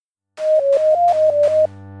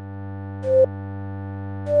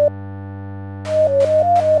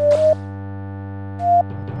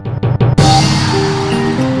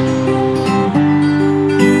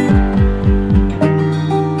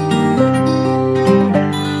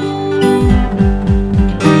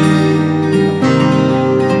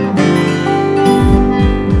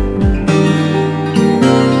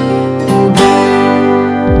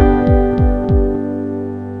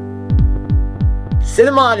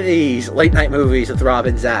Oddities, late night movies with Rob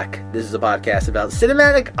and Zach. This is a podcast about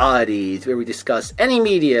cinematic oddities where we discuss any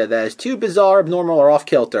media that is too bizarre, abnormal, or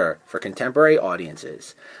off-kilter for contemporary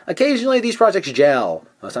audiences. Occasionally these projects gel,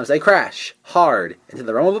 most times they crash hard into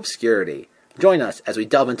the realm of obscurity. Join us as we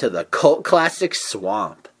delve into the cult classic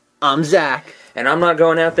swamp. I'm Zach. And I'm not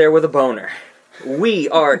going out there with a boner. We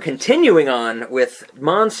are continuing on with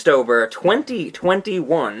Monstober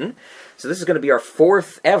 2021. So this is going to be our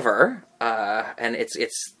fourth ever, and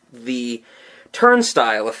it's the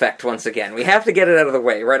turnstile effect once again. We have to get it out of the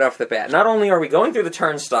way right off the bat. Not only are we going through the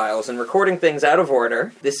turnstiles and recording things out of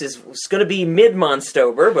order, this is going to be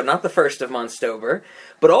mid-Monstober, but not the first of Monstober,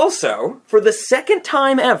 but also, for the second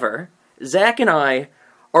time ever, Zach and I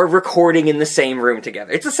are recording in the same room together.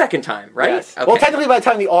 It's the second time, right? Yes. Okay. Well, technically, by the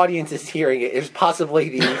time the audience is hearing it, it's possibly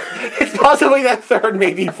that third,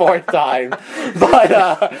 maybe fourth time.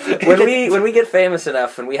 But when we get famous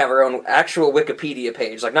enough and we have our own actual Wikipedia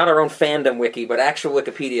page, like not our own fandom wiki, but actual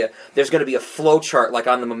Wikipedia, there's going to be a flowchart like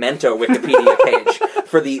on the Memento Wikipedia page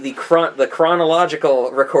for the chronological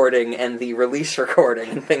recording and the release recording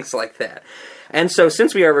and things like that. And so,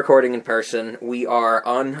 since we are recording in person, we are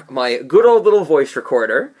on my good old little voice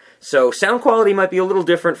recorder, so sound quality might be a little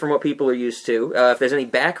different from what people are used to. If there's any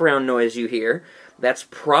background noise you hear, that's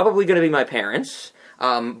probably going to be my parents.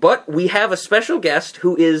 But we have a special guest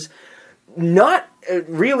who is not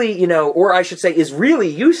really, or I should say is really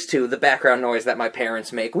used to the background noise that my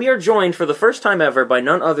parents make. We are joined for the first time ever by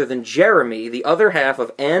none other than Jeremy, the other half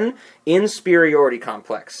of N Insperiority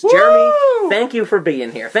Complex. Woo! Jeremy, thank you for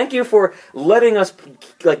being here. Thank you for letting us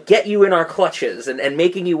get you in our clutches and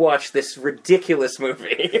making you watch this ridiculous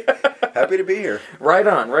movie. Happy to be here. Right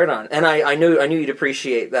on, right on. And I knew you'd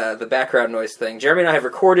appreciate the background noise thing. Jeremy and I have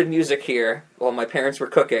recorded music here while my parents were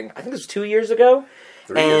cooking. I think it was 2 years ago.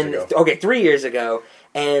 3 years ago. Okay, 3 years ago.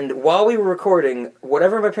 And while we were recording,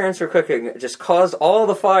 whatever my parents were cooking just caused all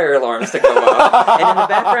the fire alarms to go off. And in the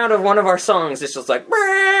background of one of our songs, it's just like,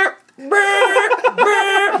 brr, brr,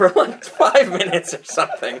 brr, for like 5 minutes or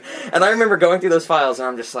something. And I remember going through those files, and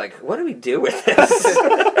I'm just like, what do we do with this?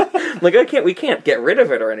 We can't get rid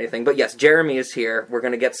of it or anything. But yes, Jeremy is here. We're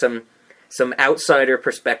going to get some outsider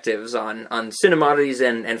perspectives on Cinemodities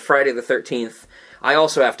and Friday the 13th. I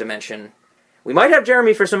also have to mention, we might have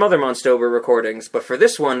Jeremy for some other Monstober recordings, but for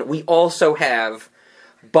this one, we also have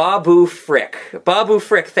Babu Frick. Babu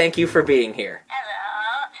Frick, thank you for being here.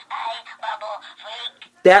 Hello, I'm Babu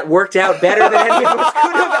Frick. That worked out better than any of us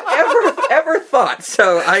could have ever thought.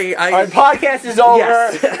 So our podcast is over.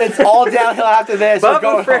 Yes. It's all downhill after this.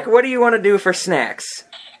 Babu Frick, what do you want to do for snacks?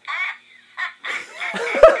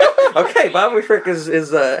 Okay, Babu Frick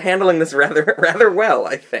is handling this rather well,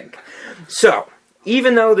 I think. So,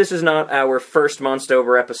 even though this is not our first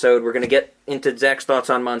Monstober episode, we're going to get into Zach's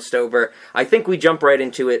thoughts on Monstober. I think we jump right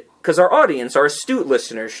into it, because our audience, our astute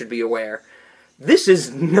listeners, should be aware. This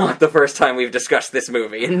is not the first time we've discussed this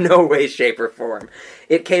movie, in no way, shape, or form.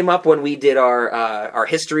 It came up when we did our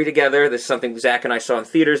history together. This is something Zach and I saw in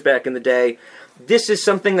theaters back in the day. This is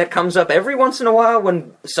something that comes up every once in a while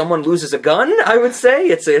when someone loses a gun, I would say.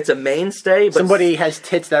 It's a mainstay. But somebody has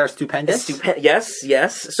tits that are stupendous.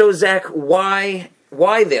 Yes. So, Zach, why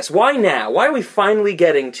this? Why now? Why are we finally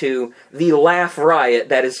getting to the laugh riot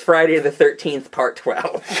that is Friday the 13th, Part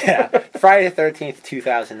 12? Yeah, Friday the 13th,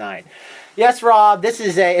 2009. Yes, Rob, this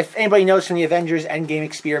is if anybody knows from the Avengers Endgame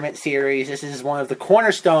Experiment series, this is one of the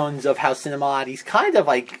cornerstones of how Cinemodities kind of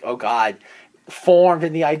formed,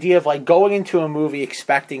 in the idea of going into a movie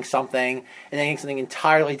expecting something and then getting something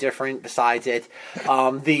entirely different besides it.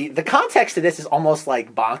 The context of this is almost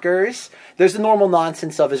like bonkers. There's the normal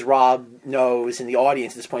nonsense of, as Rob knows, and the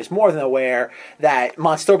audience at this point is more than aware, that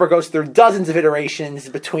Monstober goes through dozens of iterations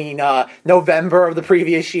between November of the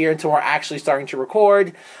previous year until we're actually starting to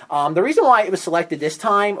record. The reason why it was selected this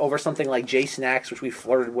time over something like Jason X, which we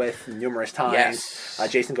flirted with numerous times, yes.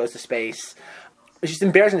 Jason Goes to Space. It's just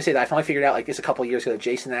embarrassing to say that I finally figured out, this a couple of years ago, that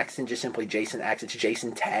Jason X isn't just simply Jason X, it's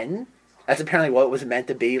Jason 10. That's apparently what it was meant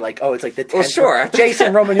to be. It's like the 10th. Well, sure.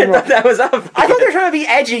 Jason Roman numeral. That was up. I thought they were trying to be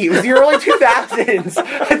edgy. It was the early 2000s.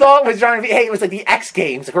 I thought it was trying to be, it was like the X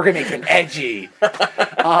Games. We're going to make him edgy.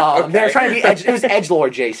 Okay. They were trying to be edgy. It was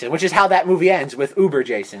Edgelord Jason, which is how that movie ends, with Uber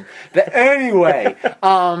Jason. But anyway.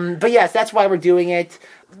 But yes, that's why we're doing it,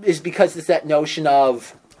 is because it's that notion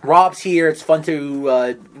of, Rob's here. It's fun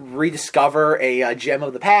to rediscover a gem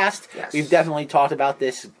of the past. Yes. We've definitely talked about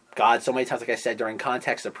this God, so many times, like I said, during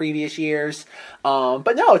context of previous years.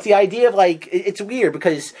 But no, it's the idea of, like, it's weird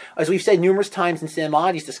because, as we've said numerous times in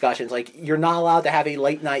Cinemodities discussions, like, you're not allowed to have a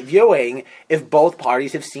late night viewing if both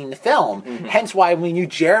parties have seen the film. Hence why when we knew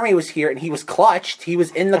Jeremy was here and he was clutched, he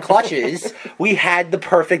was in the clutches, we had the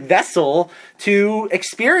perfect vessel to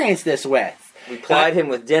experience this with. We plied him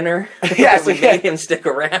with dinner. Yes, we made him stick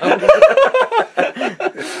around.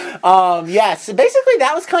 So basically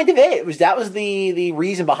that was kind of it. That was the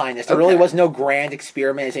reason behind this. There really was no grand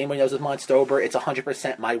experiment. As anybody knows with Monstober, it's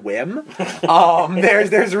 100% my whim.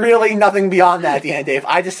 There's really nothing beyond that at the end of the day. If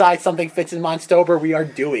I decide something fits in Monstober, we are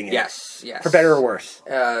doing it. Yes. For better or worse.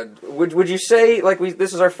 Would you say, like,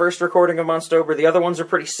 this is our first recording of Monstober, the other ones are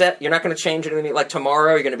pretty set? You're not going to change anything? Like,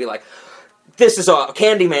 tomorrow, you're going to be like, this is off.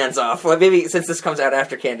 Candyman's off. Well, maybe since this comes out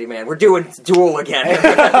after Candyman, we're doing Duel again.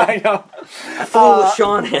 I know. Fool with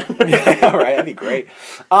Sean in. Yeah, right, that'd be great.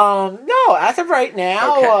 No, as of right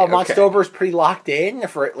now, Monstober is pretty locked in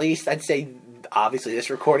for at least, I'd say, obviously this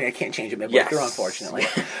recording. I can't change it midway through, unfortunately.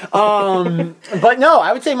 But no,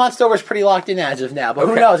 I would say Monstober is pretty locked in as of now. But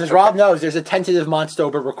who knows? As Rob knows, there's a tentative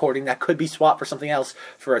Monstober recording that could be swapped for something else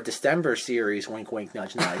for a December series. Wink, wink,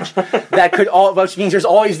 nudge, nudge. That could which means there's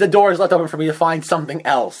always the doors left open for me to find something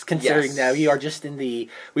else. Considering that we are just we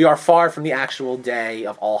are far from the actual day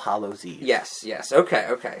of All Hallows Eve. Yes.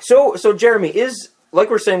 Okay. So Jeremy, is, like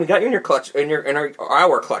we're saying, we got you in your clutch,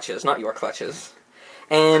 our clutches, not your clutches,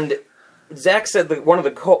 and Zach said that one of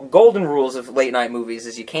the golden rules of late night movies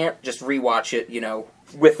is you can't just rewatch it,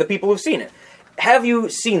 with the people who've seen it. Have you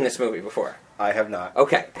seen this movie before? I have not.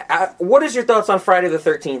 Okay. What is your thoughts on Friday the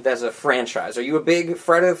 13th as a franchise? Are you a big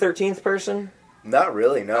Friday the 13th person? Not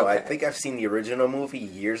really, no. Okay. I think I've seen the original movie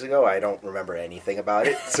years ago. I don't remember anything about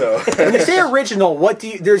it, so... When you say original, what do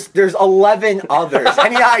you... There's 11 others.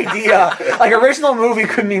 Any idea? Like, original movie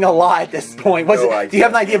could mean a lot at this point. Do you have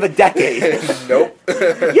an idea of a decade? Nope.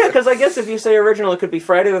 Yeah, because I guess if you say original, it could be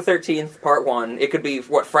Friday the 13th, Part 1. It could be,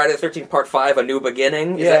 Friday the 13th, Part 5, A New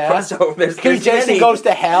Beginning? So there's it could be Jason Goes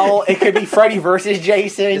to Hell. It could be Freddy versus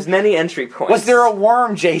Jason. There's many entry points. Was there a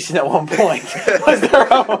worm Jason at one point?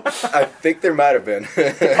 I think there might have been.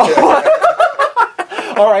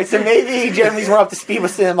 All right, so maybe Jeremy's more up to speed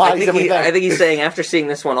with Cinemodities than we think. I think he's saying after seeing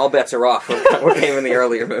this one, all bets are off. What came in the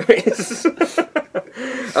earlier movies.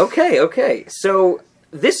 Okay. So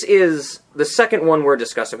this is the second one we're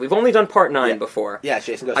discussing. We've only done Part 9 before. Yeah,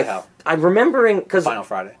 Jason Goes to Hell. I'm remembering because Final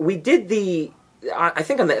Friday. We did I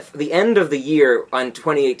think on the end of the year on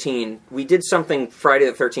 2018, we did something Friday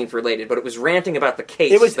the 13th related, but it was ranting about the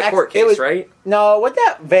case, the court case, right? No,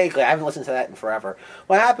 vaguely. I haven't listened to that in forever.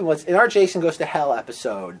 What happened was, in our Jason Goes to Hell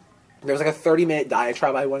episode, there was like a 30-minute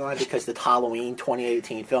diatribe I went on because the Halloween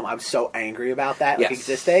 2018 film, I was so angry about that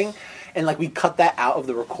existing. And, like, we cut that out of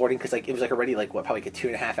the recording because, like, it was, like, already, like, probably like a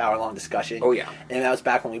 2.5-hour-long discussion. Oh, yeah. And that was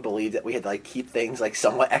back when we believed that we had to, like, keep things, like,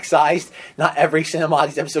 somewhat excised. Not every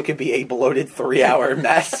Cinemodities episode could be a bloated 3-hour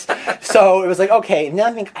mess. So it was like, okay. And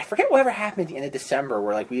then I forget whatever happened at the end of December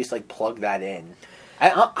where, like, we just, like, plugged that in.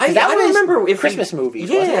 I don't remember if Christmas movies.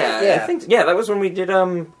 Yeah, wasn't it? Yeah, I think that was when we did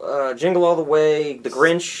Jingle All the Way, The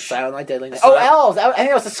Grinch, Silent Night, Deadly Night. Oh, Elves! I think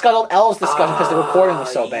it was the Scuttled Elves discussion because the recording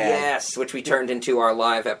was so bad. Yes, which we turned into our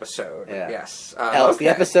live episode. Yeah. Yes, Elves, the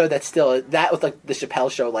episode that's still that was like the Chappelle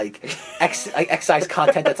Show, like excise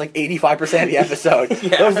content that's like 85% of the episode.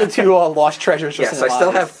 Yeah. Those are the two lost treasures. Yes, I still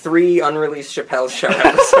have 3 unreleased Chappelle Show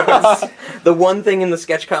episodes. The one thing in the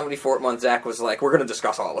Sketch Comedy Fort month, Zach was like, "We're going to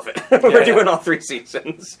discuss all of it. We're doing all 3 seasons."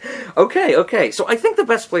 Okay. So I think the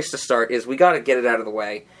best place to start is we got to get it out of the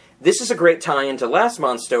way. This is a great tie-in to last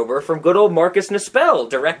Monstober from good old Marcus Nispel,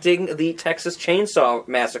 directing the Texas Chainsaw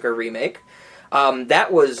Massacre remake.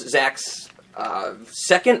 That was Zach's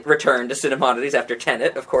second return to Cinemodities after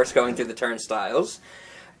Tenet, of course, going through the turnstiles.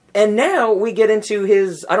 And now we get into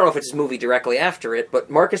his, I don't know if it's his movie directly after it, but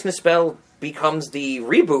Marcus Nispel becomes the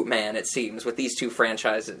reboot man, it seems, with these 2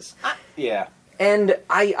 franchises. Yeah. And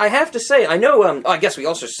I have to say, I know, I guess we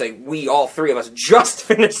also say we, all 3 of us, just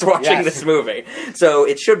finished watching this movie. So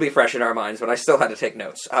it should be fresh in our minds, but I still had to take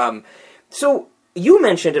notes. So you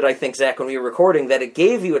mentioned it, I think, Zach, when we were recording, that it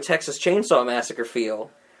gave you a Texas Chainsaw Massacre feel.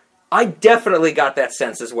 I definitely got that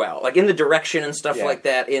sense as well. Like, in the direction and stuff like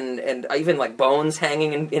that, and even, like, bones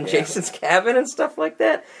hanging in Jason's cabin and stuff like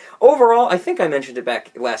that. Overall, I think I mentioned it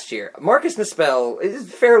back last year, Marcus Nispel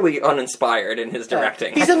is fairly uninspired in his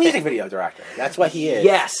directing. He's a music video director. That's what he is.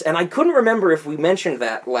 Yes, and I couldn't remember if we mentioned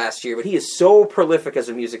that last year, but he is so prolific as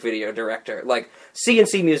a music video director. Like,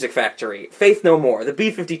 C&C Music Factory, Faith No More, the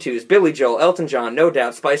B-52s, Billy Joel, Elton John, No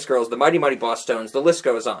Doubt, Spice Girls, the Mighty Mighty Boss Stones, the list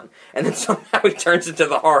goes on. And then somehow he turns into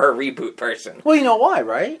the horror reboot person. Well, you know why,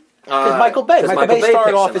 right? Because Michael Bay. 'cause Michael Bay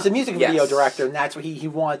started picks off him as a up. music video director, and that's what he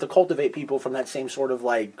wanted to cultivate people from that same sort of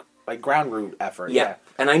like ground root effort. Yeah.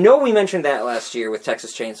 And I know we mentioned that last year with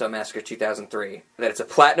Texas Chainsaw Massacre 2003, that it's a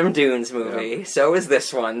Platinum Dunes movie. Yeah. So is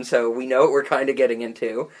this one, so we know what we're kind of getting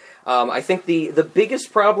into. I think the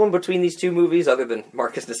biggest problem between these two movies, other than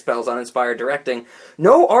Marcus Nispel's uninspired directing,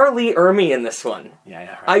 no R. Lee Ermey in this one. Yeah,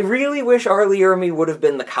 right. I really wish R. Lee Ermey would have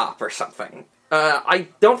been the cop or something. I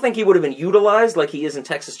don't think he would have been utilized like he is in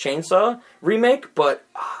Texas Chainsaw remake, but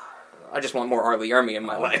I just want more R. Lee Ermey in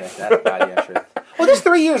my life. That's bad, yeah, sure. Well, this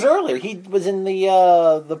 3 years earlier, he was in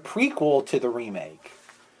the prequel to the remake,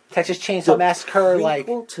 Texas Chainsaw Massacre.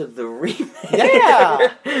 Prequel to the remake.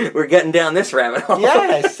 Yeah, We're getting down this rabbit hole.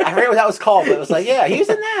 yes, I forget what that was called, but it was like, yeah, he was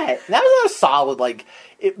in that. And that was a solid. Like,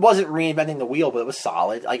 it wasn't reinventing the wheel, but it was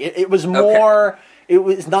solid. Like, it was more. It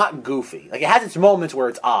was not goofy. Like, it has its moments where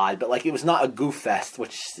it's odd, but like, it was not a goof fest,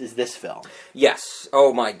 which is this film. Yes.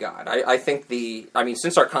 Oh my God. I think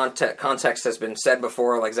since our context has been said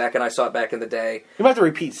before, like Zach and I saw it back in the day. You might have to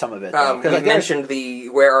repeat some of it. Though, We mentioned the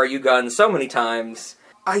 "Where Are You" gun so many times.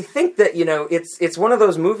 I think that it's one of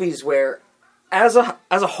those movies where, as a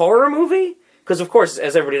horror movie, because of course,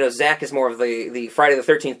 as everybody knows, Zach is more of the Friday the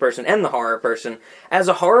 13th person and the horror person. As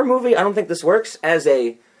a horror movie, I don't think this works. As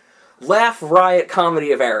a laugh riot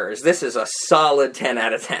comedy of errors, this is a solid 10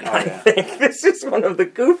 out of 10. I think this is one of the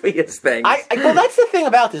goofiest things. Well, that's the thing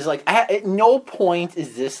about this. Like, at no point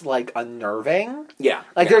is this like unnerving. Yeah.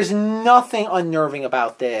 Like, there's nothing unnerving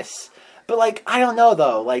about this. But like, I don't know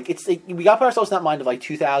though. Like, it's like, we got to put ourselves in that mind of like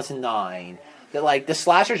 2009. That like the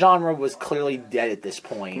slasher genre was clearly dead at this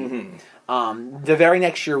point. Mm-hmm. The very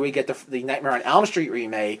next year we get the Nightmare on Elm Street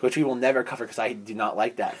remake, which we will never cover because I do not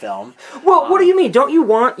like that film. Well, what do you mean? Don't you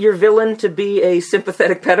want your villain to be a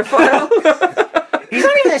sympathetic pedophile? He's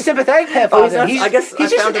not even a sympathetic pedophile. he's not- I guess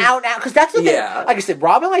he's I just found an him- out and out. Because that's the thing. Yeah. Like I said,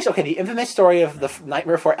 Robin likes the infamous story of the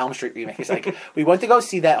Nightmare Before Elm Street remake. He's like, we went to go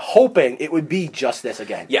see that, hoping it would be just this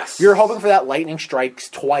again. Yes. We were hoping for that lightning strikes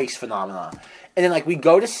twice phenomenon, and then like we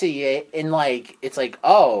go to see it, and like it's like,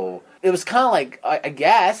 oh. It was kind of like, I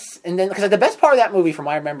guess, and then, because like, the best part of that movie, from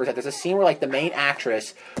what I remember, is that there's a scene where, like, the main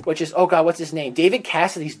actress, which is, oh god, what's his name? David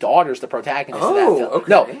Cassidy's daughter's the protagonist of that film. Okay.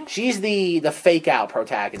 No, she's the fake-out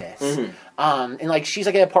protagonist. Mm-hmm. And, like, she's,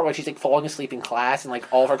 like, at a part where she's, like, falling asleep in class, and,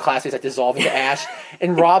 like, all of her classmates, like, dissolve into ash,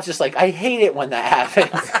 and Rob's just like, I hate it when that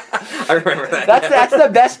happens. I remember that. That's the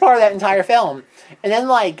best part of that entire film. And then,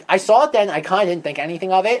 like, I saw it then, I kind of didn't think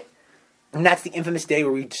anything of it. And that's the infamous day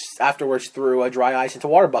where we just afterwards threw dry ice into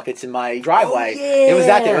water buckets in my driveway. Oh, yeah. It was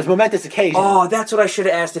that day. It was a momentous occasion. Oh, that's what I should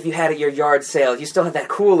have asked if you had at your yard sale. You still had that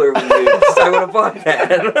cooler we used. I would have bought that.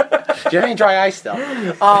 Do you have any dry ice still?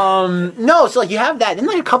 No, so like you have that. Then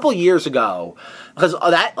like a couple years ago, because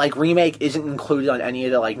that like remake isn't included on any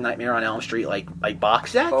of the like Nightmare on Elm Street like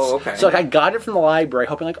box sets. Oh, okay. So like I got it from the library,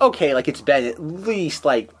 hoping like okay, like it's been at least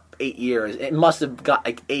like 8 years. It must have got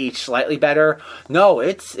like aged slightly better. No,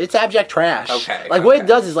 it's abject trash. Okay. Like what it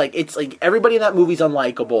does is like it's like everybody in that movie's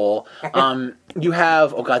unlikable. You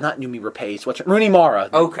have not Numi Rapace. What's her, Rooney Mara?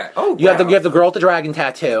 Okay. Oh, you have the girl with the dragon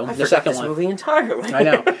tattoo. I the forgot second this one. movie entirely. I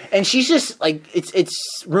know, and she's just like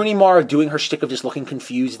it's Rooney Mara doing her shtick of just looking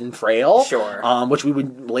confused and frail. Sure. Which we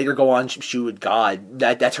would later go on. She would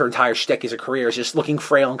that's her entire shtick as a career is just looking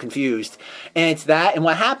frail and confused, and it's that. And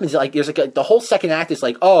what happens is like there's like the whole second act is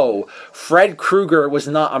like, oh, Fred Krueger was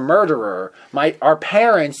not a murderer. Our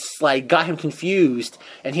parents like got him confused,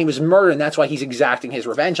 and he was murdered, and that's why he's exacting his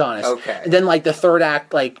revenge on us. Okay. And then like the third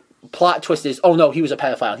act like. Plot twist is, oh no, he was a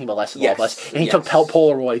pedophile and he molested all of us, and he took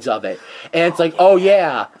Polaroids of it, and it's like, oh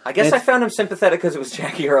yeah. I guess I found him sympathetic because it was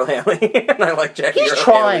Jackie Earle Haley, and I like Jackie He's Earle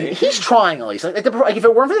trying. Haley. He's trying at least. Like if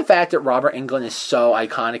it weren't for the fact that Robert Englund is so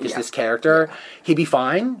iconic as this character, he'd be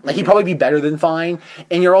fine. Like he'd probably be better than fine.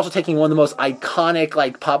 And you're also taking one of the most iconic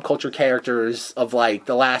like pop culture characters of like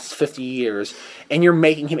the last 50 years, and you're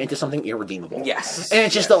making him into something irredeemable. Yes. And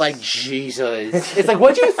it's just like Jesus. It's like,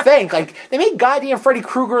 what do you think? Like they made goddamn Freddy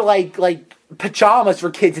Krueger like pajamas for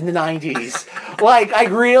kids in the 90s. Like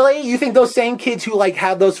really? You think those same kids who like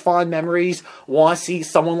have those fond memories want to see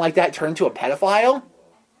someone like that turn into a pedophile?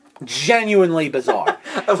 Genuinely bizarre.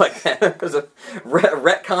 I like that. There's a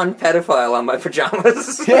retcon pedophile on my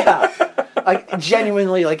pajamas. Yeah. Like,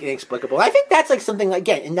 genuinely, like, inexplicable. I think that's, like, something,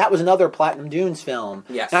 again, and that was another Platinum Dunes film.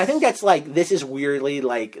 Yes. And I think that's, like, this is weirdly,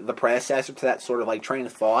 like, the predecessor to that sort of, like, train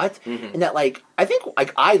of thought. Mm-hmm. And that, like, I think,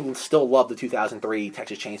 like, I still love the 2003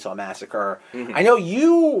 Texas Chainsaw Massacre. Mm-hmm. I know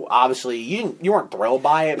you, obviously, you weren't thrilled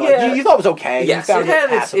by it, but like, you thought it was okay. Yes, you found it had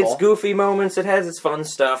passable. its goofy moments. It has its fun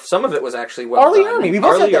stuff. Some of it was actually well Arlie done. Ermey.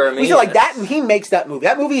 We said like that. He makes that movie.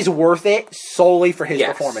 That movie is worth it solely for his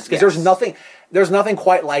performance because there's nothing. there's nothing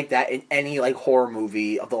quite like that in any like horror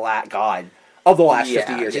movie of the last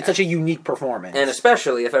 50 years. Yeah. It's such a unique performance. And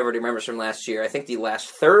especially, if everybody remembers from last year, I think the last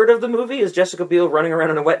third of the movie is Jessica Biel running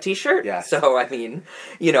around in a wet t-shirt. Yeah. So, I mean,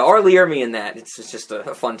 R. Lee Ermey in that, it's just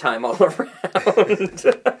a fun time all around.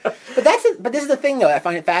 But this is the thing, though, I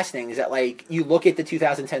find it fascinating, is that, like, you look at the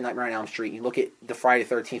 2010 Nightmare on Elm Street, you look at the Friday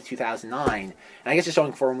the 13th, 2009, and I guess just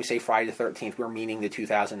going forward, when we say Friday the 13th, we're meaning the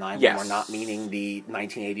 2009 Yes. one, we're not meaning the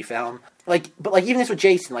 1980 film. But even this with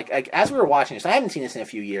Jason, as we were watching this, I haven't seen this in a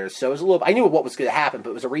few years, so it was I knew what was going to happen, but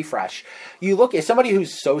it was a refresh. You look at somebody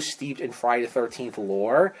who's so steeped in Friday the 13th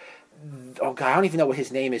lore. Oh God, I don't even know what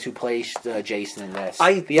his name is. Who plays Jason in this?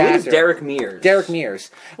 I believe actor. Derek Mears. Derek Mears.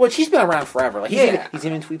 Well, he's been around forever. Like he's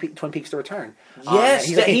even in Twin Peaks: The Return. Yes,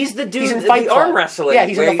 he's the dude in Fight the Club. arm wrestling. Yeah,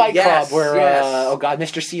 he's in the Fight yes, Club where yes. oh God,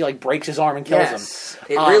 Mr. C like breaks his arm and kills him.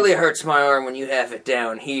 It really hurts my arm when you have it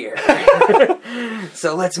down here.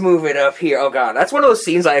 So let's move it up here. Oh God, that's one of those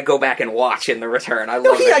scenes I go back and watch in The Return. I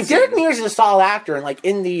love that scene. Derek Mears is a solid actor, and like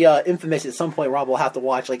in the Infamous, at some point Rob will have to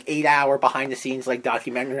watch like 8-hour behind the scenes like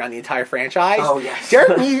documentary on the entire franchise. Oh yes,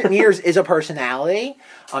 Derek Mears is a personality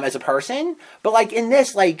as a person, but like in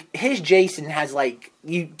this, like his Jason has like,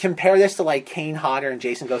 you compare this to like Kane Hodder and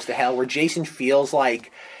Jason Goes to Hell, where Jason feels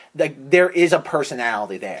like there is a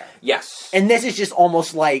personality there. Yes. And this is just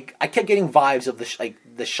almost like, I kept getting vibes of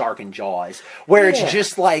the Shark in Jaws, where it's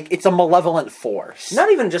just like, it's a malevolent force.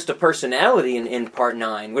 Not even just a personality in Part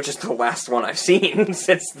 9, which is the last one I've seen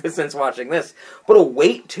since watching this, but a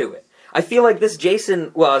weight to it. I feel like this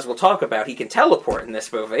Jason, well, as we'll talk about, he can teleport in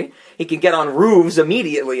this movie. He can get on roofs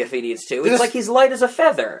immediately if he needs to. It's like he's light as a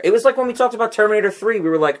feather. It was like when we talked about Terminator 3, we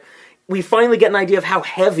were like, we finally get an idea of how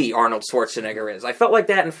heavy Arnold Schwarzenegger is. I felt like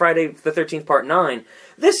that in Friday the 13th Part 9.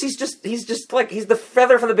 This, he's just like, he's the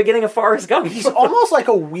feather from the beginning of Forrest Gump. He's almost like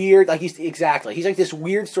a weird, he's like this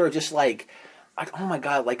weird sort of just like, oh my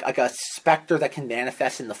God, like a specter that can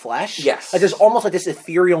manifest in the flesh. Yes. Like there's almost like this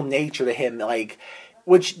ethereal nature to him, like,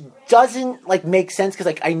 which doesn't like make sense, because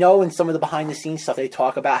like I know in some of the behind the scenes stuff they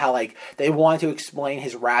talk about how like they wanted to explain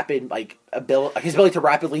his rapid his ability to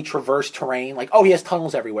rapidly traverse terrain, like, oh, he has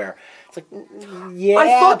tunnels everywhere. It's like, yeah, I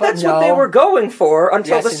thought that's what they were going for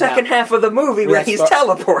until Yes the and second no. half of the movie where he's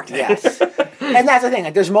teleporting. Yes. And that's the thing.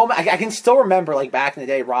 Like, there's moments I can still remember, like back in the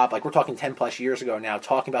day, Rob. Like we're talking 10 plus years ago now,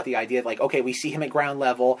 talking about the idea of like, okay, we see him at ground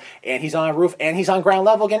level, and he's on a roof, and he's on ground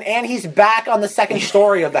level again, and he's back on the second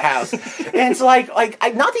story of the house. And it's like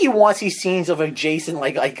not that you want to see scenes of like Jason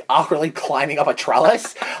like awkwardly climbing up a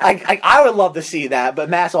trellis. I would love to see that, but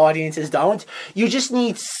mass audiences don't. You just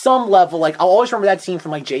need some level. Like I'll always remember that scene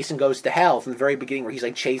from like Jason Goes to Hell from the very beginning, where he's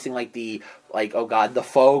like chasing oh God, the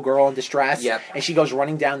faux girl in distress. Yep. And she goes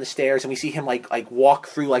running down the stairs, and we see him like walk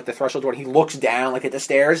through like the threshold door, and he looks down like at the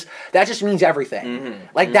stairs. That just means everything.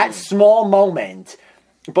 Mm-hmm. That small moment,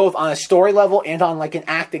 both on a story level and on like an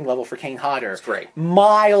acting level for Kane Hodder, it's great.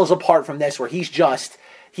 Miles apart from this, where he's just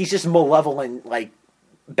malevolent, like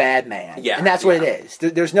bad man. Yeah. And that's what it is.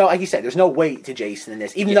 There's no, like you said, there's no weight to Jason in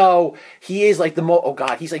this, even though he is like oh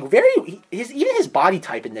God, he's like even his body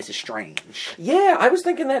type in this is strange. Yeah, I was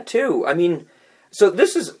thinking that too. I mean, so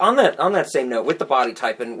this is on that same note with the body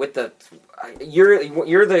type and with the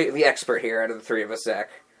you're the expert here out of the three of us, Zach.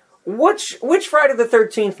 Which Friday the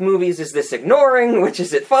 13th movies is this ignoring? Which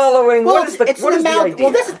is it following? Well, what is the idea?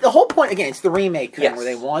 Well, this is the whole point. Again, it's the remake thing, Yes. where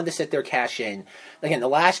they wanted to sit there, cash in. Again, the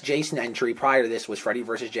last Jason entry prior to this was Freddy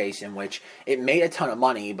vs. Jason, which it made a ton of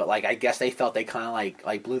money, but like I guess they felt they kind of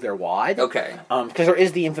like blew their wad. Okay. Because there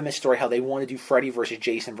is the infamous story how they wanted to do Freddy vs.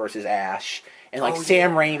 Jason versus Ash. And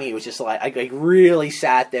Sam Raimi was just like really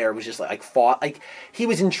sat there, was just like fought, like he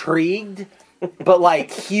was intrigued, but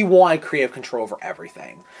like he wanted creative control over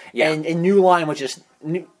everything. Yeah. And New Line was just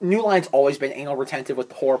New Line's always been anal retentive with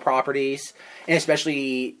the horror properties, and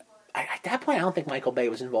especially at that point I don't think Michael Bay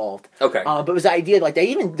was involved. Okay. But it was the idea like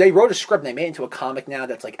they wrote a script and they made it into a comic now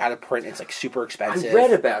that's like out of print. It's like super expensive. I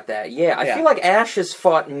read about that. Yeah, I feel like Ash has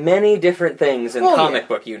fought many different things in comic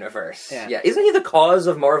book universe. Yeah. Isn't he the cause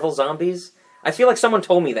of Marvel Zombies? I feel like someone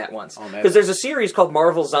told me that once. Because there's a series called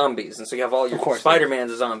Marvel Zombies, and so you have all your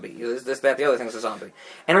Spider-Man's a zombie. This, that, the other thing's a zombie.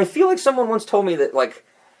 And I feel like someone once told me that, like,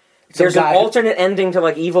 there's an alternate ending to,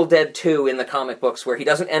 like, Evil Dead 2 in the comic books where he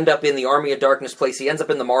doesn't end up in the Army of Darkness place. He ends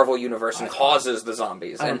up in the Marvel universe and causes the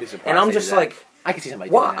zombies. And I'm just like, I can see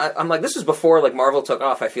somebody doing that. I'm like, this was before, like, Marvel took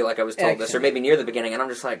off. I feel like I was told this, or maybe near the beginning, and I'm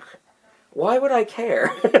just like, why would I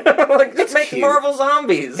care? Like, just make cute. Marvel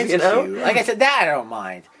zombies, It's you know? cute. Like I said, that I don't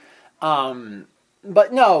mind.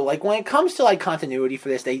 But no, like when it comes to like continuity for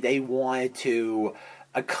this, they wanted to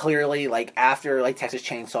clearly like after like Texas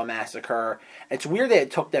Chainsaw Massacre. It's weird that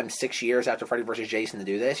it took them 6 years after Freddy vs. Jason to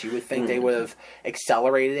do this. You would think they would have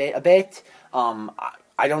accelerated it a bit.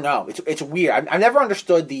 I don't know. It's weird. I've never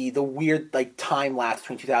understood the weird like time lapse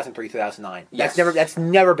between 2003 and 2009. Yes. That's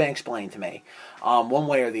never been explained to me, one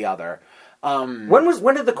way or the other.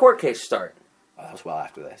 When did the court case start? That was well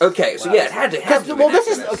after this. Okay, so yeah, it had to have Well, been this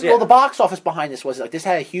after is this, well. yeah. The box office behind this was like this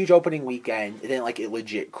had a huge opening weekend, and then like it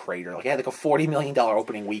legit cratered. Like it had like a $40 million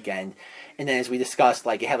opening weekend, and then as we discussed,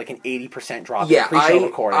 like it had like an 80% drop Yeah, in pre-show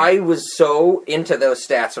recording. I was so into those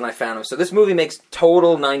stats when I found them. So this movie makes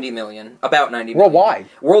total 90 million, about 90 million.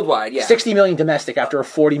 Worldwide, yeah. 60 million domestic after a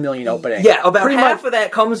 40 million opening. Yeah, about Pretty half much- of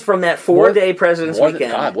that comes from that 4-day President's more than-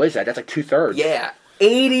 Weekend. God, what is that? That's like 2/3. Yeah,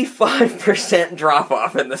 85% drop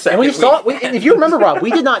off in the second And we saw. weekend. And if you remember, Rob, we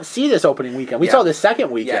did not see this opening weekend. We Yeah. saw the second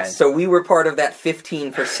weekend. Yes, so we were part of that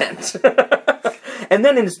 15%. And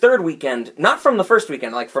then in his third weekend, not from the first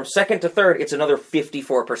weekend, like from second to third, it's another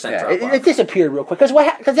 54% Yeah, drop off. it disappeared real quick because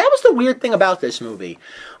that was the weird thing about this movie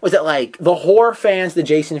was that like the horror fans, the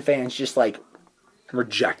Jason fans, just like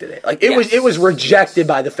rejected it. Like it was rejected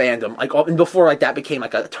by the fandom. Like and before like that became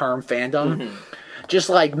like a term fandom. Mm-hmm. Just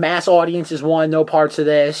like mass audiences wanted no parts of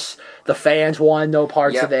this. The fans wanted no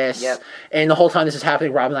parts of this. Yep. And the whole time this is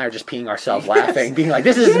happening, Rob and I are just peeing ourselves laughing, being like,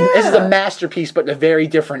 this is a masterpiece, but in a very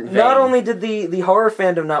different vein. Not only did the horror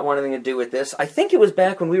fandom not want anything to do with this, I think it was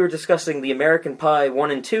back when we were discussing the American Pie 1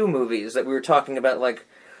 and 2 movies that we were talking about, like,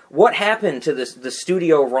 what happened to the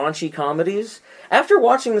studio raunchy comedies. After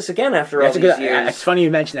watching this again after all these years... It's funny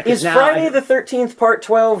you mention that. 'cause Is now Friday the 13th Part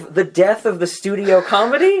 12 the death of the studio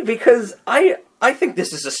comedy? Because I think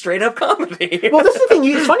this is a straight-up comedy. Well, this is the thing.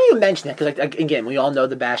 It's funny you mention it because, like, again, we all know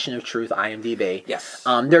the Bastion of Truth, IMDb. Yes.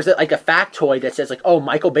 There's a factoid that says like, oh,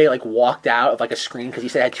 Michael Bay like walked out of like a screen because he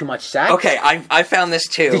said it had too much sex. Okay, I found this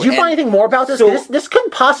too. Did you find anything more about this? So- This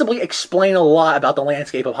couldn't possibly explain a lot about the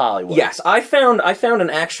landscape of Hollywood. Yes, I found an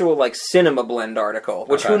actual like Cinema Blend article,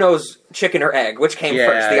 which Okay. who knows chicken or egg, which came Yeah,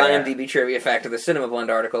 first? The yeah. IMDb trivia fact of the Cinema Blend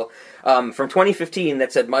article from 2015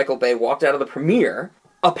 that said Michael Bay walked out of the premiere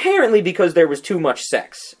apparently because there was too much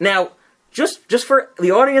sex. Now, just for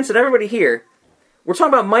the audience and everybody here, we're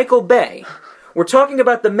talking about Michael Bay. We're talking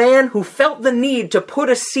about the man who felt the need to put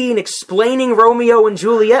a scene explaining Romeo and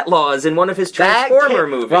Juliet laws in one of his Transformer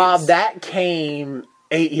movies. Rob, that came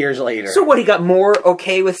 8 years later. So what, he got more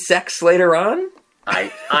okay with sex later on?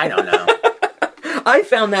 I don't know. I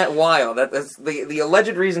found that wild. That's the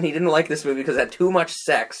alleged reason he didn't like this movie because it had too much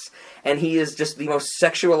sex, and he is just the most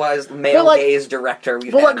sexualized male gaze director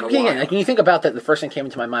we've had in a while. Like when you think about that, the first thing that came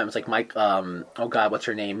into my mind was like Mike. Oh God, what's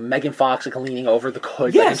her name? Megan Fox like leaning over the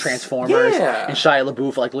hood like in Transformers, yeah. and Shia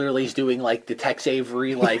LaBeouf like literally is doing like the Tex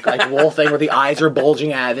Avery like wolf thing where the eyes are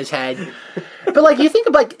bulging out of his head. But like you think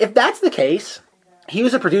of like if that's the case. He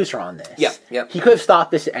was a producer on this. Yep. He could have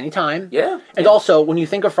stopped this at any time. Yeah. And also, when you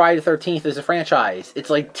think of Friday the 13th as a franchise, it's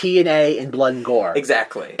like TNA and blood and gore.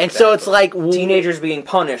 Exactly. And so it's like... teenagers being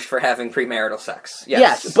punished for having premarital sex.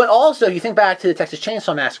 Yes, but also, you think back to the Texas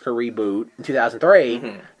Chainsaw Massacre reboot in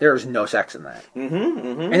 2003, there's no sex in that.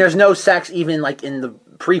 And there's no sex even like in the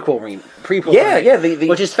prequel. Yeah,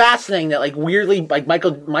 which is fascinating that like weirdly, like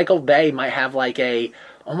Michael Bay might have like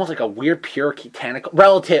almost like a weird puritanical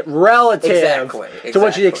relative Exactly. to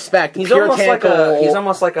what you'd expect. He's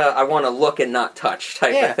almost like a I want to look and not touch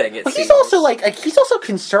type of thing. But he's also like he's also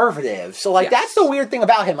conservative. So like that's the weird thing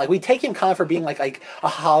about him. Like we take him kind of for being like a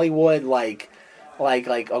Hollywood like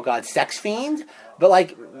oh God, sex fiend. But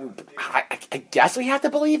like I guess we have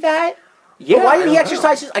to believe that. Yeah, but why did he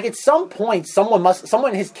exercise his, like at some point someone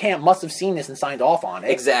in his camp must have seen this and signed off on it.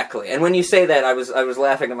 Exactly. And when you say that, I was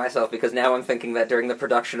laughing to myself because now I'm thinking that during the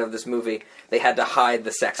production of this movie, they had to hide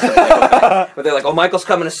the sex from Michael Bay. But they're like, oh, Michael's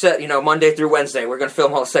coming to set, Monday through Wednesday. We're going to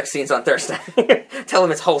film all the sex scenes on Thursday. Tell him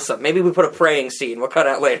it's wholesome. Maybe we put a praying scene. We'll cut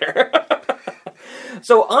out later.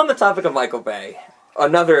 So on the topic of Michael Bay,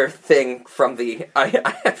 another thing from I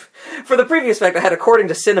have, for the previous fact, I had according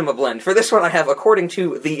to Cinema Blend. For this one, I have according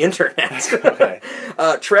to the internet. Okay.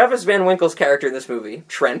 Travis Van Winkle's character in this movie,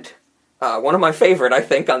 Trent, one of my favorite, I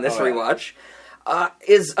think, on this rewatch,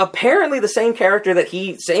 is apparently the same character that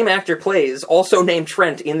same actor plays, also named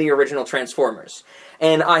Trent in the original Transformers.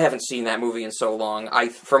 And I haven't seen that movie in so long.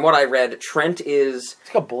 From what I read, Trent is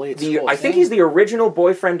It's like a bully at school. I think he's the original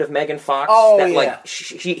boyfriend of Megan Fox. Oh, that, yeah. Like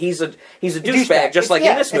he's a douchebag, just like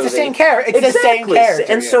in this movie. It's the same character. It's the same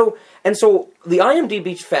character. And so the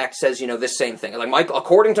IMDb fact says, this same thing. Like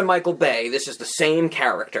according to Michael Bay, this is the same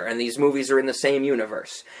character, and these movies are in the same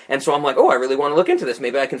universe. And so I'm like, I really want to look into this.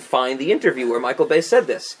 Maybe I can find the interview where Michael Bay said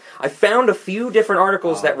this. I found a few different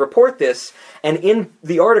articles that report this, and in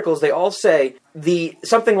the articles they all say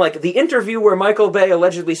something like the interview where Michael Bay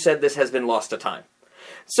allegedly said this has been lost to time.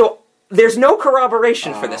 So there's no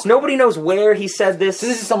corroboration for this. Nobody knows where he said this. So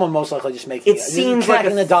this is someone most likely just making it seems like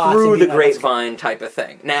a through the grapevine type of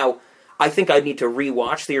thing. Now, I think I need to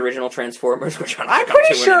rewatch the original Transformers, which I'm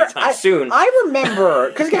pretty sure soon. I remember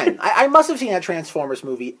because again, I must have seen that Transformers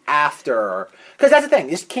movie after, because that's the thing.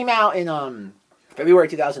 This came out in February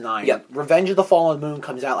 2009. Yep. Revenge of the Fallen Moon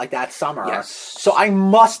comes out like that summer. Yes. So I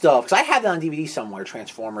must have, because I had it on DVD somewhere,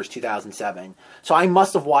 Transformers 2007. So I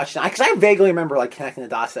must have watched it because I vaguely remember like connecting the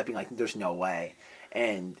dots, that being like, "There's no way,"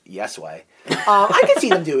 and yes way. I could see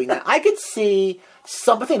them doing that. I could see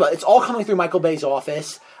something about it. It's all coming through Michael Bay's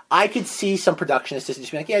office. I could see some production assistants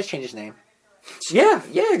just being like, "Yeah, just change his name." Yeah,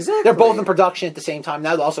 exactly. They're both in production at the same time.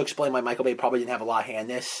 That would also explain why Michael Bay probably didn't have a lot of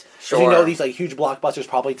hand in this. Sure. You know, these like huge blockbusters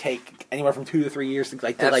probably take anywhere from 2 to 3 years to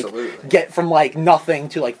Absolutely. get from like nothing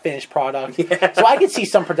to like finished product. Yeah. So I could see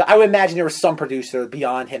I would imagine there was some producer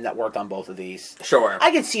beyond him that worked on both of these. Sure.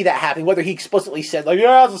 I could see that happening. Whether he explicitly said like,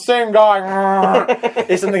 "Yeah, it's the same guy,"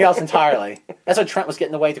 is something else entirely. That's why Trent was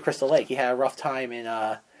getting away to Crystal Lake. He had a rough time in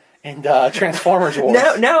Transformers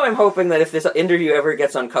Wars. Now I'm hoping that if this interview ever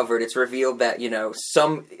gets uncovered, it's revealed that,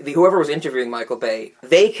 whoever was interviewing Michael Bay,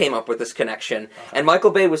 they came up with this connection, and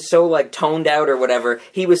Michael Bay was so, like, toned out or whatever,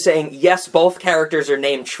 he was saying, yes, both characters are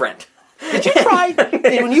named Trent. Did you try,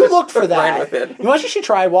 when you looked for Ran that, with it. you know what you should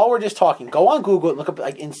try while we're just talking? Go on Google and look up,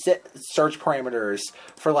 like, in search parameters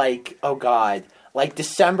for, like, like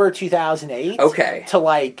December 2008 Okay. to,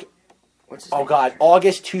 like, What's his name?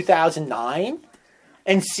 August 2009.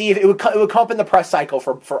 And see if it would come up in the press cycle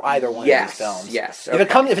for either one of these films. Yes. If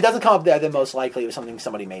it doesn't come up there, then most likely it was something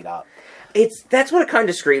somebody made up. That's what it kind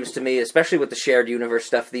of screams to me, especially with the shared universe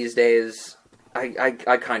stuff these days. I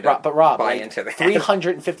kind of Rob, buy like, into that.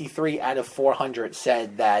 353 out of 400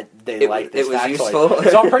 said that they liked this it was factoid. useful.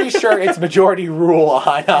 So I'm pretty sure it's majority rule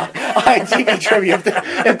on TV trivia.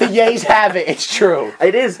 If the yays have it, it's true.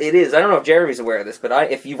 It is. I don't know if Jeremy's aware of this,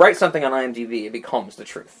 but if you write something on IMDb, it becomes the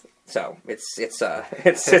truth. So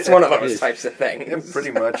it's one of those types of things. Yeah,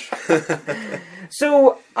 pretty much.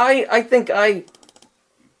 So I think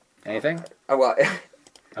Anything? well.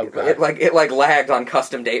 Oh, It lagged on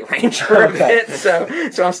Custom Date Ranger a bit,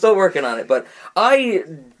 so I'm still working on it. But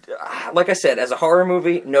like I said, as a horror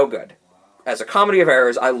movie, no good. As a comedy of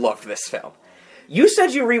errors, I loved this film. You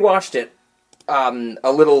said you rewatched it a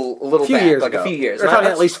little back, years like ago. a few years. We're talking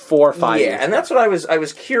at least 4 or 5 years. Yeah, and that's what I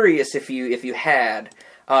was curious if you had.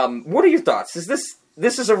 What are your thoughts? Is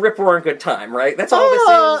this is a rip roaring good time, right? That's all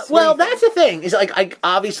this is. Well, that's the thing. Is like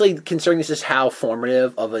obviously considering this is how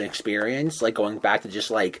formative of an experience, like going back to just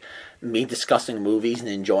like me discussing movies and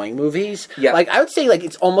enjoying movies. Yeah. Like I would say like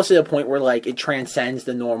it's almost at a point where like it transcends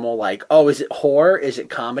the normal like, oh, is it horror? Is it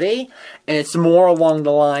comedy? And it's more along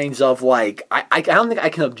the lines of like I don't think I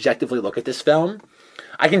can objectively look at this film.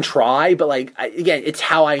 I can try, but like again, it's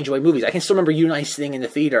how I enjoy movies. I can still remember you and I sitting in the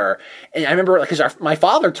theater, and I remember like because my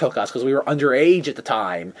father took us because we were underage at the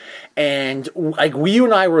time, and like you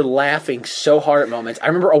and I were laughing so hard at moments. I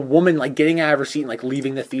remember a woman like getting out of her seat and like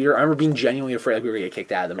leaving the theater. I remember being genuinely afraid like we were gonna get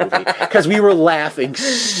kicked out of the movie because we were laughing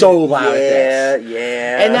so loud at this.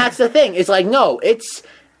 Yeah. And that's the thing. It's like no, it's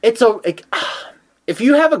if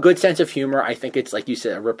you have a good sense of humor, I think it's, like you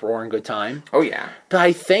said, a rip-roaring good time. Oh, yeah. But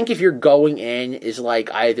I think if you're going in is, like,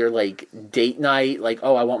 either, like, date night, like,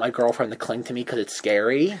 oh, I want my girlfriend to cling to me because it's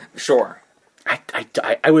scary. Sure.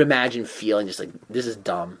 I would imagine feeling just, like, this is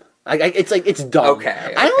dumb. It's dumb.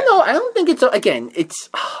 Okay. I don't know. I don't think it's, again, it's,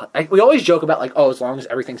 we always joke about, like, oh, as long as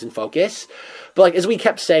everything's in focus. But, like, as we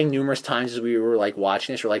kept saying numerous times as we were, like,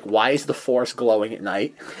 watching this, we're like, why is the forest glowing at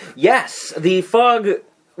night? Yes, the fog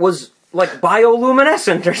was like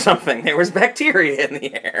bioluminescent or something. There was bacteria in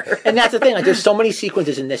the air. And that's the thing. Like, there's so many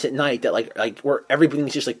sequences in this at night that, like where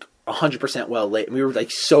everything's just, like, 100% well lit. And we were,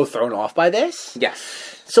 like, so thrown off by this.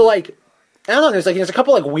 Yes. So, like, I don't know. There's a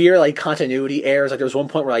couple like weird like continuity errors. Like there was one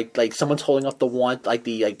point where like someone's holding up the one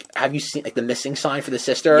have you seen like the missing sign for the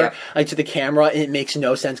sister Yep. like to the camera, and it makes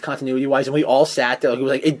no sense continuity wise. And we all sat there. Like, it was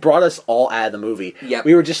like it brought us all out of the movie. Yep.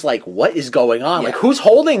 We were just like, what is going on? Yeah. Like who's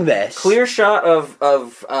holding this? Clear shot of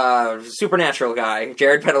Supernatural guy,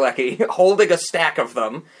 Jared Padalecki, holding a stack of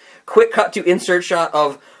them. Quick cut to insert shot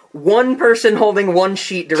of one person holding one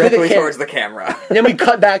sheet directly towards the camera. And then we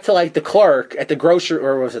cut back to like the clerk at the grocery,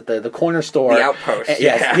 or was it the corner store? The Outpost.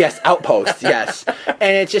 Yes, Outpost. Yes,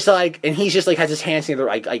 and it's just like, and he's just like has his hands near the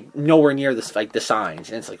like nowhere near this like the signs,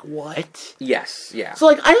 and it's like what? Yes, yeah. So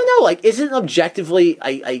like I don't know, like isn't objectively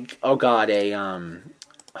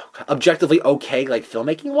objectively okay like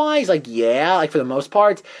filmmaking wise? Like yeah, like for the most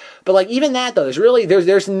part, but like even that though,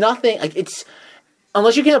 there's nothing like it's.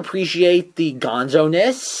 Unless you can appreciate the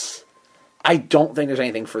gonzo-ness, I don't think there's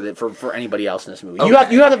anything for anybody else in this movie. Okay. You have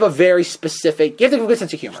to have a very specific. You have to have a good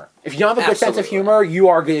sense of humor. If you don't have a good sense of humor, you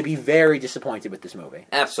are going to be very disappointed with this movie.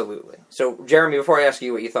 Absolutely. So, Jeremy, before I ask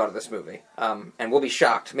you what you thought of this movie, and we'll be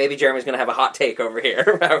shocked. Maybe Jeremy's going to have a hot take over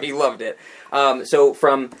here how he loved it. So,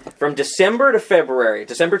 from December to February,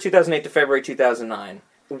 December 2008 to February 2009,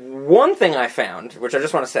 one thing I found, which I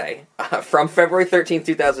just want to say, from February 13th,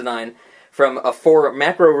 2009. From a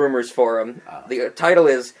Macro Rumors forum. The title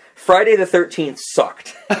is Friday the 13th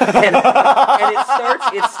Sucked. and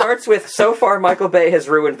it starts with, so far Michael Bay has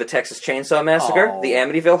ruined the Texas Chainsaw Massacre, the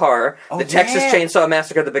Amityville Horror, the Texas Chainsaw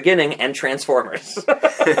Massacre at the beginning, and Transformers.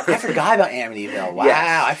 I forgot about Amityville. Wow,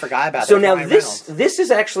 Yes. I forgot about that. So now this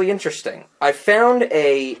is actually interesting. I found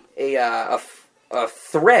a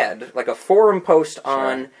thread, like a forum post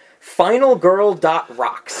on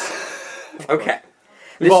finalgirl.rocks. Okay.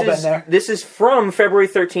 We've all been there. This is from February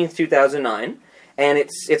 13th, 2009, and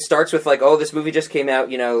it starts with like, oh, this movie just came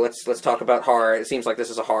out, let's talk about horror. It seems like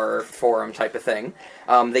this is a horror forum type of thing.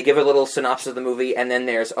 They give a little synopsis of the movie, and then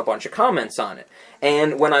there's a bunch of comments on it.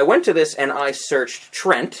 And when I went to this and I searched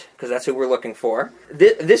Trent, because that's who we're looking for,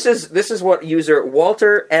 this is what user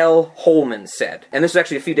Walter L. Holman said. And this is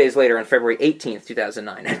actually a few days later on February 18th,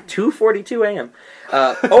 2009, at 2:42 a.m.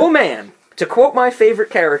 Oh man! To quote my favorite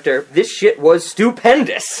character, this shit was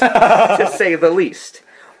stupendous, to say the least.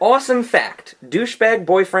 Awesome fact, douchebag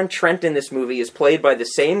boyfriend Trent in this movie is played by the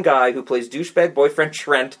same guy who plays douchebag boyfriend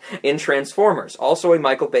Trent in Transformers, also a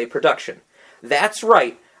Michael Bay production. That's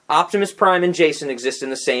right, Optimus Prime and Jason exist in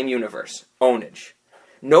the same universe. Ownage.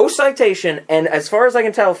 No citation, and as far as I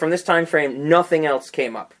can tell from this time frame, nothing else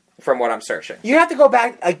came up. From what I'm searching. You have to go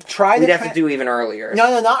back, try We'd have to do even earlier.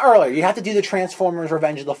 No, not earlier. You have to do the Transformers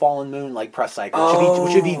Revenge of the Fallen Moon, press cycle,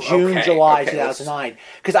 which would be June, July 2009.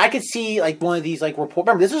 Because I could see, one of these, reports.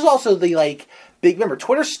 Remember, this was also the, big... Remember,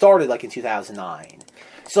 Twitter started, in 2009.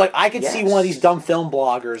 So, I could see one of these dumb film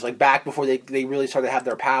bloggers, back before they really started to have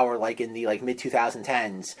their power, in the,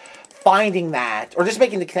 mid-2010s, finding that, or just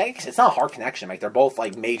making the connection. It's not a hard connection. They're both,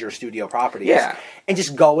 major studio properties. Yeah. And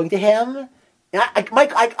just going to him... And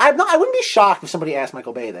I wouldn't be shocked if somebody asked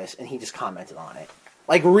Michael Bay this and he just commented on it.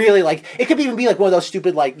 Really, it could even be one of those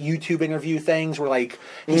stupid YouTube interview things where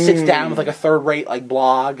he sits down with a third-rate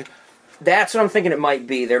blog. That's what I'm thinking it might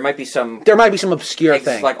be. There might be some obscure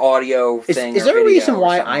thing, audio thing. Is there a reason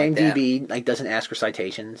why IMDb doesn't ask for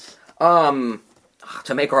citations? To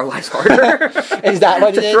make our lives harder. Is that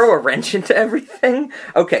what it is? To throw a wrench into everything.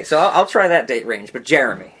 Okay, so I'll try that date range. But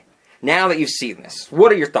Jeremy. Now that you've seen this,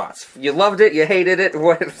 what are your thoughts? You loved it? You hated it?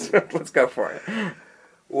 Let's go for it.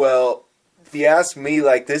 Well, if you ask me,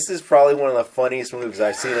 this is probably one of the funniest movies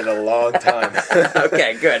I've seen in a long time.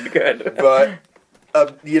 Okay, good. But,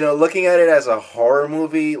 looking at it as a horror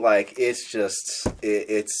movie, it's just,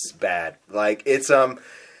 it's bad.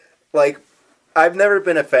 I've never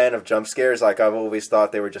been a fan of jump scares. I've always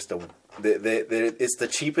thought they were just it's the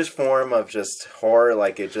cheapest form of just horror.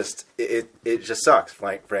 It just sucks,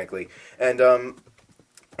 frankly. And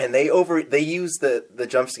they use the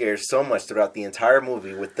jump scares so much throughout the entire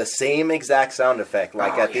movie with the same exact sound effect.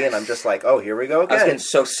 At the end, I'm just oh, here we go again. I was getting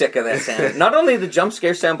so sick of that sound. Not only the jump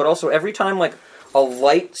scare sound, but also every time a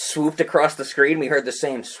light swooped across the screen, we heard the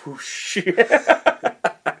same swoosh.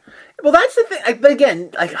 Well, that's the thing. But again,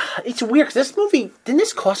 it's weird because this movie didn't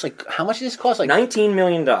this cost how much did this cost? $19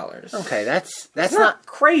 million. Okay, that's not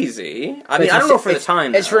crazy. I mean, I don't know for the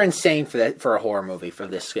time. It's for insane for a horror movie for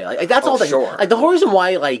this scale. That's all. Sure. The whole reason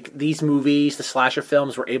why these movies, the slasher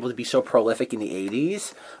films, were able to be so prolific in the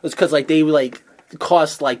 '80s was because they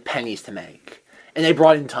cost pennies to make, and they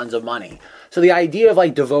brought in tons of money. So the idea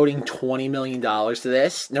of devoting $20 million to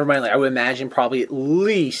this, never mind. I would imagine probably at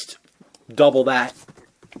least double that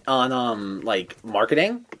on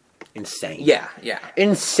marketing insane. Yeah, yeah.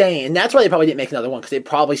 Insane. And that's why they probably didn't make another one, because they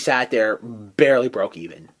probably sat there, barely broke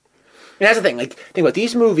even. And that's the thing. Like, think about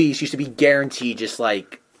these movies used to be guaranteed just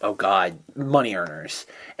like, oh god, money earners.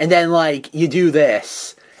 And then like you do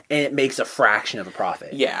this and it makes a fraction of a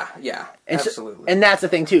profit. Yeah, And absolutely. and that's the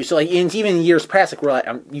thing too. So like even in years past, like we're like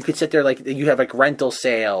you could sit there like you have like rental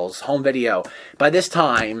sales, home video. By this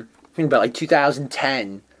time, think about like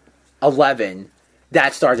 2010, 11,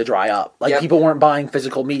 that started to dry up. Like people weren't buying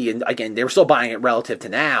physical media. And again, they were still buying it relative to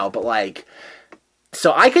now, but like,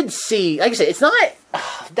 so I could see, like I said, it's not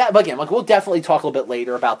that. But again, like we'll definitely talk a little bit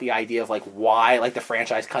later about the idea of like why like the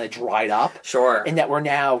franchise kind of dried up. Sure. And that we're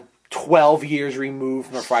now 12 years removed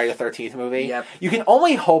from a Friday the 13th movie. Yep. You can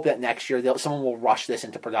only hope that next year someone will rush this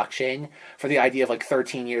into production for the idea of like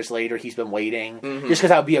 13 years later he's been waiting. Just because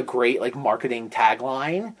that would be a great like marketing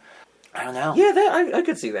tagline. I don't know. Yeah, I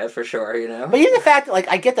could see that for sure, you know. But even the fact that, like,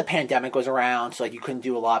 I get the pandemic was around, so, like, you couldn't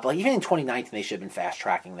do a lot. But, like, even in 2019, they should have been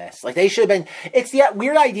fast-tracking this. Like, they should have been... It's the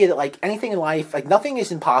weird idea that, like, anything in life, like, nothing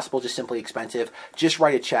is impossible, just simply expensive. Just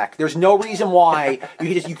write a check. There's no reason why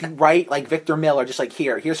you can write, like, Victor Miller, just like,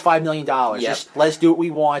 here's $5 million. Yep. Just let's do what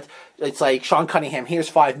we want. It's like Sean Cunningham,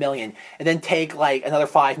 here's $5 million. And then take, like, another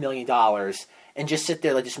 $5 million and just sit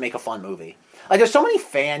there, like, just make a fun movie. Like, there's so many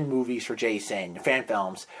fan movies for Jason, fan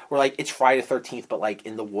films, where, like, it's Friday the 13th, but, like,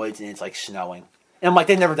 in the woods, and it's, like, snowing. And I'm like,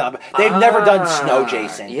 they've never done Snow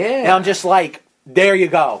Jason. Yeah. And I'm just like, there you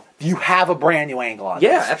go. You have a brand new angle on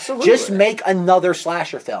Yeah, this. absolutely. Just make another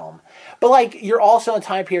slasher film. But, like, you're also in a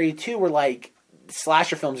time period, too, where, like,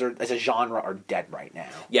 slasher films are, as a genre are dead right now.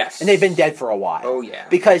 Yes. And they've been dead for a while. Oh, yeah.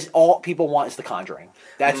 Because all people want is The Conjuring.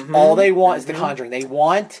 That's all they want is The Conjuring. They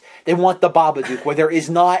want the Babadook, where there's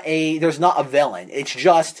not a villain.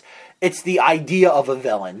 It's the idea of a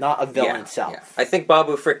villain, not a villain itself. Yeah. I think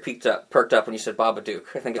Babu Frick perked up when you said Babadook.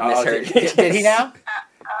 I think it misheard you. Did he now?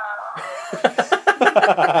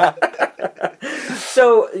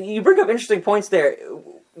 So, you bring up interesting points there.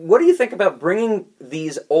 What do you think about bringing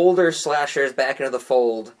these older slashers back into the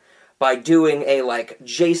fold by doing a, like,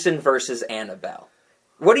 Jason versus Annabelle?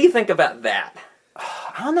 What do you think about that?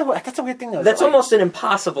 I don't know. That's a weird thing, though. That's like, almost an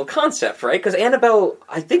impossible concept, right? Because I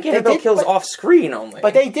think Annabelle kills but- off screen only.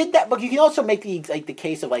 But they did that. But you can also make the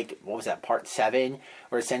case of like what was that part 7,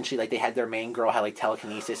 where essentially like they had their main girl had like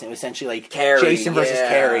telekinesis, and it was essentially like Carrie, Jason versus yeah.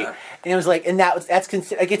 Carrie, and it was like, and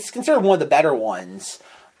it's considered one of the better ones.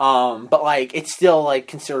 But like it's still like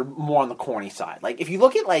considered more on the corny side. Like if you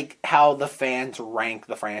look at like how the fans rank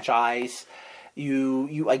the franchise,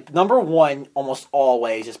 you like number 1 almost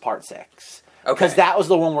always is part 6. Because that was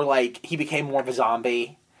the one where like he became more of a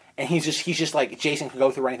zombie, and he's just like Jason could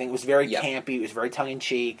go through anything. It was very campy. It was very tongue in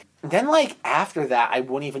cheek. Then like after that, I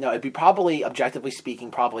wouldn't even know. It'd be probably, objectively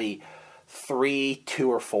speaking, probably 3, 2,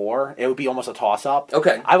 or 4. It would be almost a toss up.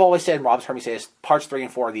 Okay. I've always said, and Rob's heard me say this, parts 3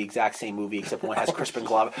 and 4 are the exact same movie, except one has Crispin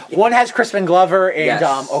Glover. One has Crispin Glover and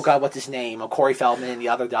Yes. oh god, what's his name? Corey Feldman, and the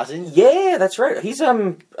other doesn't. Yeah, that's right. He's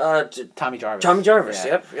Tommy Jarvis. Tommy Jarvis.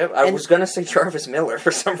 Yeah. Yep. I was gonna say Jarvis Miller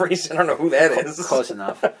for some reason. I don't know who that is. Close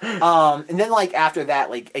enough. And then like after that,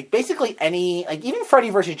 like basically any, like even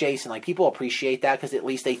Freddy versus Jason, like people appreciate that because at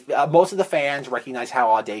least they most of the fans recognize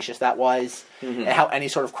how audacious that was, and how any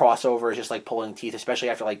sort of crossover is just like pulling teeth, especially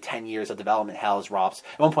after like 10 years of development hell. As Rob's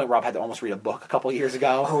at one point, Rob had to almost read a book a couple years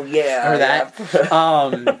ago. Oh yeah, remember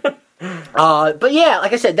that? But yeah,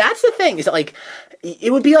 like I said, that's the thing, is that like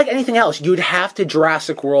it would be like anything else. You would have to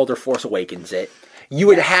Jurassic World or Force Awakens it. You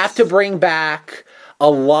would have to bring back a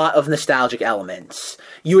lot of nostalgic elements.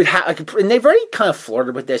 You would have, and they've already kind of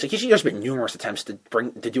flirted with this. Like, there's been numerous attempts to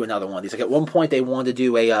do another one of these. Like, at one point, they wanted to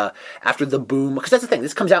do after the boom, because that's the thing.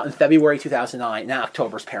 This comes out in February 2009. Now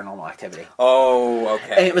October's Paranormal Activity. Oh,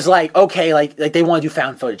 okay. And it was like, okay, like they want to do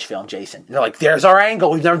found footage film, Jason. And they're like, there's our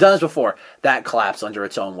angle. We've never done this before. That collapsed under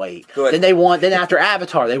its own weight. Good. Then after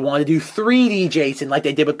Avatar, they wanted to do 3D Jason, like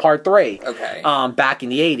they did with Part 3. Okay. Back in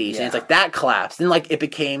the 80s. Yeah. And it's like, that collapsed. Then, like, it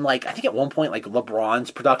became, like, I think at one point, like,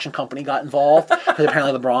 LeBron's production company got involved. Because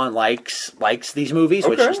apparently LeBron likes these movies,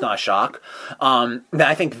 which is not a shock. Then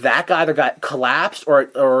I think that guy either got collapsed or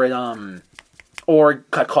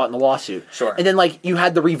got caught in the lawsuit. Sure. And then, like, you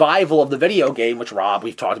had the revival of the video game, which, Rob,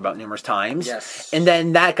 we've talked about numerous times. Yes. And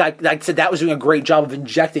then that guy, like I said, that was doing a great job of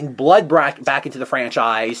injecting blood back into the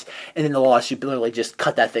franchise, and then the lawsuit literally just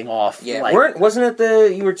cut that thing off. Yeah, like, wasn't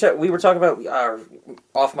it we were talking about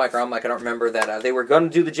off mic or on mic? I don't remember that they were going to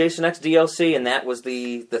do the Jason X DLC, and that was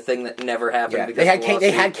the thing that never happened. yeah, Because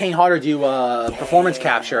they had Kane Hodder do performance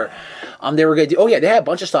capture. They were going to do. Oh yeah, they had a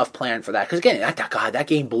bunch of stuff planned for that. Because again, that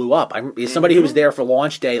game blew up. Somebody who was there there for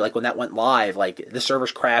launch day, like when that went live, like the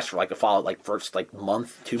servers crashed for like a follow like first like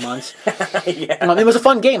month, 2 months. Yeah. It was a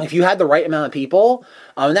fun game. Like, if you had the right amount of people,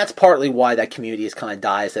 and that's partly why that community has kind of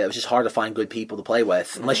died. Is that it was just hard to find good people to play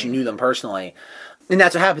with unless you knew them personally. And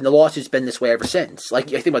that's what happened. The lawsuit's been this way ever since.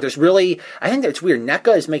 Like, I think about, I think that it's weird.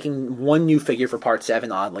 NECA is making one new figure for Part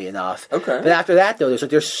 7, oddly enough. Okay. But after that, though,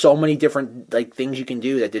 there's so many different like things you can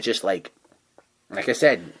do that they're just like I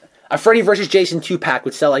said, a Freddy vs. Jason 2-pack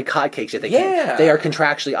would sell like hotcakes if they can. They are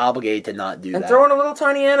contractually obligated to not do that. And throw in a little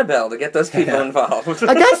tiny Annabelle to get those people involved.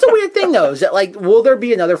 Like, that's the weird thing, though, is that, like, will there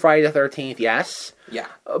be another Friday the 13th? Yes. Yeah.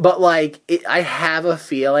 But, like, I have a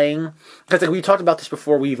feeling, because, like, we talked about this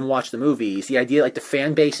before we even watched the movies, the idea, like, the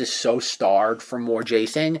fan base is so starved for more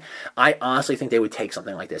Jason, I honestly think they would take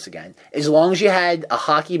something like this again. As long as you had a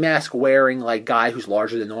hockey mask wearing, like, guy who's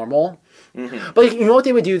larger than normal. Mm-hmm. But you know what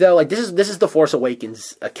they would do, though? Like, this is the Force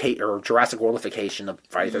Awakens or Jurassic Worldification of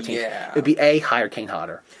Friday the 13th. Yeah. It would be hire Kane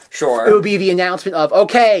Hodder. Sure. It would be the announcement of,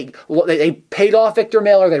 okay, they paid off Victor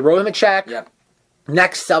Miller, they wrote him a check. Yep.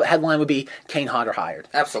 Next headline would be Kane Hodder hired.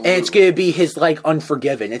 Absolutely. And it's going to be his, like,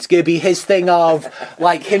 Unforgiven. It's going to be his thing of,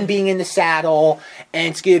 like, him being in the saddle. And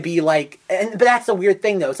it's going to be, like... But that's the weird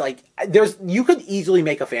thing, though. It's, like, you could easily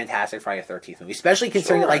make a fantastic Friday the 13th movie. Especially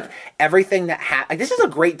considering, that, like, everything that happened... Like, this is a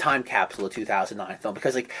great time capsule of 2009 film.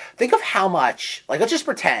 Because, like, think of how much... Like, let's just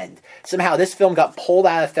pretend somehow this film got pulled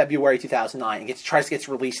out of February 2009 and tries to get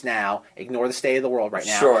released now. Ignore the state of the world right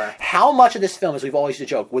now. Sure. How much of this film, as we've always used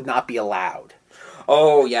to joke, would not be allowed?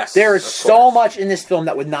 Oh, yes. There is so much in this film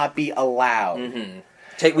that would not be allowed.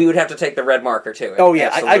 Mm-hmm. We would have to take the red marker, too. Oh, yeah.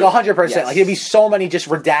 Like 100%. Yes. Like, there'd be so many just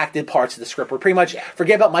redacted parts of the script where pretty much,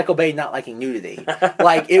 forget about Michael Bay not liking nudity.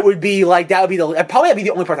 Like, it would be, like, that would be probably that'd be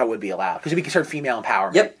the only part that would be allowed. Because it would be considered female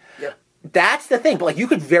empowerment. Yep. That's the thing. But, like, you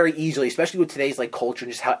could very easily, especially with today's, like, culture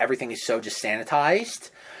and just how everything is so just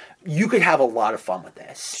sanitized... You could have a lot of fun with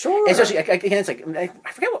this. Sure. Especially, again, it's like,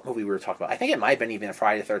 I forget what movie we were talking about. I think it might have been even a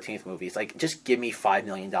Friday the 13th movie. It's like, just give me $5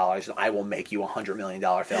 million and I will make you a $100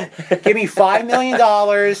 million film. Give me $5 million,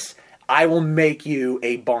 I will make you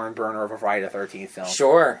a barn burner of a Friday the 13th film.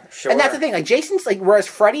 Sure. And that's the thing. Like, Jason's, like, whereas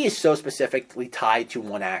Freddy is so specifically tied to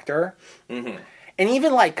one actor. Mm-hmm. And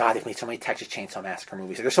even, like, God, they've made so many Texas Chainsaw Massacre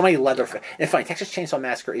movies. Like, there's so many Leatherface. And it's funny, Texas Chainsaw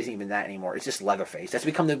Massacre isn't even that anymore. It's just Leatherface. That's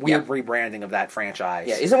become the weird rebranding of that franchise.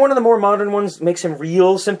 Yeah, isn't one of the more modern ones makes him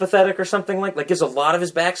real sympathetic or something like gives a lot of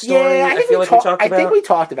his backstory? Yeah, I feel like we talked about. I think we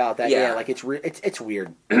talked about that. Yeah, yeah like it's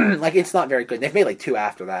weird. Like, it's not very good. And they've made like 2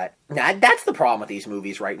 after that. Now, that's the problem with these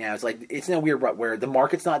movies right now. It's like it's in a weird rut where the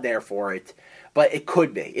market's not there for it. But it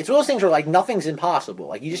could be. It's one of those things where, like, nothing's impossible.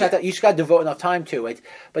 Like, you just got to devote enough time to it.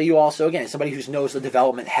 But you also, again, somebody who knows the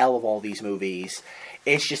development hell of all these movies,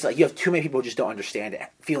 it's just like you have too many people who just don't understand it,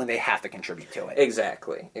 feeling they have to contribute to it.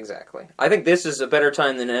 Exactly. I think this is a better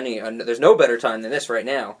time than any. There's no better time than this right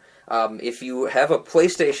now. If you have a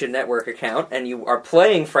PlayStation Network account and you are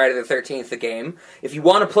playing Friday the 13th, the game, if you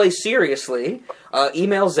want to play seriously,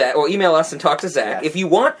 email Zach or email us and talk to Zach. Yes. If you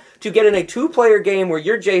want to get in a 2-player game where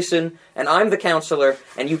you're Jason and I'm the counselor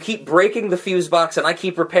and you keep breaking the fuse box and I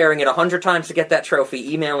keep repairing it 100 times to get that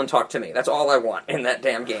trophy, email and talk to me. That's all I want in that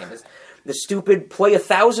damn game. Is the stupid play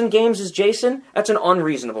 1,000 games as Jason? That's an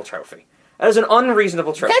unreasonable trophy. That is an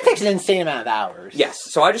unreasonable trophy. That takes an insane amount of hours.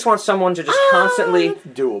 Yes, so I just want someone to just constantly...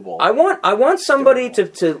 Doable. I want somebody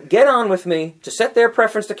to get on with me, to set their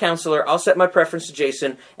preference to counselor, I'll set my preference to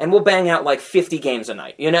Jason, and we'll bang out like 50 games a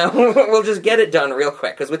night, you know? We'll just get it done real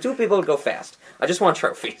quick, because with 2 people it'll go fast. I just want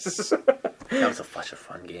trophies. That was such a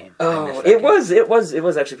fun game. Oh, it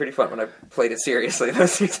was actually pretty fun when I played it seriously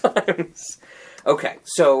those 2 times. Okay,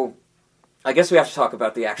 so... I guess we have to talk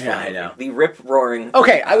about the actual movie. I know. The rip-roaring...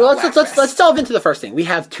 Okay, let's delve into the first thing. We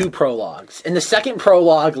have 2 prologues. And the second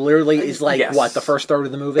prologue literally is like, yes. What, the first third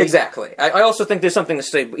of the movie? Exactly. I also think there's something to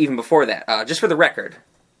say even before that. Just for the record,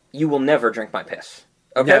 you will never drink my piss.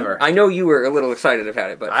 Okay? Never. I know you were a little excited about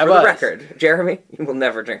it, but for the record, Jeremy, you will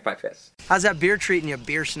never drink my piss. How's that beer treating you,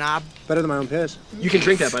 beer snob? Better than my own piss. You can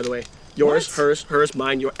drink that, by the way. Yours, hers,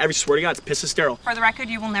 mine, your. Every swear to God, piss is sterile. For the record,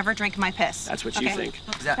 you will never drink my piss. That's what you think.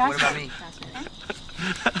 What about me?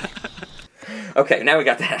 Okay, now we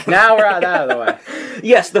got that. Now we're out of the way.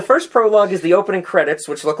 Yes, the first prologue is the opening credits,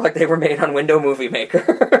 which look like they were made on Window Movie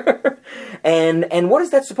Maker. And what is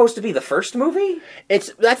that supposed to be? The first movie? That's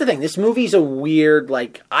the thing. This movie's a weird,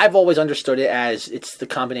 like, I've always understood it as it's the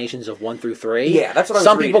combinations of 1 through 3. Yeah, that's what I was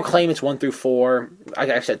Some reading. people claim it's 1 through 4. Like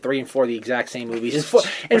I said, 3 and 4 are the exact same movies.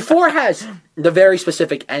 And 4 has the very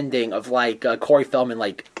specific ending of, like, Corey Feldman,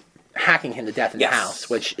 like, hacking him to death in Yes. the house,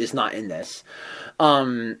 which is not in this.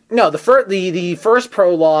 No, the first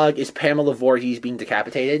prologue is Pamela Voorhees being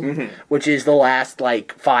decapitated, which is the last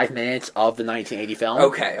like 5 minutes of the 1980 film.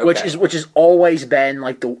 Okay. Which has always been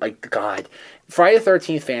like the God. Friday the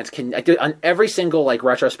 13th fans can on every single like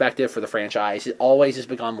retrospective for the franchise, it always has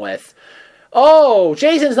begun with, oh,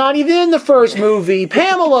 Jason's not even in the first movie.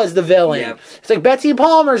 Pamela's the villain. Yep. It's like Betsy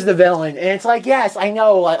Palmer's the villain, and it's like, yes, I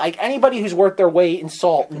know. Like anybody who's worth their weight in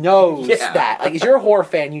salt knows that. Like, if you're a horror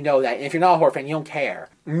fan, you know that. And if you're not a horror fan, you don't care.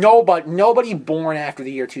 Nobody born after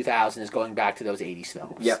the year 2000 is going back to those 80s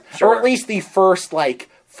films. Yep, Or sure. at least the first like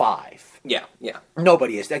 5. Yeah.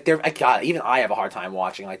 Nobody is. Like, God, even I have a hard time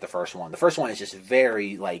watching like the first one. The first one is just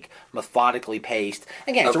very like methodically paced.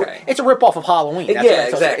 Again, it's a rip off of Halloween. That's Yeah, what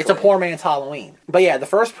exactly. It's a poor man's Halloween. But yeah, the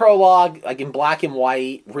first prologue, like in black and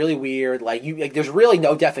white, really weird. Like there's really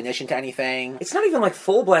no definition to anything. It's not even like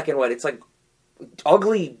full black and white. It's like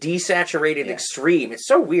ugly, desaturated extreme. It's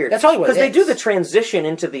so weird. That's probably what it because they do is. the transition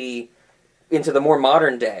into the more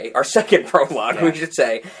modern day. Our second prologue, we should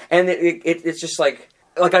say, and it's just like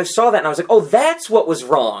I saw that and I was like, oh, that's what was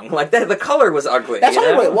wrong. Like that, the color was ugly. That's you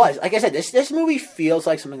probably know? what it was. Like I said, this movie feels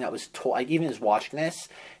like something that was like even as watching this,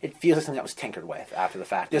 it feels like something that was tinkered with after the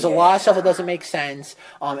fact. There's a lot of stuff that doesn't make sense.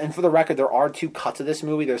 And for the record, there are 2 cuts of this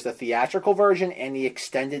movie. There's the theatrical version and the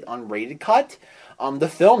extended unrated cut. The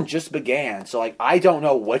film just began, so like I don't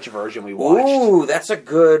know which version we watched. Ooh, that's a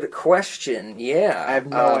good question. Yeah, I have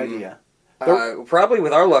no idea. Probably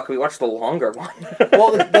with our luck, we watched the longer one.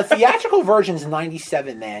 Well, the theatrical version is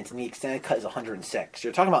 97 minutes, and the extended cut is 106.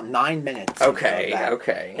 You're talking about 9 minutes. Okay.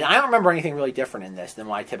 And I don't remember anything really different in this than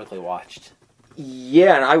what I typically watched.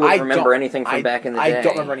 Yeah, and I wouldn't remember anything from back in the day. I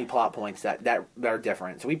don't remember any plot points that are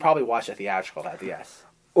different. So we probably watched the theatrical that, yes.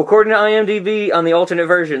 According to IMDb, on the alternate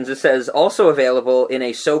versions, it says also available in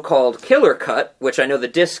a so-called killer cut, which I know the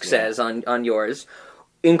disc says on yours,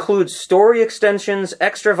 includes story extensions,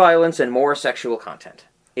 extra violence, and more sexual content.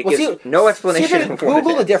 It gives no explanation.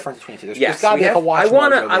 Google the difference between the two. There's gotta be like a watch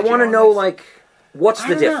I want to know, like, what's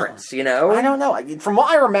the difference, you know? I don't know. From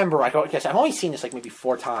what I remember, I've only seen this like maybe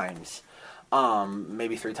 4 times.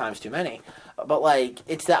 Maybe 3 times too many. But like,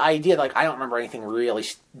 it's the idea that like I don't remember anything really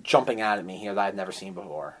jumping out at me here that I've never seen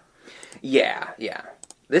before. Yeah.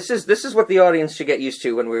 This is what the audience should get used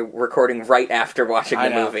to when we're recording right after watching the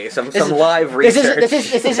movie. Some live research.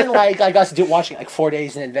 This isn't like us watching like 4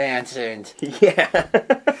 days in advance and just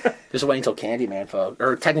waiting until Candyman, folks.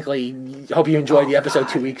 Or technically, hope you enjoyed the episode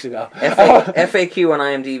 2 weeks ago. FAQ on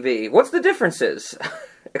IMDb. What's the differences?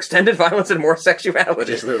 Extended violence and more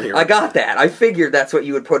sexuality. I got that. I figured that's what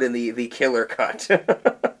you would put in the killer cut.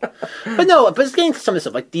 But it's getting to some of this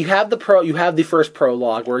stuff. Like, you have the first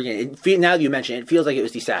prologue where again, now that you mention it, feels like it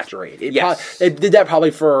was desaturated. They did that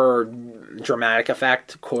probably for dramatic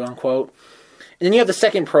effect, quote unquote. And then you have the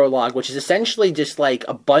second prologue, which is essentially just like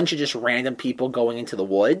a bunch of just random people going into the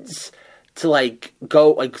woods to like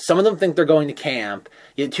go. Like, some of them think they're going to camp.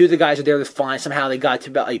 2 of the guys are there to find, somehow they got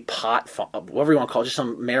to a pot, whatever you want to call it, just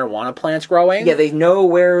some marijuana plants growing. Yeah, they know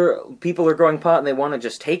where people are growing pot and they want to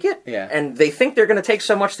just take it. Yeah. And they think they're going to take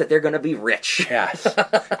so much that they're going to be rich. Yes. And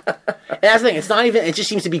that's the thing, it's not even, it just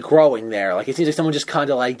seems to be growing there. Like, it seems like someone just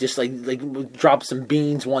kind of like dropped some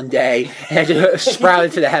beans one day and just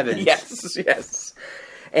sprouted to the heavens. Yes.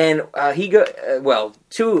 And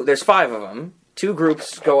there's 5 of them. 2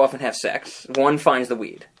 groups go off and have sex. 1 finds the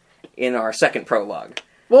weed in our second prologue.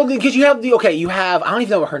 Well, because you have I don't even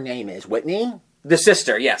know what her name is. Whitney? The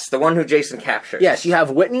sister, yes. The one who Jason captures. Yes, you have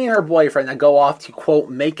Whitney and her boyfriend that go off to, quote,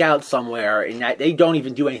 make out somewhere, and they don't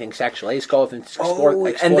even do anything sexual. They just go off and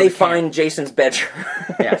explore and they find Jason's bedroom.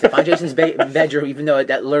 Yes, they find Jason's bedroom, even though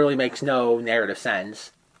that literally makes no narrative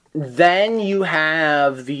sense. Then you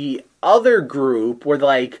have the other group where,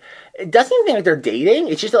 like, it doesn't even think like they're dating.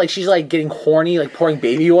 It's just like she's like getting horny, like pouring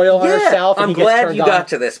baby oil on herself. And I'm glad you got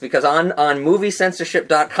to this because on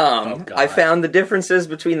moviecensorship.com I found the differences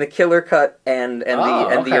between the killer cut and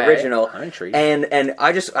the original. I'm intrigued. And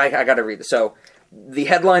I got to read this. So the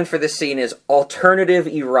headline for this scene is alternative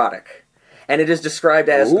erotic. And it is described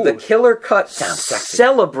as the killer cut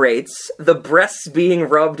celebrates the breasts being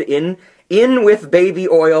rubbed in with baby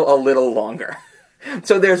oil a little longer.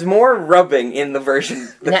 So there's more rubbing in the version.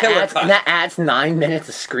 That adds 9 minutes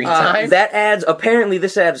of screen time? Apparently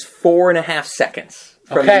this adds 4.5 seconds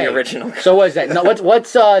from the original. So what is that?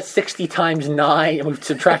 What's 60 times 9? And we've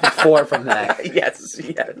subtracted 4 from that. Yes.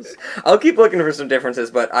 I'll keep looking for some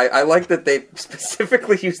differences, but I like that they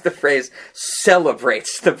specifically use the phrase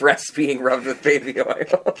celebrates the breasts being rubbed with baby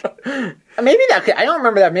oil. Maybe I don't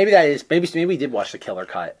remember that. Maybe we did watch the killer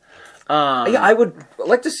cut. Yeah, I would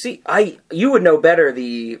like to see. You would know better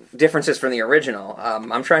the differences from the original.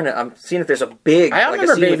 I'm seeing if there's a big. I don't like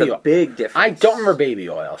remember a scene with Baby a Oil. big difference. I don't remember Baby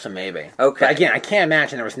Oil, so maybe. Okay. But again, I can't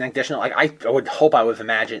imagine there was an additional. Like, I would hope I would have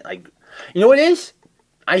imagined. Like, you know what it is?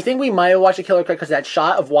 I think we might have watched a killer cut because that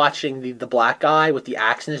shot of watching the black guy with the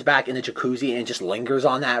axe in his back in the jacuzzi and it just lingers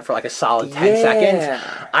on that for like a solid 10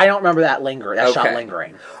 seconds. I don't remember that shot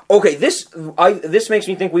lingering. Okay, this makes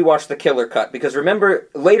me think we watched the killer cut, because remember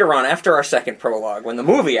later on, after our second prologue, when the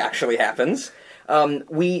movie actually happens,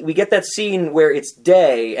 we get that scene where it's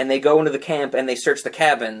day and they go into the camp and they search the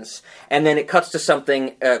cabins, and then it cuts to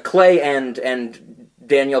something Clay and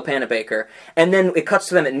Danielle Panabaker, and then it cuts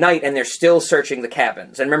to them at night and they're still searching the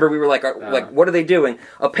cabins. And remember, we were like, what are they doing?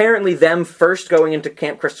 Apparently them first going into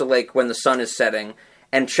Camp Crystal Lake when the sun is setting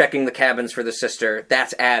and checking the cabins for the sister,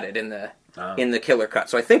 that's added in the killer cut.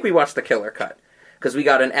 So I think we watched the killer cut, because we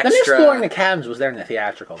got an extra... Them exploring the cabins was there in the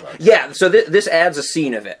theatrical, though. Yeah, so this adds a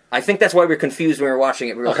scene of it. I think that's why we were confused when we were watching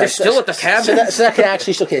it. We were like, they're still at the cabins? So that could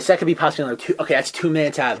actually... Okay, so that could be possibly another 2... Okay, that's 2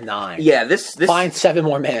 minutes out of 9. Yeah, this... Find 7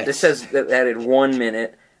 more minutes. This says that added 1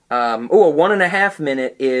 minute. A 1.5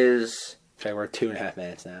 minute is... Okay, we're at 2.5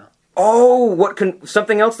 minutes now. Oh,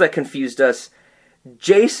 something else that confused us.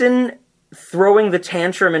 Jason throwing the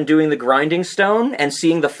tantrum and doing the grinding stone and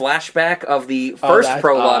seeing the flashback of the first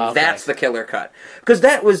prologue, that's the killer cut. Because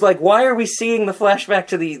that was like, why are we seeing the flashback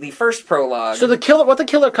to the first prologue? So what the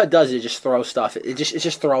killer cut does is just throw stuff. It's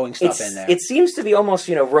just throwing stuff in there. It seems to be almost,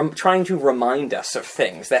 trying to remind us of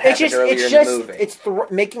things that happened earlier in the movie. It's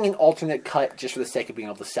making an alternate cut just for the sake of being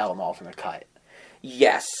able to sell an alternate cut.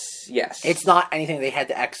 Yes. It's not anything they had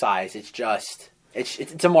to excise. It's just...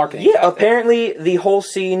 It's a marketing Yeah, tactic. apparently the whole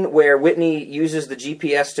scene where Whitney uses the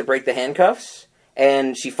GPS to break the handcuffs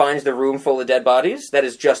and she finds the room full of dead bodies, that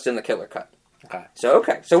is just in the killer cut.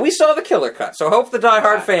 Okay. So we saw the killer cut. So I hope the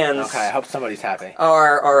diehard fans... Okay, I hope somebody's happy.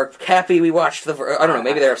 Are happy we watched the... I don't know,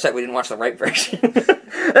 maybe they're upset we didn't watch the right version.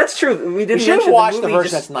 That's true. We should have watched the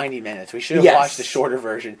version that's 90 minutes. We should have watched the shorter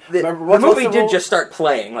version. The movie did just start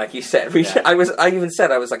playing, like you said. I even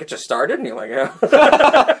said, it just started, and you're like,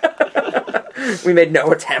 oh. We made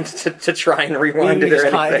no attempt to try and rewind it or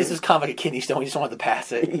anything. This is kind of like a kidney stone. We just wanted to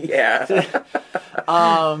pass it. Yeah.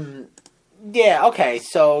 Yeah, okay,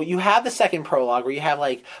 so you have the second prologue where you have,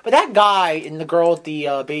 but that guy and the girl with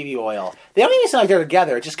the baby oil, they don't even seem like they're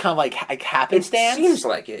together. It's just kind of like happenstance. It seems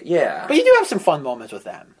like it, yeah. But you do have some fun moments with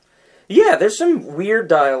them. Yeah, there's some weird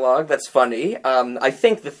dialogue that's funny. I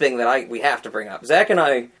think the thing that we have to bring up, Zach and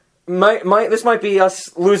I, this might be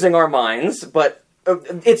us losing our minds, but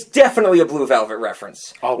it's definitely a Blue Velvet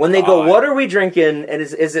reference. Oh, when they go, what are we drinking? And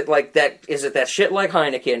is it like that? Is it that shit like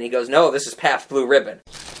Heineken? He goes, no, this is Pabst Blue Ribbon.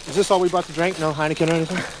 Is this all we brought to drink? No Heineken or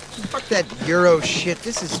anything? Fuck that Euro shit.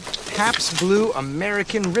 This is Pabst Blue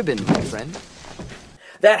American Ribbon, my friend.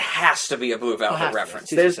 That has to be a Blue Velvet reference.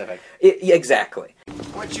 Too specific. Exactly.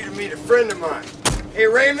 I want you to meet a friend of mine. Hey,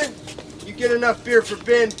 Raymond, you get enough beer for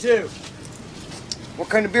Ben, too. What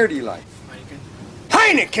kind of beer do you like? Heineken.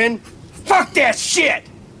 Heineken? Fuck that shit!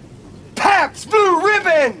 Pabst Blue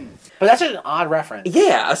Ribbon! But that's an odd reference.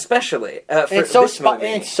 Yeah, especially for it's so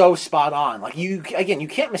spot on. Like you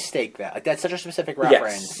can't mistake that. Like that's such a specific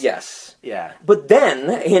reference. Yes. Yeah. But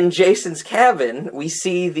then in Jason's cabin, we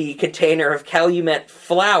see the container of Calumet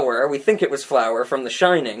flour. We think it was flour from The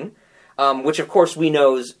Shining, which of course we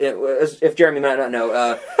know. If Jeremy might not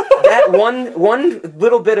know, that one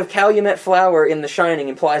little bit of Calumet flour in The Shining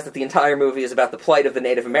implies that the entire movie is about the plight of the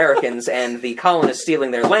Native Americans and the colonists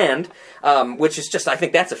stealing their land, which is just, I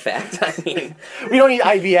think that's a fact. I mean, we don't need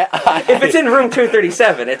IBS. If it's in room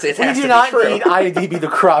 237, it has to be true. We do not need IMDb to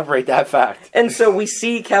corroborate that fact. And so we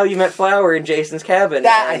see Calumet flour in Jason's cabin.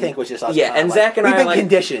 That, I think, was just us. Yeah, and Zach and I are like,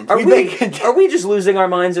 conditioned. Are we just losing our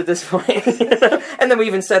minds at this point? And then we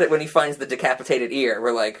even said it when he finds the decapitated ear.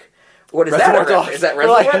 We're like, what is that? Is that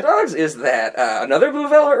Reservoir Dogs? Is that another Blue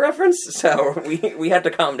Velvet reference? So we had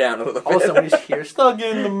to calm down a little bit. Also, we just hear stuck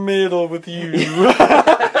in the middle with you.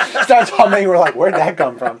 Starts humming. We're like, where'd that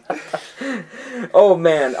come from? Oh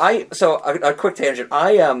man, a quick tangent.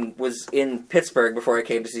 I was in Pittsburgh before I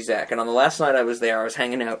came to see Zach, and on the last night I was there, I was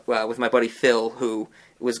hanging out with my buddy Phil, who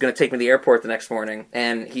was going to take me to the airport the next morning,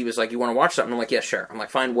 and he was like, you want to watch something? I'm like, yeah, sure. I'm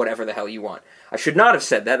like, fine, whatever the hell you want. I should not have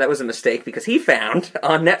said that. That was a mistake, because he found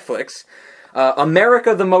on Netflix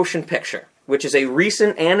America the Motion Picture, which is a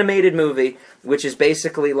recent animated movie, which is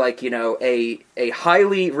basically like, a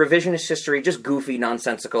highly revisionist history, just goofy,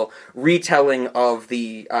 nonsensical retelling of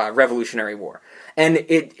the Revolutionary War. And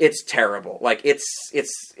it's terrible. Like, it's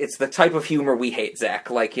the type of humor we hate, Zach.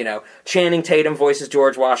 Like, Channing Tatum voices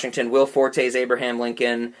George Washington, Will Forte's Abraham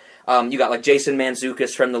Lincoln, You got like Jason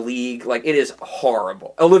Mantzoukas from The League. Like, it is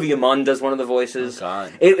horrible. Olivia Munn does one of the voices. Oh,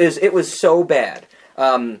 God. It was so bad.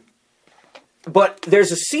 But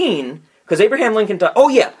there's a scene because Abraham Lincoln. Oh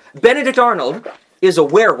yeah, Benedict Arnold is a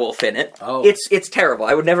werewolf in it. Oh. It's terrible.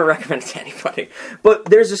 I would never recommend it to anybody. But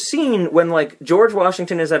there's a scene when like George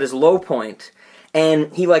Washington is at his low point,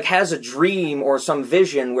 and he like has a dream or some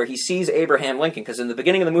vision where he sees Abraham Lincoln. Because in the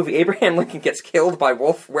beginning of the movie, Abraham Lincoln gets killed by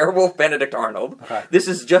werewolf Benedict Arnold. Okay. This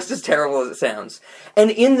is just as terrible as it sounds.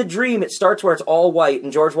 And in the dream, it starts where it's all white,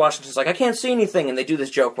 and George Washington's like, I can't see anything. And they do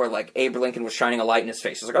this joke where like Abraham Lincoln was shining a light in his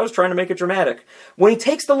face. He's like, I was trying to make it dramatic. When he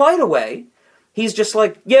takes the light away, he's just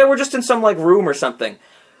like, yeah, we're just in some, like, room or something.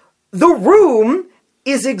 The room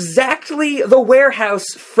is exactly the warehouse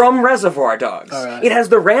from Reservoir Dogs. All right. It has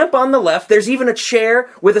the ramp on the left. There's even a chair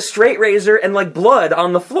with a straight razor and, like, blood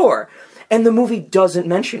on the floor. And the movie doesn't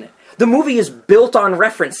mention it. The movie is built on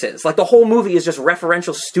references. Like, the whole movie is just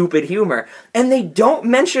referential, stupid humor. And they don't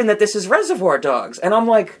mention that this is Reservoir Dogs. And I'm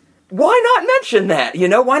like, why not mention that? You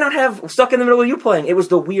know, why not have Stuck in the Middle of You playing? It was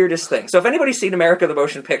the weirdest thing. So if anybody's seen America the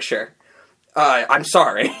Motion Picture... I'm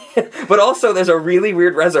sorry. But also, there's a really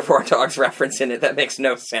weird Reservoir Dogs reference in it that makes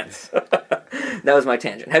no sense. That was my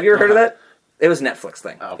tangent. Have you ever heard of that? It was a Netflix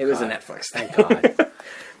thing. Oh, it was a God. Netflix Thank thing. God.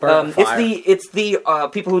 Burn with fire. It's the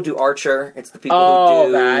people who do Archer. It's the people Oh, who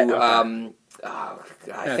do that, okay.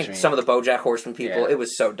 I what think you some of the BoJack Horseman people. Yeah. It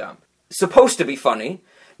was so dumb. Supposed to be funny,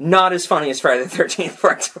 not as funny as Friday the 13th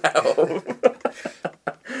Part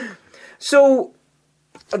 12. So.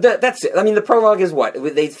 That's it. I mean, the prologue is what?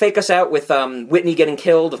 They fake us out with Whitney getting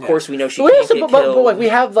killed. Of course, we know she can't get killed. But like, we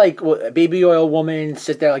have like a baby oil woman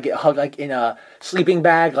sit there, like get hugged like in a sleeping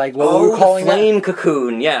bag, like what we were calling the flame that?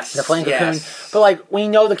 cocoon. Yes, The flame cocoon. yes. But like we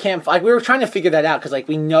know the camp. Like we were trying to figure that out because like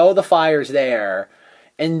we know the fire's there,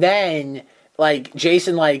 and then like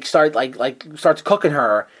Jason starts cooking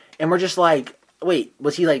her, and we're just like, wait,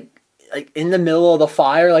 was he like in the middle of the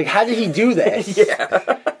fire? Like how did he do this?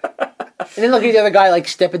 Yeah. And then look at the other guy like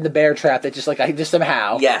step in the bear trap that just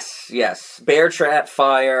somehow. Yes. Bear trap,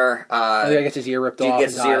 fire. The guy gets his ear ripped He off.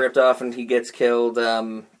 gets his ear ripped off and he gets killed.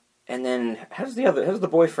 And then how's the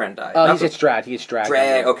boyfriend die? Oh, he gets dragged. He gets dragged.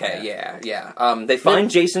 Drag. Okay, yeah. They find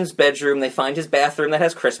Jason's bedroom. They find his bathroom that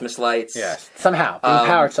has Christmas lights. Yes. Somehow.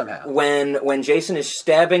 Empowered somehow. When Jason is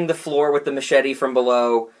stabbing the floor with the machete from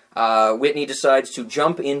below, Whitney decides to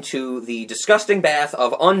jump into the disgusting bath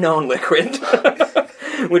of unknown liquid.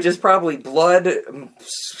 Which is probably blood,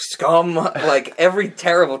 scum, like every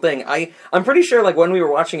terrible thing. I'm pretty sure, like when we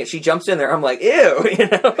were watching it, she jumps in there. I'm like, ew, you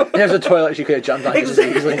know. And there's a toilet she could have jumped on.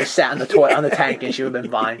 Exactly. Easily just sat in the toilet on the tank, and she would have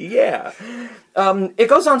been fine. Yeah. It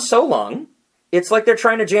goes on so long. It's like they're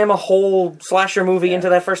trying to jam a whole slasher movie into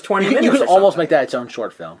that first 20 minutes. You could or almost something. make that its own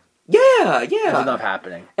short film. Yeah. It ended up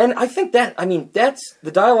happening. And I think that's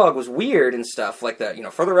the dialogue was weird and stuff like that. You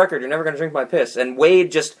know, for the record, you're never going to drink my piss. And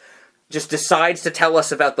Wade just decides to tell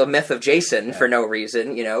us about the myth of Jason for no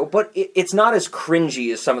reason, you know. But it's not as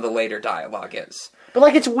cringy as some of the later dialogue is. But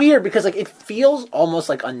like it's weird because like it feels almost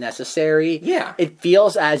like unnecessary. Yeah. It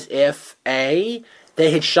feels as if they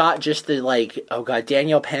had shot just the like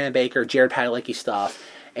Danielle Panabaker, Jared Padalecki stuff,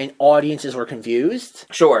 and audiences were confused.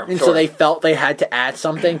 Sure. So they felt they had to add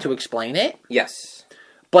something to explain it. Yes.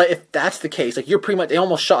 But if that's the case, like they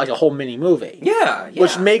almost shot like a whole mini movie. Yeah.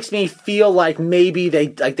 Which makes me feel like maybe they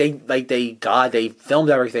filmed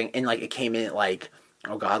everything and like it came in at like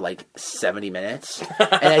 70 minutes,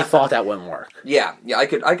 and I thought that wouldn't work. Yeah, I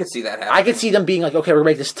could see that happening. I could see them being like, okay, we're gonna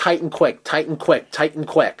make this tight and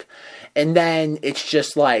quick, and then it's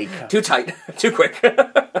just like too tight, too quick.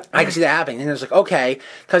 I can see that happening, and it's like okay,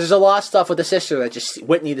 because there's a lot of stuff with the sister that just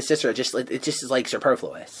Whitney, the sister, it just is like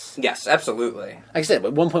superfluous. Yes, absolutely. Like I said,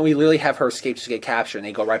 at one point we literally have her escape to get captured, and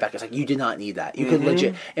they go right back. It's like you did not need that. You could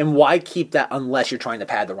legit, and why keep that unless you're trying to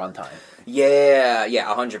pad the runtime? Yeah,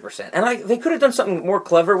 100%. And they could have done something more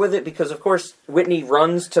clever with it because, of course, Whitney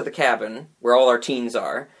runs to the cabin where all our teens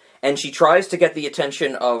are, and she tries to get the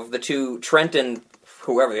attention of the two, Trent and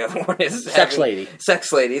whoever the other one is. Sex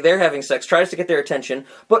lady. They're having sex, tries to get their attention,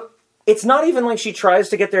 but it's not even like she tries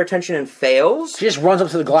to get their attention and fails. She just runs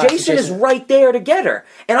up to the glass. Jason is right there to get her.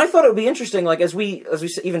 And I thought it would be interesting, like, as we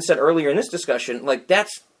even said earlier in this discussion, like,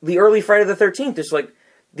 that's the early Friday the 13th. It's like,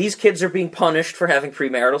 these kids are being punished for having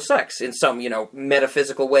premarital sex in some,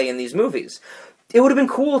 metaphysical way in these movies. It would have been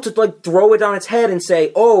cool to, like, throw it on its head and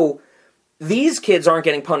say, oh, these kids aren't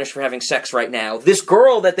getting punished for having sex right now. This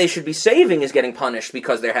girl that they should be saving is getting punished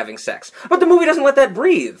because they're having sex. But the movie doesn't let that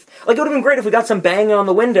breathe. Like, it would have been great if we got some banging on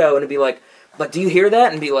the window and it'd be like, Like, do you hear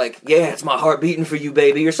that and be like, yeah, it's my heart beating for you,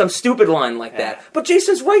 baby, or some stupid line like that? But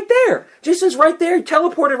Jason's right there. Jason's right there. He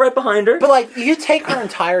teleported right behind her. But, like, you take her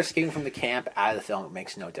entire escaping from the camp out of the film, it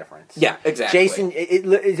makes no difference. Yeah, exactly. Jason,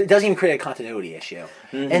 it doesn't even create a continuity issue.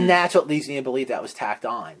 Mm-hmm. And that's what leads me to believe that was tacked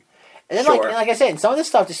on. And then, like I said, and some of this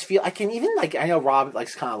stuff just feel... I can even, like... I know Rob,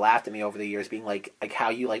 like, kind of laughed at me over the years, being like how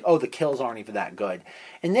you, like, oh, the kills aren't even that good.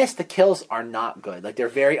 In this, the kills are not good. Like, they're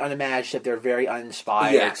very unimaginative. They're very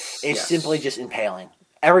uninspired. It's simply just impaling.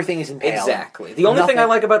 Everything is impaling. Exactly. The only thing I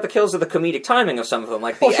like about the kills are the comedic timing of some of them,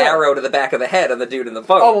 like the arrow to the back of the head of the dude in the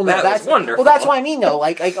boat. Oh, well, no, that's wonderful. Well, that's what I mean, though.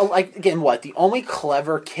 Like again, what? The only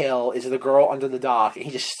clever kill is the girl under the dock, and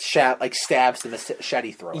he just stabs the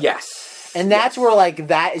machete through it. Yes. And that's where, like,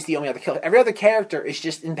 that is the only other kill. Every other character is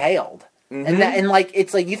just impaled. Mm-hmm. And like,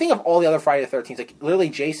 it's like, you think of all the other Friday the 13th, like, literally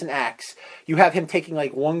Jason X, you have him taking,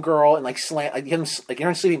 like, one girl and, like, you're in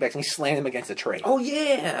sleeping bags, and he's slamming him against a tree. Oh,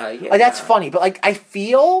 yeah. Like, that's funny. But, like, I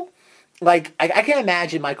feel... Like, I can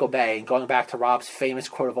imagine Michael Bay, going back to Rob's famous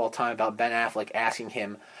quote of all time about Ben Affleck asking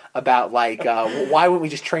him about, like, why wouldn't we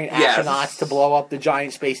just train astronauts to blow up the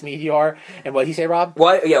giant space meteor? And what did he say, Rob?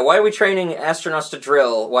 Why are we training astronauts to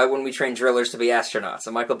drill? Why wouldn't we train drillers to be astronauts?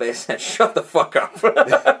 And Michael Bay said, shut the fuck up.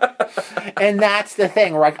 And that's the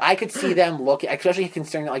thing, where I could see them looking, especially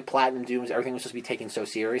considering that, like, Platinum Dooms, everything was supposed to be taken so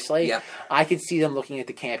seriously. Yeah. I could see them looking at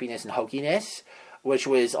the campiness and hokiness, which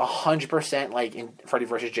was 100% like in Freddy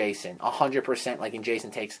vs. Jason, 100% like in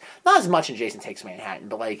Jason Takes, not as much in Jason Takes Manhattan,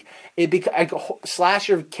 but like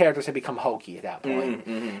slasher characters have become hokey at that point.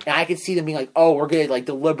 Mm-hmm. And I could see them being like, oh, we're going to like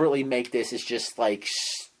deliberately make this as just like,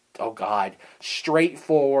 oh god,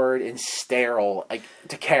 straightforward and sterile like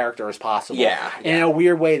to character as possible. Yeah. And in a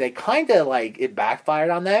weird way, they kind of like, it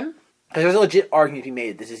backfired on them. Because there's a legit argument to be made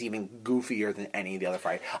that this is even goofier than any of the other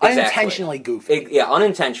Friday. Exactly. Unintentionally goofy.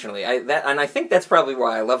 Unintentionally. And I think that's probably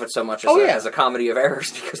why I love it so much as a comedy of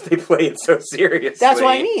errors, because they play it so seriously. That's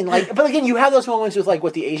what I mean. Like, but again, you have those moments with like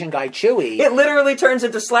with the Asian guy Chewie. It literally turns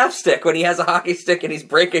into slapstick when he has a hockey stick and he's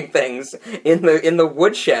breaking things in the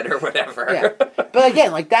woodshed or whatever. Yeah. But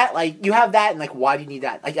again, like that, like you have that, and like why do you need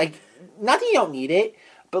that? Like not that you don't need it.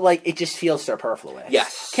 But, like, it just feels superfluous.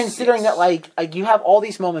 Yes. Considering that, like, you have all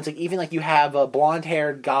these moments, like, even, like, you have a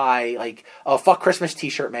blonde-haired guy, like, a Fuck Christmas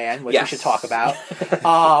t-shirt man, which we should talk about,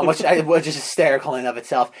 which is hysterical in and of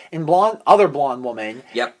itself, and other blonde woman.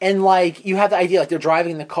 Yep. And, like, you have the idea, like, they're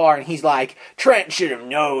driving in the car, and he's like, Trent should have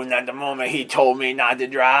known that the moment he told me not to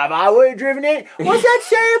drive, I would have driven it. What's that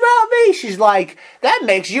say about me? She's like, that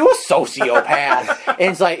makes you a sociopath.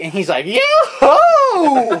 And he's like,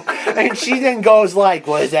 yoo-hoo! And she then goes, like,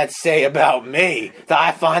 what does that say about me? That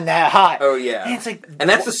I find that hot. Oh, yeah. And it's like... And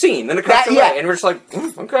that's the scene. Then it cuts away, and we're just like,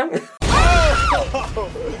 okay.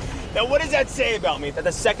 Now, what does that say about me? That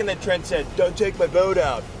the second that Trent said, don't take my boat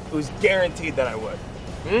out, it was guaranteed that I would.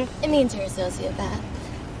 It means you're a sociopath.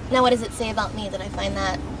 Now, what does it say about me that I find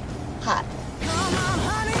that hot?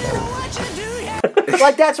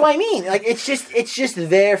 Like, that's what I mean. Like, it's just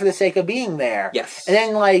there for the sake of being there. Yes. And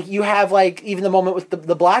then, like, you have, like, even the moment with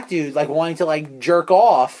the black dude, like, wanting to, like, jerk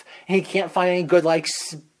off, and he can't find any good, like,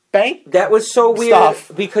 spank That was so weird,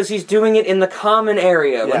 stuff. Because he's doing it in the common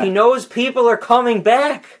area, when he knows people are coming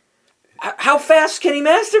back. How fast can he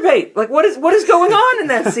masturbate? Like, what is going on in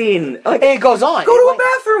that scene? Like, and it goes on. Go to a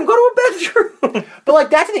bathroom. Go to a bedroom. But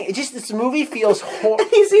like that's the thing. It just this movie feels horrible.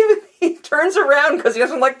 He turns around because he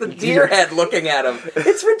doesn't like the deer head looking at him.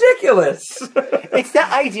 It's ridiculous. It's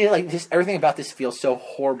that idea. Like just everything about this feels so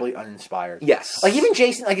horribly uninspired. Yes. Like even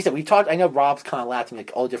Jason. Like I said, we talked. I know Rob's kind of laughed at me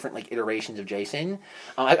like all different like iterations of Jason.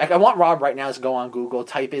 I want Rob right now to go on Google,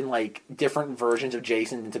 type in like different versions of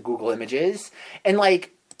Jason into Google Images, and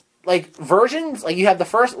like versions, like you have the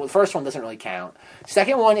first one doesn't really count.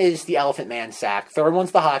 Second one is the Elephant Man sack. Third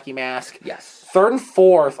one's the hockey mask. Yes. Third and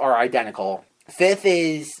fourth are identical. Fifth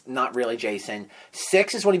is not really Jason.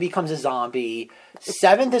 Sixth is when he becomes a zombie.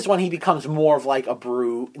 Seventh is when he becomes more of like a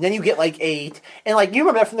brute. And then you get like 8. And like you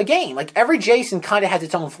remember that from the game. Like every Jason kind of has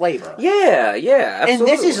its own flavor. Yeah, absolutely. And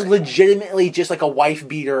this is legitimately just like a wife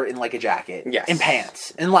beater in like a jacket. Yes. And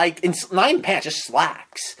pants. And like, not even pants, just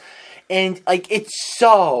slacks. And, like, it's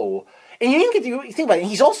so... And you didn't get to think about it.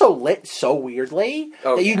 He's also lit so weirdly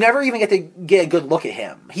that you never even get to get a good look at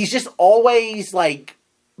him. He's just always, like,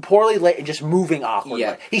 poorly lit and just moving awkwardly.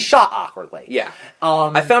 Yeah. He's shot awkwardly. Yeah.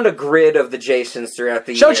 I found a grid of the Jasons throughout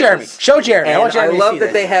the years. Show Jeremy. And I love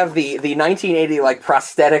that they have the 1980, like,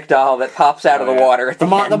 prosthetic doll that pops out of the water at the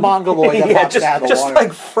end. The Mongoloid that pops out of the water. Just,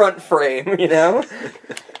 like, front frame, you know?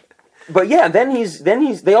 But yeah, then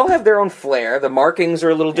they all have their own flair. The markings are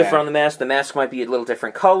a little different on the mask. The mask might be a little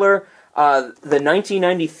different color. The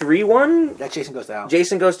 1993 one, That Jason Goes to Hell.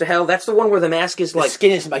 Jason Goes to Hell. That's the one where the mask is The like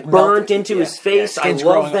skin is like burnt melted. into Yeah, his face. yeah, I skin's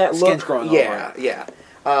love growing- that look. skin's growing yeah, over yeah.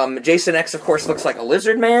 Jason X, of course, looks like a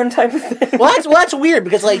lizard man type of thing. Well, that's weird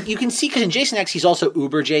because like you can see because in Jason X he's also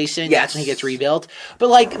Uber Jason. Yes. That's when he gets rebuilt. But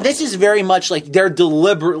like this is very much like they're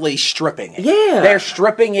deliberately stripping it. Yeah. They're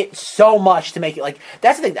stripping it so much to make it like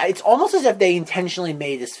that's the thing. It's almost as if they intentionally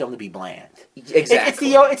made this film to be bland.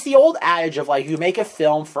 Exactly. It's the old adage of like you make a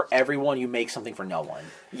film for everyone, you make something for no one.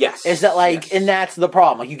 Yes. Is that like Yes. and that's the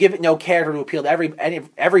problem. Like you give it no character to appeal to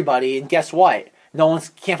everybody, and guess what? No one's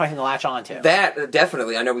can't find anything to latch onto. That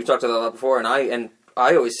definitely. I know we've talked about that a lot before, and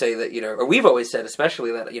I always say that or we've always said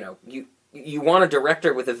especially that you want a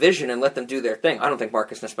director with a vision and let them do their thing. I don't think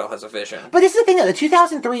Marcus Nispel has a vision. But this is the thing though, the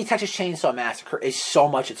 2003 Texas Chainsaw Massacre is so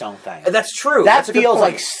much its own thing. That's true. That That's a good feels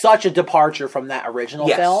point. like such a departure from that original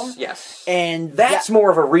film. Yes. And That's more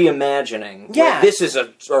of a reimagining. Yeah. where this is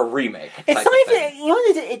a remake. it's type not of even, thing. you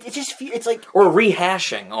know, it just feels, it's like, Or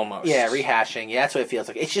rehashing almost. yeah, rehashing. Yeah, that's what it feels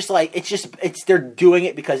like. It's just like, they're doing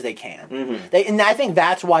it because they can. Mm-hmm. And I think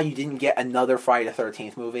that's why you didn't get another Friday the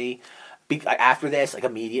 13th movie. After this, like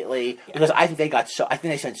immediately, because I think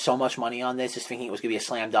they spent so much money on this, just thinking it was gonna be a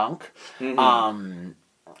slam dunk. Mm-hmm.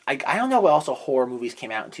 I don't know what also horror movies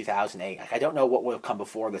came out in 2008. Like, I don't know what would have come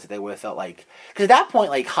before this that they would have felt like, because at that point,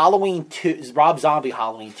 like Halloween 2, Rob Zombie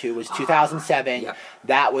Halloween 2 was 2007. Yeah.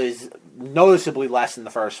 That was noticeably less than the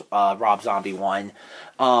first Rob Zombie one.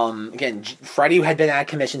 Again, Freddy had been out of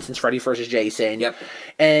commission since Freddy vs. Jason. Yep.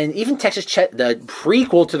 And even the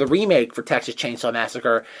prequel to the remake for Texas Chainsaw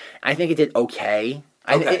Massacre, I think it did okay.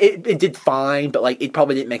 It did fine, but like it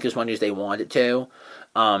probably didn't make as money as they wanted it to.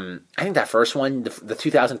 I think that first one, the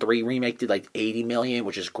 2003 remake, did like $80 million,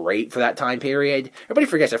 which is great for that time period. Everybody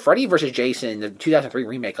forgets that Freddy vs. Jason, the 2003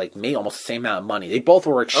 remake, like made almost the same amount of money. They both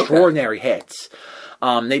were extraordinary hits.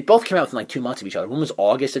 They both came out within like 2 months of each other. One was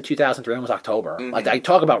August of 2003, one was October. Mm-hmm. Like I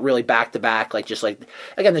talk about really back to back, like just like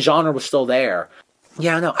again the genre was still there.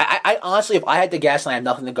 Yeah, no. I honestly, if I had to guess, and I have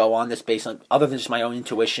nothing to go on this based on other than just my own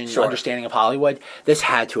intuition, understanding of Hollywood, this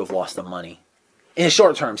had to have lost them money. In a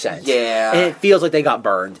short-term sense. Yeah. And it feels like they got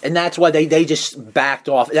burned. And that's why they just backed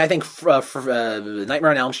off. And I think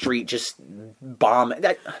Nightmare on Elm Street just bombed.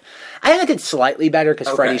 I think it's slightly better because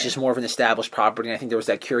Freddy's just more of an established property. And I think there was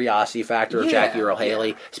that curiosity factor of Jackie Earle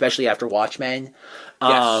Haley, especially after Watchmen.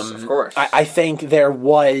 Yes, of course. I think there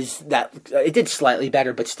was that. It did slightly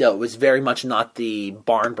better, but still, it was very much not the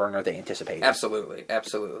barn burner they anticipated. Absolutely.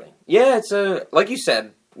 Yeah, it's like you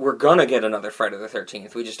said, we're gonna get another Friday the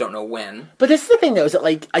 13th. We just don't know when. But this is the thing, though, is that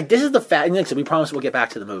like this is the fact. And like I said, we promise we'll get back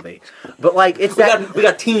to the movie. But like it's we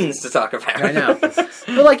got teens to talk about. I know.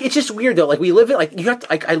 But like it's just weird though. Like we live in like you have to,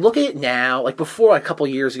 like I look at it now. Like before, a couple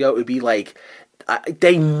years ago, it would be like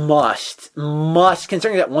they must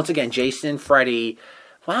considering that once again, Jason, Freddy.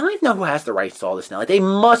 Well, I don't even know who has the rights to all this now. Like, they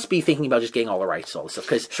must be thinking about just getting all the rights to all this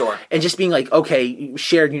stuff. And just being like, okay,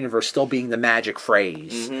 shared universe still being the magic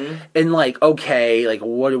phrase. Mm-hmm. And like, okay, like,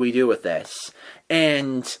 what do we do with this?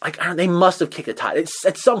 And like, I don't know, they must have kicked the tide.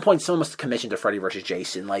 At some point, someone must have commissioned a Freddy vs.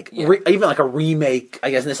 Jason. Like, even like a remake,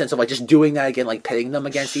 I guess, in the sense of like just doing that again, like pitting them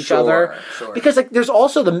against each other. Because like, there's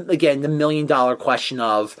also the $1 million question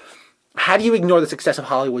of how do you ignore the success of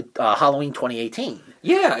Halloween 2018?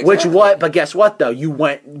 Yeah, exactly. But guess what though?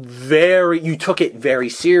 You took it very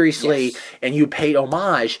seriously and you paid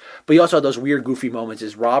homage, but you also had those weird goofy moments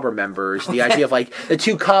as Rob remembers. The idea of like the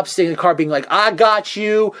two cops sitting in the car being like, I got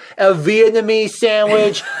you a Vietnamese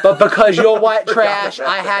sandwich, but because you're white trash,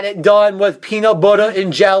 I had it done with peanut butter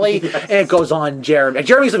and jelly. And it goes on,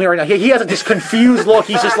 Jeremy's looking right now. He has like this confused look.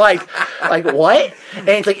 He's just like what? And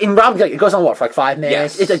it's like, in Rob, it goes on for like 5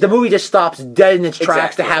 minutes. It's like the movie just stops dead in its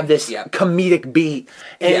tracks to have this comedic beat.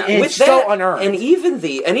 And it's so unearned. And even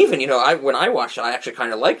when I watched it, I actually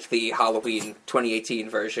kind of liked the Halloween 2018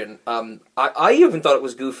 version. I even thought it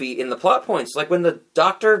was goofy in the plot points, like when the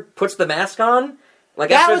doctor puts the mask on. Like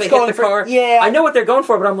after they hit the car, I know what they're going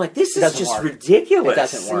for, but I'm like, this is just ridiculous. It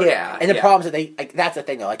doesn't work. Yeah, and the problem is that that's the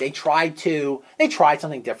thing though. Like they tried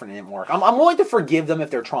something different and it didn't work. I'm willing to forgive them if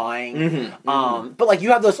they're trying. But like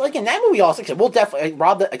you have those like in that movie also. Like, we'll definitely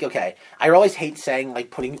Rob. Like okay, I always hate saying like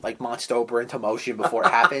putting like Monstober into motion before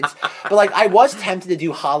it happens. But like I was tempted to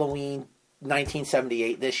do Halloween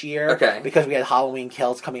 1978 this year, because we had Halloween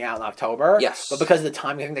Kills coming out in October. Yes, but because of the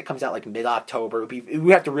timing, I think that comes out like mid-October. We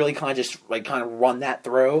have to really kind of just like kind of run that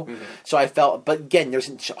through. So I felt, but again,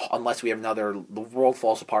 unless we have the world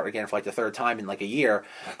falls apart again for like the third time in like a year.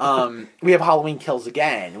 We have Halloween Kills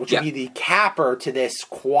again, which would be the capper to this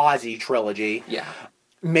quasi trilogy. Yeah,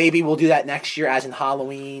 maybe we'll do that next year, as in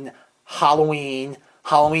Halloween,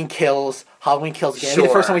 Halloween Kills again. Sure. Maybe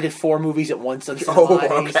the first time we did 4 movies at once on Oh,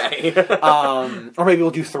 Cinemodities. okay. Or maybe we'll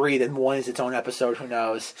do 3, then 1 is its own episode, who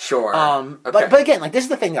knows. Sure. Okay. But again, like, this is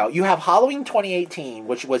the thing, though. You have Halloween 2018,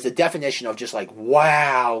 which was the definition of just like,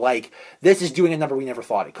 wow, like, this is doing a number we never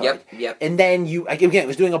thought it could. Yep. And then again, it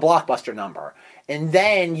was doing a blockbuster number. And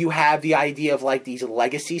then you have the idea of, like, these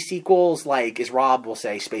legacy sequels, like, as Rob will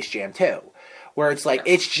say, Space Jam 2. Where it's like,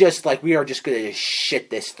 it's just like, we are just going to shit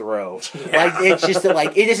this through. Yeah. Like, it's just that,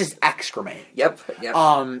 like, it is excrement. Yep.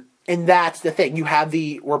 And that's the thing. You have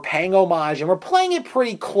we're paying homage, and we're playing it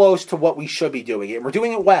pretty close to what we should be doing. And we're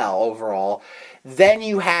doing it well, overall. Then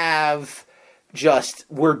you have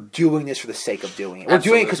we're doing this for the sake of doing it. We're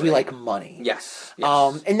doing it because we like money. Yes.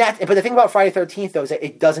 But the thing about Friday the 13th, though, is that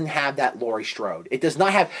it doesn't have that Laurie Strode. It does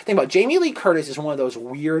not have... Think about it, Jamie Lee Curtis is one of those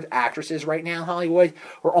weird actresses right now in Hollywood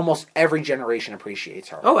where almost every generation appreciates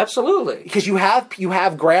her. Oh, absolutely. Because you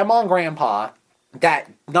have Grandma and Grandpa that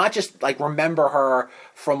not just, like, remember her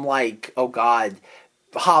from, like, oh, God,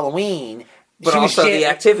 Halloween... But also the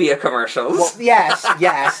Activia commercials. Well,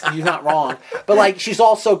 yes, you're not wrong. But like, she's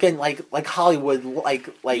also getting like Hollywood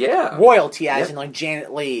royalty, as in like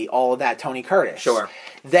Janet Leigh, all of that, Tony Curtis. Sure.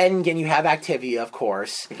 Then again, you have Activia, of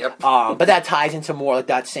course. Yep. But that ties into more like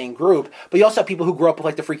that same group. But you also have people who grew up with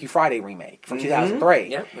like the Freaky Friday remake from 2003,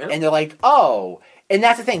 Yep. And they're like, oh. And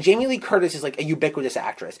that's the thing. Jamie Lee Curtis is like a ubiquitous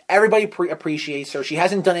actress. Everybody appreciates her. She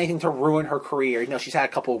hasn't done anything to ruin her career. You know, she's had a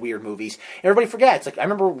couple of weird movies. And everybody forgets. Like, I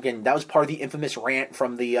remember, again, that was part of the infamous rant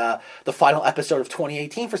from the final episode of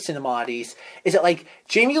 2018 for Cinemodities, is that, like,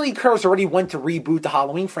 Jamie Lee Curtis already went to reboot the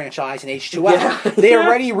Halloween franchise in H2O. Yeah. They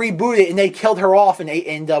already rebooted it, and they killed her off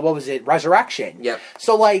in what was it, Resurrection. Yep.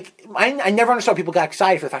 So, like, I never understood how people got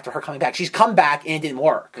excited for the fact of her coming back. She's come back, and it didn't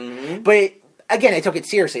work. But... Again, I took it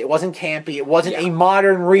seriously. It wasn't campy. It wasn't a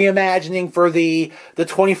modern reimagining for the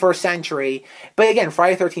 21st century. But again,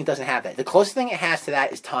 Friday the 13th doesn't have that. The closest thing it has to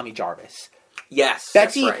that is Tommy Jarvis. Yes,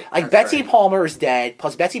 Betsy, that's right. like Betsy Palmer is dead.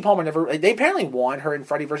 Plus, Betsy Palmer never. They apparently won her in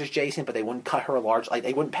Freddy vs. Jason, but they wouldn't cut her a large. Like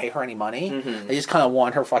they wouldn't pay her any money. They just kind of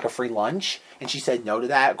won her for like a free lunch, and she said no to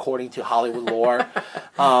that, according to Hollywood lore.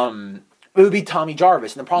 It would be Tommy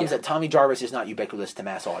Jarvis, and the problem is that Tommy Jarvis is not ubiquitous to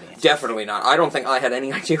mass audiences. Definitely not. I don't think I had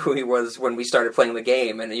any idea who he was when we started playing the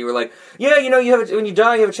game, and you were like, yeah, you know, when you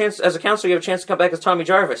die, you have a chance, as a counselor, you have a chance to come back as Tommy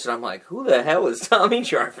Jarvis, and I'm like, who the hell is Tommy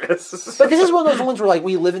Jarvis? But this is one of those ones where, like,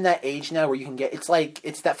 we live in that age now where you can get,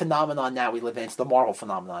 it's that phenomenon now we live in, it's the Marvel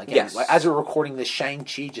phenomenon. Again, yes. Like, as we're recording this,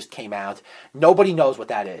 Shang-Chi just came out. Nobody knows what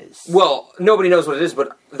that is. Well, nobody knows what it is,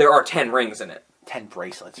 but there are 10 rings in it. 10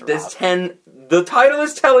 bracelets. There's 10, the title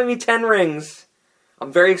is telling me 10 rings.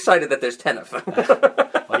 I'm very excited that there's 10 of them.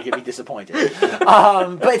 Well, you get me disappointed.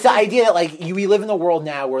 But it's the idea that, like, we live in a world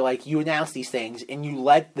now where, like, you announce these things and you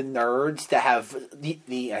let the nerds that have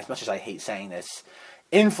the as much as I hate saying this,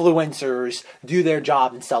 influencers do their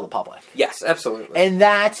job and sell the public. Yes, absolutely. And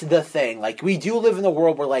that's the thing. Like, we do live in a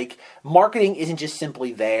world where, like, marketing isn't just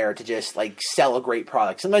simply there to just, like, sell a great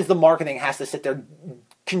product. Sometimes the marketing has to sit there,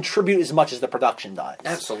 contribute as much as the production does.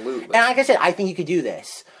 Absolutely. And like I said, I think you could do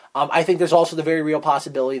this. I think there's also the very real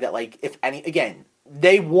possibility that, like, if any, again,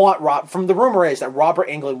 they want from the rumor is that Robert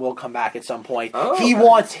Englund will come back at some point. Oh, he okay.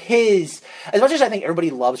 wants his, as much as I think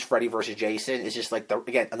everybody loves Freddy vs. Jason, it's just like,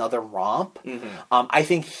 again, another romp. I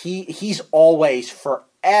think he's always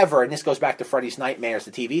forever, and this goes back to Freddy's Nightmares,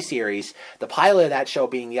 the TV series, the pilot of that show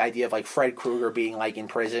being the idea of, like, Fred Krueger being, like, in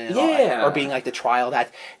prison and all, or being, like, the trial of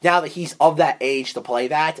that. Now that he's of that age to play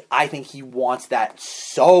that, I think he wants that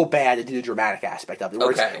so bad to do the dramatic aspect of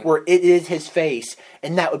it, where it is his face,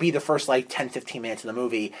 and that would be the first, like, 10-15 minutes of the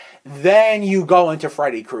movie. Then you go into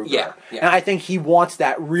Freddy Krueger. Yeah. And I think he wants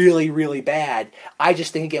that really, really bad. I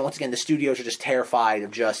just think, again, once again, the studios are just terrified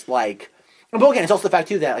of just, like... But again, it's also the fact,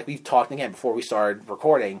 too, that, like, we've talked, again, before we started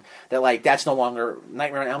recording, that, like, that's no longer,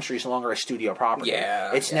 Nightmare on Elm Street is no longer a studio property.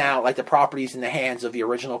 It's now, like, the property's in the hands of the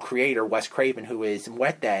original creator, Wes Craven, who is in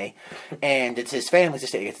Wet Day, and it's his family's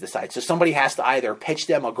estate that gets to decide. So somebody has to either pitch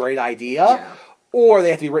them a great idea, or they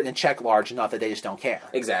have to be written a check large enough that they just don't care.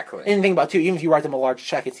 Exactly. And the thing about, too, even if you write them a large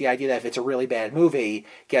check, it's the idea that if it's a really bad movie,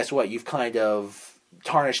 guess what? You've kind of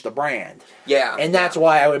tarnish the brand. And that's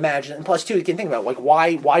why I would imagine, and plus too, you can think about, like,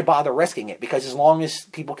 why bother risking it? Because as long as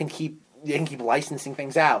people can keep licensing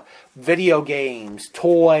things out, video games,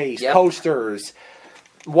 toys, posters,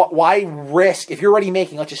 why risk, if you're already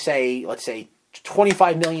making, let's say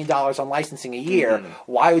 $25 million on licensing a year,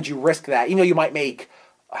 why would you risk that? Even though you might make,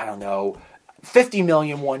 I don't know, $50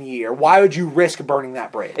 million one year, why would you risk burning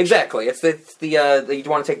that bridge? Exactly. It's the you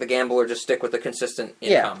want to take the gamble or just stick with the consistent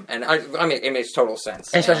income. And I mean, it makes total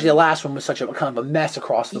sense. And especially the last one was such a kind of a mess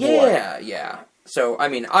across the board. Yeah. So, I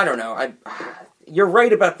mean, I don't know. you're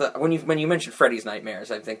right about when you mentioned Freddy's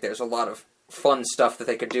Nightmares. I think there's a lot of fun stuff that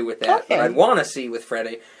they could do with that. Okay. But I'd want to see with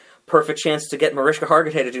Freddy. Perfect chance to get Mariska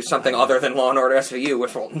Hargitay to do something other than Law and Order SVU,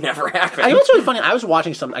 which will never happen. I know what's really funny. I was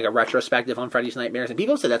watching like a retrospective on Freddy's Nightmares, and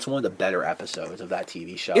people said that's one of the better episodes of that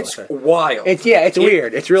TV show. It's wild. It's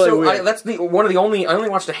weird. It's really weird. That's one of the only. I only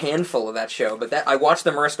watched a handful of that show, but I watched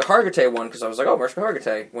the Mariska Hargitay one because I was like, oh, Mariska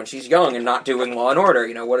Hargitay when she's young and not doing Law and Order.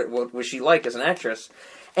 You know what was she like as an actress?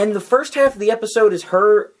 And the first half of the episode is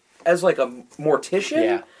her as like a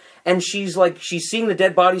mortician, and she's seeing the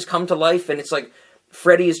dead bodies come to life, and it's like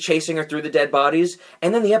Freddy is chasing her through the dead bodies,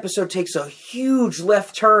 and then the episode takes a huge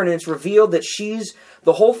left turn, and it's revealed that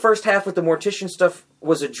the whole first half with the mortician stuff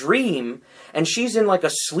was a dream, and she's in like a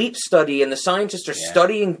sleep study, and the scientists are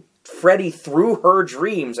studying Freddy through her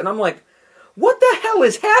dreams, and I'm like, what the hell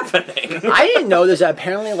is happening? I didn't know this.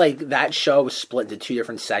 Apparently, like, that show was split into 2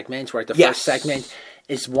 different segments, where the first segment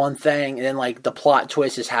is one thing, and then, like, the plot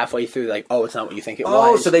twist is halfway through, like, oh, it's not what you think it was.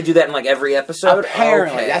 Oh, so they do that in, like, every episode?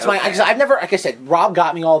 Apparently. Okay, That's why I've never, like I said, Rob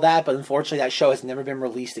got me all that, but unfortunately that show has never been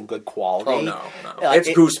released in good quality. Oh, no. It's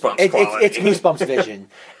Goosebumps quality. It's Goosebumps vision.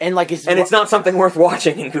 And, like, it's not something worth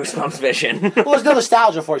watching in Goosebumps vision. Well, there's no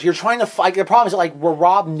nostalgia for it. You're trying to fight. The problem is that, like, where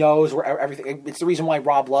Rob knows where everything. It's the reason why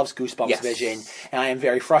Rob loves Goosebumps vision, and I am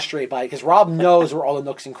very frustrated by it because Rob knows where all the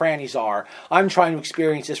nooks and crannies are. I'm trying to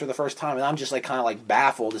experience this for the first time, and I'm just like kind of like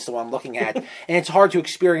baffled as to what I'm looking at. And it's hard to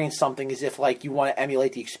experience something as if like you want to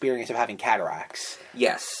emulate the experience of having cataracts.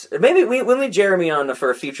 Yes. Maybe we'll need Jeremy on for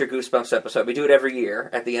a future Goosebumps episode. We do it every year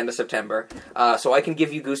at the end of September. So I can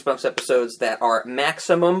give you Goosebumps episodes that are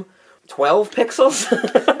maximum 12 pixels.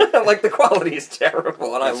 Like, the quality is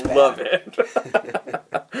terrible, and I love it.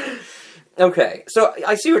 Okay, so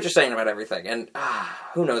I see what you're saying about everything, and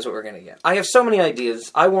who knows what we're going to get. I have so many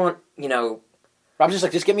ideas. I want, I'm just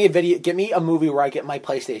like, just give me a video, give me a movie where I get my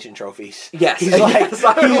PlayStation trophies. Yes. He's like, if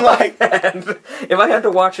I had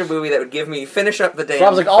to watch a movie that would finish up the damn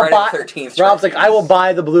Rob's like, Friday the 13th Rob's like, I will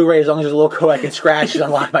buy the Blu-ray as long as there's a little code I can scratch and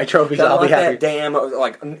unlock my trophies. I'll be happy. That damn,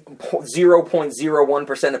 like,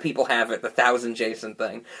 0.01% of people have it, the 1,000 Jason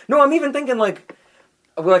thing. No, I'm even thinking, like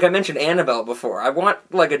I mentioned Annabelle before. I want,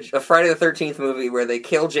 like, a Friday the 13th movie where they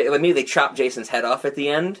kill maybe they chop Jason's head off at the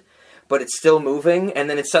end, but it's still moving, and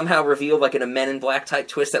then it's somehow revealed, like, in a Men in Black type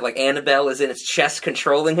twist that, like, Annabelle is in its chest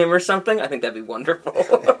controlling him or something. I think that'd be wonderful.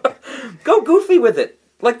 Go goofy with it.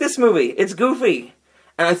 Like this movie. It's goofy.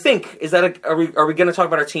 And I think, are we going to talk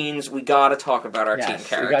about our teens? We gotta talk about our teen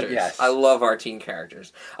characters. I love our teen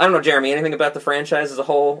characters. I don't know, Jeremy, anything about the franchise as a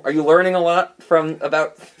whole? Are you learning a lot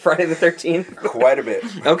about Friday the 13th? Quite a bit.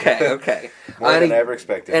 Okay. More than I ever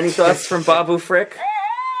expected. Any thoughts from Babu Frick?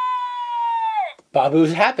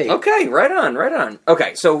 Babu's happy. Okay, right on.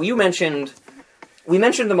 Okay, so we mentioned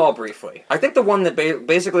them all briefly. I think the one that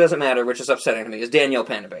basically doesn't matter, which is upsetting to me, is Danielle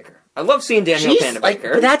Panabaker. I love seeing Danielle Panabaker. Like,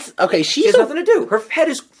 but that's okay. She has nothing to do. Her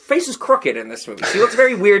face is crooked in this movie. She looks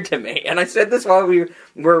very weird to me. And I said this while we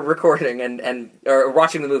were recording or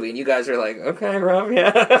watching the movie, and you guys are like, "Okay, Rob,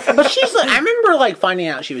 yeah." But she's like, I remember like finding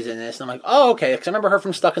out she was in this, and I'm like, "Oh, okay," because I remember her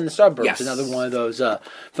from Stuck in the Suburbs, another one of those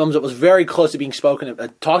films that was very close to being talked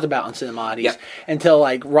about on Cinemati's until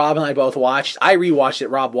like Rob and I both watched. I rewatched it.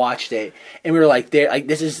 Rob watched it, and we were like,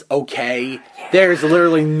 "This is okay." There's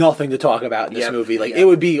literally nothing to talk about in this movie. Like, it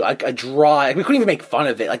would be like a dry. Like, we couldn't even make fun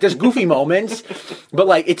of it. Like, there's goofy moments, but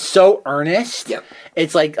like it's so earnest. Yep.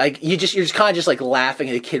 It's like you're just kind of just like laughing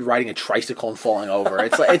at a kid riding a tricycle and falling over.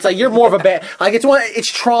 It's like you're more of a bad. Like,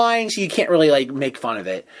 it's trying, so you can't really like make fun of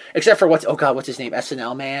it. Except for what's his name?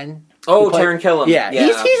 SNL man. Taron Killam. Yeah,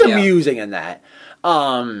 he's amusing in that.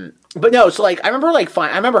 But no, so like I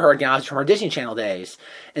remember her again from her Disney Channel days,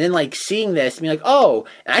 and then like seeing this, and being like, oh,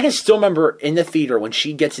 and I can still remember in the theater when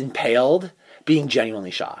she gets impaled, being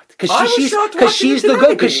genuinely shocked because she's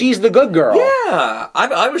the good girl. Yeah,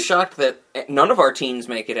 I was shocked that none of our teens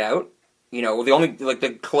make it out. The only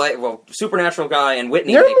Supernatural guy and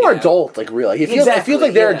Whitney. They're more adult, like really. It feels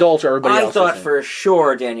like they're adults or everybody else. I thought for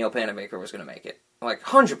sure Danielle Panabaker was going to make it. Like,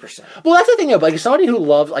 100%. Well, that's the thing, though. Like, somebody who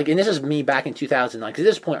loves, like, and this is me back in 2009, because at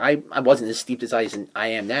this point, I wasn't as steeped as I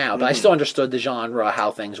am now, but I still understood the genre,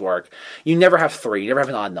 how things work. You never have three. You never have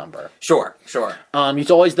an odd number. Sure.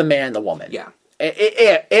 It's always the man and the woman. Yeah.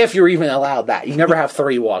 If you're even allowed that. You never have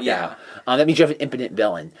three walk out. That means you have an impotent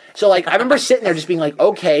villain. So, like, I remember sitting there just being like,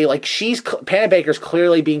 okay, like, Panabaker's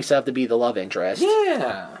clearly being set up to be the love interest.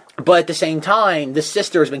 Yeah. But at the same time, the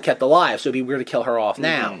sister has been kept alive, so it'd be weird to kill her off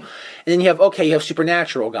now. And then you have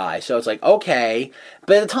Supernatural guy, so it's like, okay.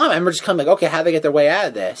 But at the time, I remember just kind of like, okay, how'd they get their way out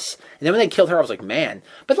of this? And then when they killed her, I was like, man.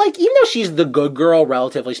 But like, even though she's the good girl,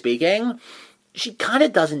 relatively speaking, she kind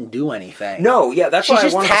of doesn't do anything. No, yeah, that's She why I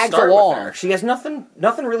just wanted to tags start along. with her. She has nothing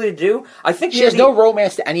really to do. I think She has no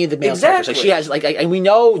romance to any of the male characters. Like, Exactly. she has and we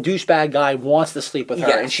know douchebag guy wants to sleep with her,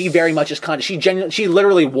 Yes. and she very much is kind of she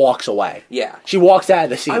literally walks away. Yeah. She walks out of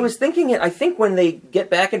the scene. I was thinking it. I think when they get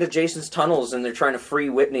back into Jason's tunnels and they're trying to free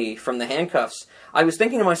Whitney from the handcuffs, I was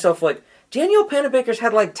thinking to myself, like, Danielle Panabaker's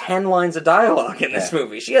had like 10 lines of dialogue in this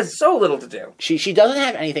movie. She has so little to do. She doesn't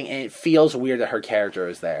have anything, and it feels weird that her character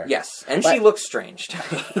is there. Yes, and But- she looks strange to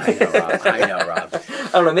me. I know, Rob. I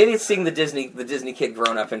don't know. Maybe it's seeing the Disney kid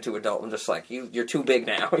grown up into adult and just like you're too big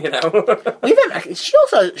now. You know. She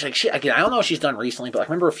also again. I don't know what she's done recently, but I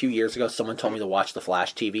remember a few years ago someone told me to watch the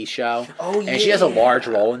Flash TV show. Oh, and she has a yeah. large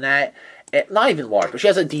role in that. Not even large, but she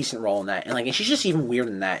has a decent role in that. And she's just even weirder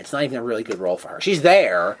than that. It's not even a really good role for her. She's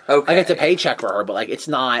there. Okay. It's a paycheck for her, but it's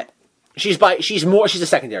not. She's a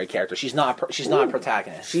secondary character. She's not a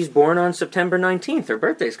protagonist. She's born on September 19th. Her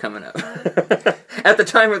birthday's coming up. At the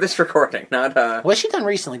time of this recording, not. What's she done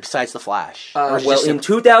recently besides the Flash? Or is it Well, just in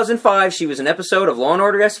 2005, she was an episode of Law &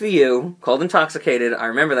 Order SVU called Intoxicated. I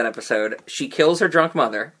remember that episode. She kills her drunk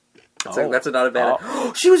mother. That's not a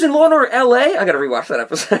bad... She was in Law & Order LA? I gotta rewatch that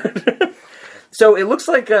episode. So it looks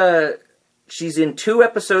like she's in 2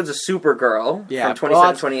 episodes of Supergirl from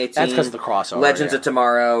 2018. That's because of the crossover. Legends of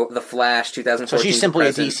Tomorrow, The Flash, 2014. So she's simply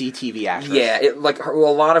present. a DC TV actress. Yeah, a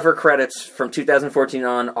lot of her credits from 2014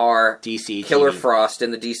 on are DC Killer TV. Frost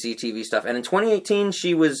and the DC TV stuff. And in 2018,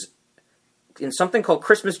 she was in something called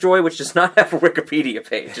Christmas Joy, which does not have a Wikipedia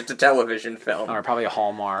page. It's a television film. Or probably a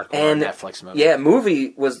Hallmark or And a Netflix movie. Yeah,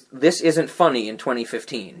 movie was This Isn't Funny in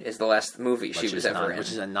 2015 is the last movie she was ever in.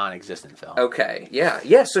 Which is a non-existent film. Okay,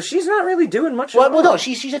 yeah, so she's not really doing much. Well, at all. no,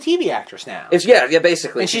 she's a TV actress now.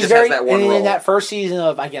 Basically, And she she's just very has that one and role. in that first season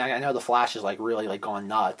of again, I know the Flash is really gone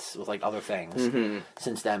nuts with other things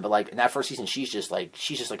since then, but in that first season, she's just like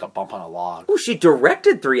a bump on a log. Ooh, she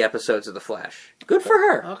directed 3 episodes of The Flash. Good for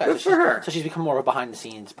her. Okay, Good for her. So she's become more of a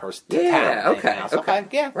behind-the-scenes person. Yeah, talent than okay, anything else. Okay,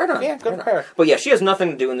 yeah, right on. Yeah, good right for on. her. But yeah, she has nothing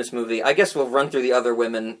to do in this movie. I guess we'll run through the other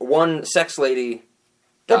women. One sex lady.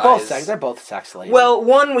 They're both dies. sex ladies. Well,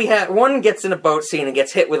 one gets in a boat scene and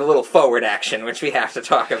gets hit with a little forward action, which we have to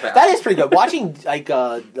talk about. That is pretty good. Watching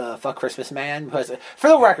the Fuck Christmas Man, because for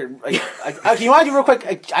the record, you want to do real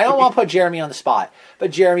quick? I don't want to put Jeremy on the spot,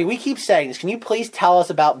 but Jeremy, we keep saying this. Can you please tell us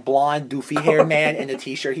about blonde, doofy haired man in the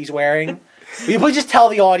T-shirt he's wearing? Will you please just tell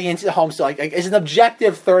the audience at home, so as an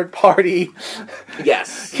objective third party?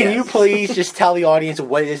 Yes. Can you please just tell the audience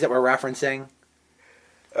what it is that we're referencing?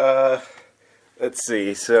 Let's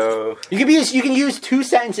see. So You can use 2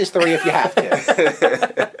 sentences, 3 if you have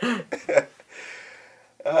to.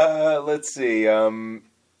 let's see.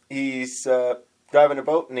 He's driving a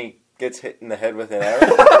boat and he gets hit in the head with an arrow.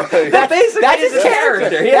 That's his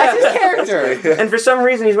character. Yeah. That's his character. And for some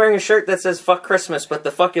reason, he's wearing a shirt that says "Fuck Christmas," but the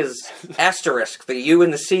 "fuck" is asterisk. The U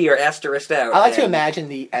and the C are asterisked out. I like to And- imagine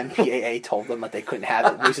the MPAA told them that they couldn't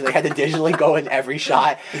have it, so they had to digitally go in every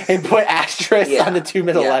shot and put asterisks on the 2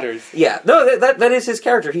 middle letters. Yeah, no, that is his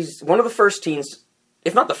character. He's one of the first teens,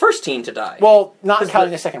 if not the first teen to die. Well, not counting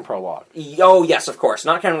the second prologue. Oh yes, of course,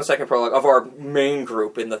 not counting the second prologue of our main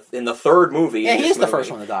group in the third movie. Yeah, in he this is the movie. first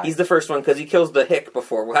one to die. He's the first one because he kills the hick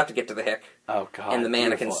before. We'll have to get to the hick. Oh god. And the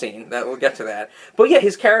mannequin beautiful. scene. That we'll get to that. But yeah,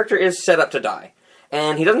 his character is set up to die,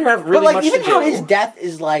 and he doesn't have really But much even to do. how his death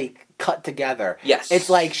is cut together. Yes. It's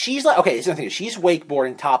she's okay. It's nothing. She's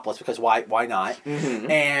wakeboarding topless because why not? Mm-hmm.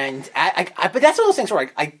 And but that's one of those things where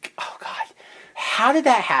oh god, how did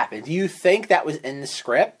that happen? Do you think that was in the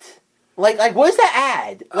script? What does that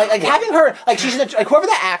add? Having her she's whoever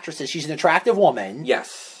the actress is, she's an attractive woman.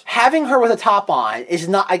 Yes. Having her with a top on is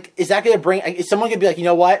not is that going to bring? Is someone going to be like, you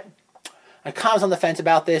know what? I kind of was on the fence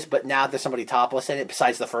about this, but now there's somebody topless in it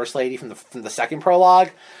besides the first lady from the second prologue.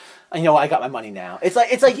 You know what? I got my money now. It's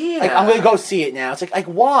like I'm going to go see it now. It's like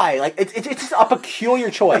why? It's just a peculiar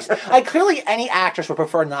choice. Clearly any actress would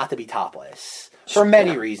prefer not to be topless for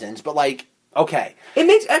many reasons, but okay.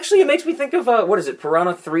 It makes me think of what is it?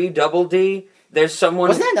 Piranha 3 Double D. There's someone.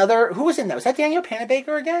 Wasn't that another? Who was in that? Was that Danielle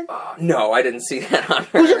Panabaker again? No, I didn't see that on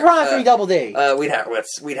her. Who's in Piranha 3 Double D?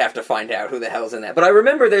 We'd have to find out who the hell's in that. But I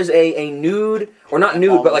remember there's a nude, or not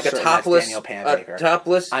nude, but like a certain that's topless. Danielle Panabaker.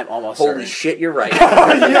 Topless. I'm almost Holy certain. shit, you're right.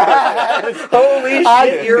 Yes! Holy shit,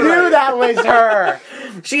 I you're knew right. that was her.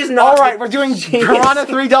 She's not. All right, we're doing Piranha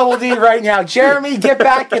 3 Double D right now. Jeremy, get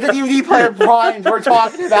back. Get the DVD player primed. We're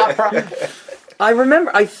talking about. I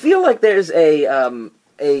remember. I feel like there's a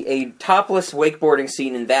a topless wakeboarding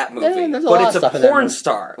scene in that movie, there's a but lot it's of a stuff in that porn movie.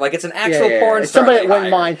 star. Like, it's an actual porn It's star. somebody they that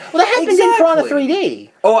wouldn't hired. mind. Well, that happens in Piranha 3D.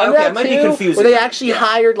 Oh, Remember okay, that I might be too? confusing Where they them. actually Yeah.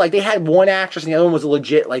 hired, like, they had one actress and the other one was a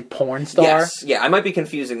legit, like, porn star. Yes, yeah, I might be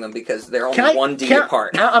confusing them because they're only 1D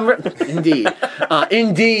apart. Indeed.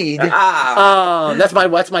 Indeed. That's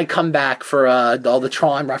my comeback for all the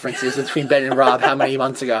Tron references between Ben and Rob how many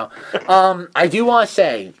months ago. I do want to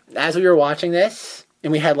say, as we were watching this,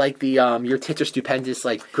 and we had, like, the your tits are stupendous,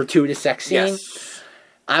 like, gratuitous sex scene. Yes.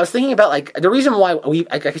 I was thinking about, like, the reason why we,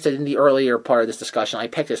 like I said in the earlier part of this discussion, I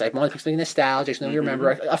picked this. I wanted to pick something nostalgic, something you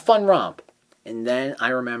remember, a fun romp. And then I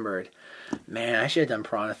remembered, man, I should have done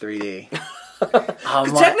Piranha 3D.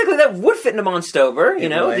 Technically, that would fit into Monstober. You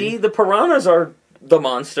know, the piranhas are the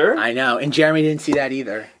monster. I know, and Jeremy didn't see that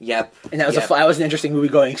either. Yep. And that was that was an interesting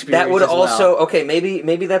movie-going experience. That would as also well. okay.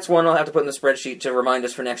 Maybe that's one I'll have to put in the spreadsheet to remind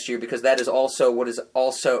us for next year because that is also what is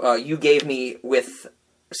also you gave me with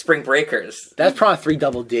Spring Breakers. That's Piranha 3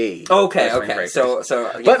 Double D. Okay. So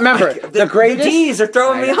but remember, the greatest the D's are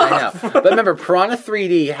throwing me off. I know. But remember, Piranha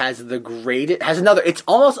 3D has the greatest. Has another. It's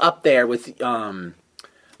almost up there with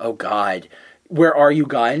oh God, Where Are You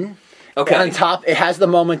Gun? Okay. And on top, it has the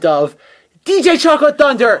moment of DJ Chocolate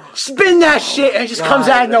Thunder, spin that shit, and it just comes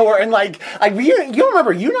out of nowhere. And like you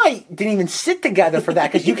remember, you and I didn't even sit together for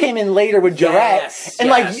that because you came in later with Jarrett, and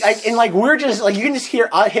like we're just like you can just hear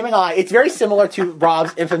him and I. It's very similar to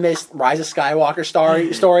Rob's infamous Rise of Skywalker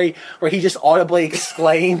story where he just audibly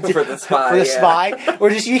exclaimed for the spy, where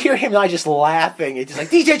just you hear him and I just laughing. It's just like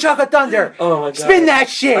DJ Chocolate Thunder, oh my God, spin that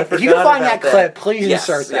shit. If you can find that clip, please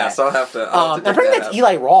insert that. Yes, I'll have to. I think that's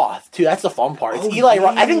Eli Roth too. That's the fun part. It's Eli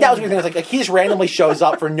Roth. I think that was the thing. Like he just randomly shows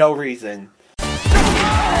up for no reason.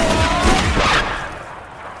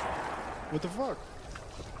 What the fuck?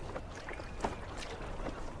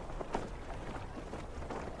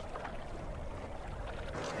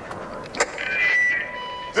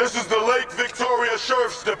 This is the Lake Victoria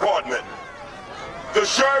Sheriff's Department. The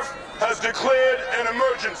sheriff has declared an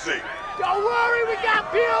emergency. Don't worry, we got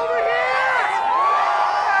P over here!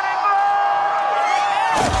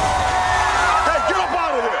 Hey, get up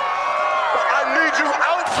out of here! I need you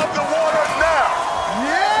out of the water now!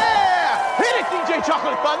 Yeah! Hit it, DJ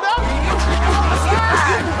Chocolate Thunder!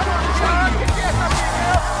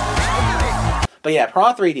 But yeah,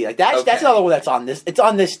 Piranha 3D, like that's another one that's on this. It's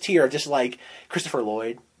on this tier, just like Christopher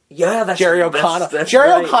Lloyd. Yeah, that's Jerry O'Connell. That's Jerry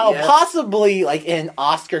right, O'Connell, yes. possibly like an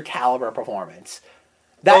Oscar caliber performance.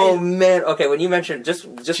 Man, okay. When you mentioned just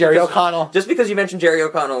Jerry because, O'Connell, just because you mentioned Jerry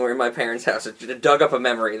O'Connell, we were in my parents' house. It dug up a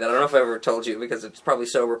memory that I don't know if I ever told you because it's probably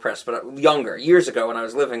so repressed. But younger, years ago, when I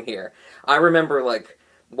was living here, I remember like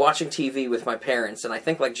watching TV with my parents, and I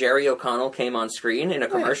think like Jerry O'Connell came on screen in a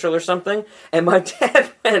commercial or something, and my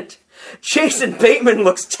dad went, "Jason Bateman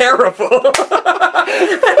looks terrible," and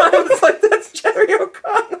I was like, "That's Jerry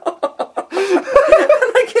O'Connell."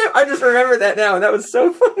 I just remember that now, and that was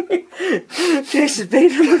so funny. Jason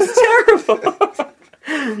Bateman looks terrible.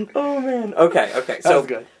 Oh man. Okay. That was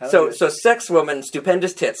good. So sex woman,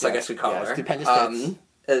 stupendous tits. I guess we call her. Stupendous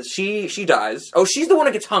tits. She dies. Oh, she's the one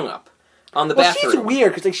that gets hung up on the bathroom. She's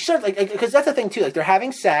weird because like she starts because that's the thing too. Like they're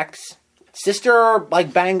having sex. Sister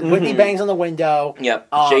like Whitney bangs on the window. Yep.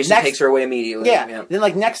 Jason takes her away immediately. Yeah. Yep. Then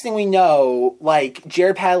like next thing we know, like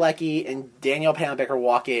Jared Padalecki and Danielle Panabaker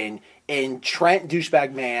walk in, and Trent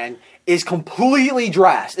douchebag man is completely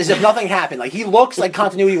dressed as if nothing happened. Like he looks like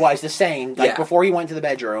continuity wise the same like before he went to the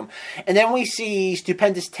bedroom. And then we see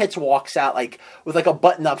Stupendous Tits walks out like with like a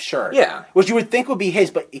button up shirt. Yeah. Which you would think would be his,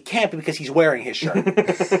 but it can't be because he's wearing his shirt. And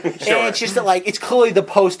it's just that like it's clearly the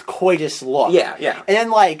post coitus look. Yeah. And then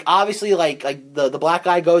like obviously like the black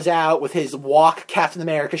guy goes out with his walk Captain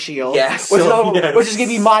America shield. Yes. Which is gonna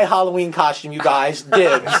be my Halloween costume, you guys.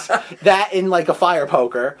 Dibs. That in like a fire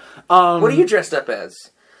poker. What are you dressed up as?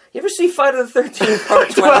 You ever see Friday the 13th Part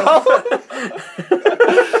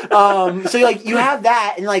 12? So like you have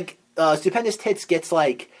that, and like Stupendous Tits gets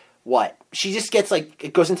like what? She just gets like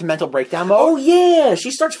it goes into mental breakdown mode. Oh yeah,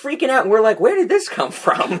 she starts freaking out, and we're like, "Where did this come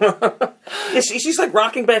from?" she's like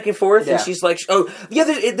rocking back and forth, and she's like, "Oh yeah."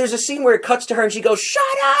 There's a scene where it cuts to her, and she goes, "Shut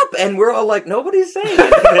up!" And we're all like, "Nobody's saying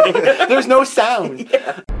anything." There's no sound.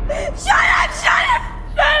 Yeah. Shut up!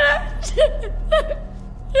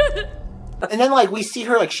 And then, like, we see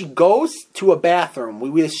her, like, she goes to a bathroom.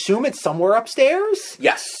 We assume it's somewhere upstairs.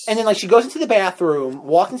 Yes. And then, like, she goes into the bathroom,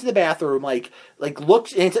 walks into the bathroom, like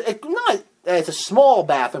looks, and it's a small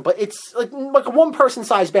bathroom, but it's, like a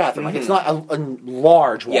one-person-sized bathroom. Like, it's not a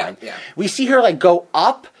large one. Yeah. We see her, like, go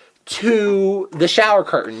up to the shower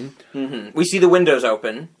curtain. We see the windows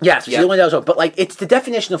open. Yes, we see the windows open. But like, it's the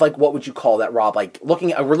definition of like, what would you call that, Rob? Like,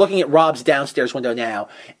 we're looking at Rob's downstairs window now.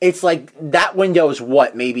 It's like that window is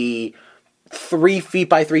what, maybe 3 feet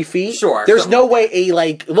by 3 feet? Sure. There's no way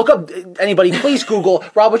look up, anybody, please Google,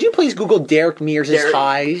 Rob, would you please Google Derek Mears'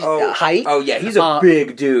 height? Oh, yeah, he's a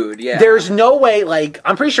big dude, yeah. There's no way, like,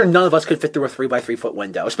 I'm pretty sure none of us could fit through a 3 by 3 foot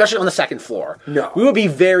window, especially on the second floor. No. We would be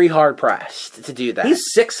very hard pressed to do that. He's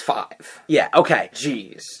 6'5". Yeah, okay.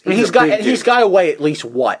 Jeez. He's got to weigh at least,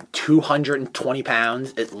 what, 220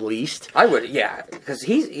 pounds at least? I would, yeah, because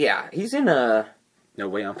he's in a... No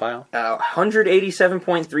weight on file?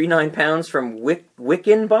 187.39 pounds from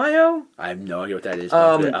Wiccan Bio? I have no idea what that is.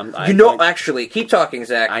 Actually, keep talking,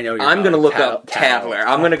 Zach. I know you're I'm going to look up Tadler.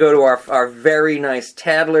 I'm going to go to our very nice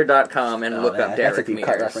Tadler.com and look up Derek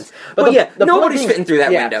Mears. But yeah, nobody's fitting through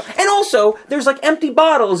that window. And also, there's like empty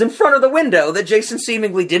bottles in front of the window that Jason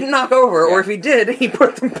seemingly didn't knock over, or if he did, he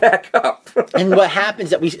put them back up. And what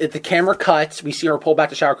happens is that the camera cuts, we see her pull back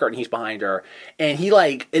the shower curtain, he's behind her, and he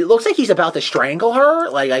it looks like he's about to strangle her,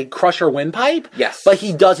 like crush her windpipe. Yes. But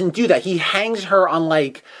he doesn't do that. He hangs her on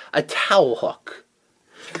like a towel hook.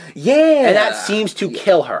 Yeah. And that seems to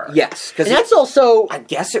kill her. Yes. And that's also... I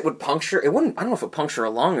guess it would puncture... It wouldn't... I don't know if it would puncture a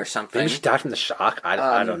lung or something. Maybe she died from the shock?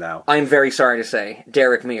 I don't know. I'm very sorry to say,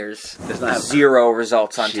 Derek Mears does not have 0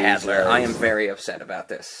 results on Tadler. I am very upset about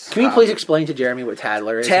this. Can you please explain to Jeremy what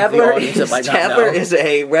Tadler is? Tadler is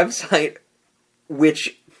a website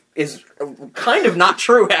which is kind of not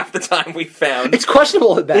true half the time we found. It's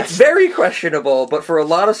questionable at best. It's very questionable, but for a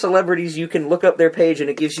lot of celebrities, you can look up their page and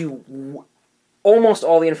it gives you almost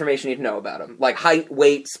all the information you need to know about them. Like height,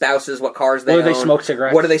 weight, spouses, what cars they own. Whether they smoke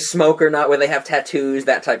cigarettes. What do they smoke or not, whether they have tattoos,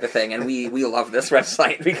 that type of thing. And we love this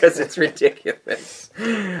website because it's ridiculous.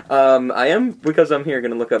 Because I'm here,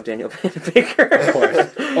 going to look up Danielle Panabaker. Of course.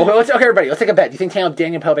 Okay, everybody, let's take a bet. Do you think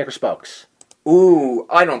Danielle Panabaker smokes? Ooh,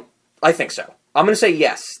 I think so. I'm going to say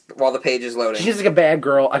yes while the page is loading. She's like a bad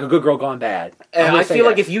girl, like a good girl gone bad. And I feel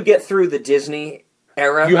like if you get through the Disney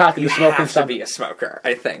era, you have to be a smoker,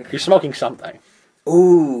 I think. You're smoking something.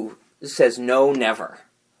 Ooh, this says no, never.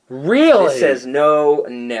 Really? It says no,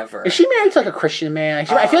 never. Is she married to like a Christian man?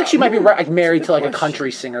 I feel like she might be like married to like a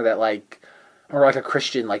country singer that or like a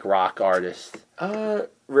Christian like rock artist.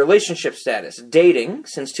 Relationship status. Dating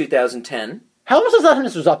since 2010. How almost does that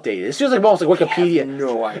this was updated? This feels like almost like Wikipedia.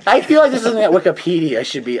 No idea. I feel like this is something that Wikipedia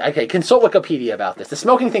should be. Okay, consult Wikipedia about this. The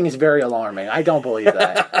smoking thing is very alarming. I don't believe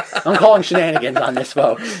that. I'm calling shenanigans on this,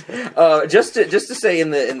 folks. Just to say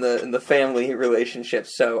in the family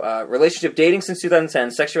relationships. So relationship, dating since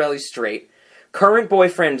 2010, sexuality straight, current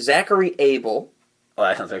boyfriend Zachary Abel. Oh,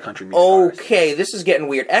 that sounds like a country music Okay, artist. this is getting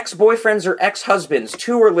weird. Ex-boyfriends or ex-husbands?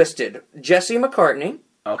 2 are listed. Jesse McCartney.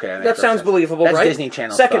 Okay, that sounds believable, That's right? Disney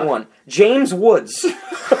Channel Second stuff. one, James Woods.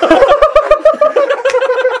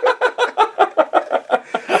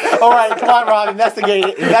 All right, come on, Rob, investigate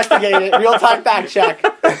it. Real-time fact check.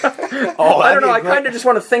 I don't know. I kind of just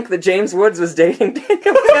want to think that James Woods was dating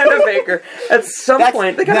Danielle Panabaker at some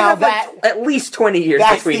point. They gotta have at least 20 years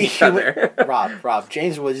between each other. Rob,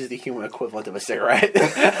 James Woods is the human equivalent of a cigarette.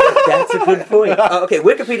 That's a good point. Okay,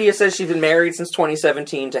 Wikipedia says she's been married since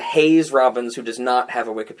 2017 to Hayes Robbins, who does not have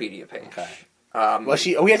a Wikipedia page. Okay.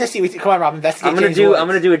 We have to see. Come on, Rob, investigate. I'm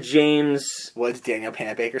gonna do a James Woods Danielle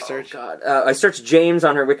Panabaker search. Oh, God, I searched James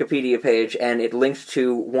on her Wikipedia page, and it linked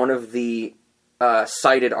to one of the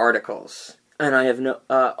cited articles. And I have no.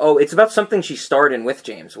 It's about something she starred in with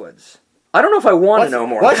James Woods. I don't know if I want to know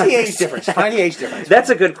more. What's the age difference? Find the age difference. That's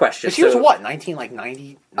a good question. But she was what, 90?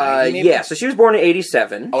 Yeah, so she was born in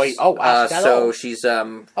 87. Oh, wow. So she's... she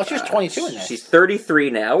was 22 in this. She's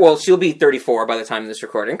 33 now. Well, she'll be 34 by the time of this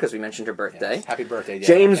recording, because we mentioned her birthday. Yes. Happy birthday,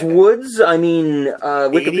 James Woods, I mean,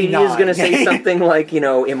 Wikipedia is going to say something like,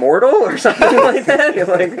 immortal or something like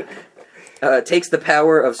that. Takes the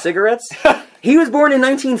power of cigarettes. He was born in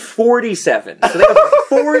 1947, so they have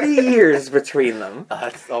 40 years between them.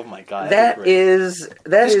 Oh my God! Please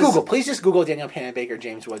just Google Danielle Panabaker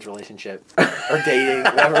James Woods relationship or dating,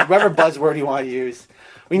 whatever buzzword you want to use.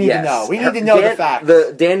 We need to know. We need to know the facts.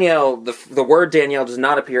 The word Danielle does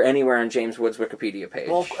not appear anywhere on James Woods' Wikipedia page.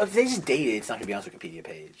 Well, if they just dated, it's not going to be on his Wikipedia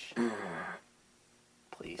page.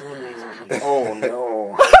 Please. Oh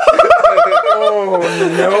no.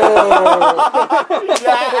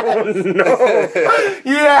 Yes. Oh no.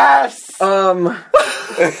 Yes. Oh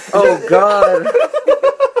God.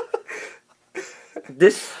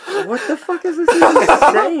 What the fuck is this even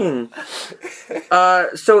saying?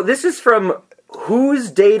 So this is from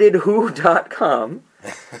who'sdatedwho.com.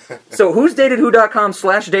 So who'sdatedwho.com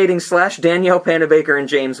 /dating/Danielle Panabaker and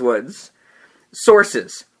James Woods.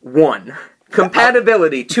 Sources: 1.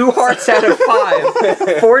 Compatibility, 2 hearts out of 5,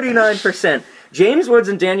 49%. James Woods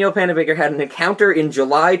and Danielle Panabaker had an encounter in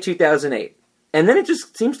July 2008. And then it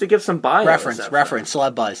just seems to give some bios. Reference,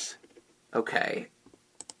 Celeb Buzz. Okay.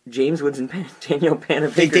 James Woods and Danielle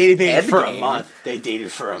Panabaker. They dated for a month.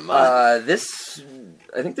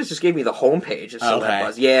 I think this just gave me the homepage of Celeb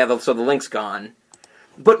Buzz. Yeah, so the link's gone.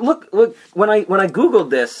 But look, when I Googled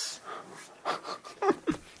this,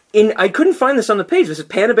 I couldn't find this on the page. This is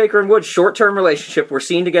Panabaker and Woods short-term relationship. We're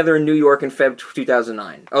seen together in New York in Feb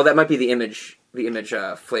 2009. Oh, that might be the image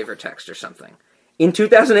flavor text or something. In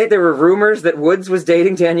 2008, there were rumors that Woods was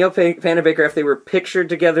dating Danielle Panabaker after they were pictured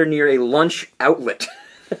together near a lunch outlet.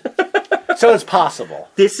 So it's possible.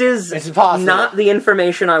 It's not the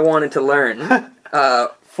information I wanted to learn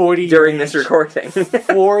 40 during this recording.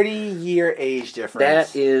 40-year age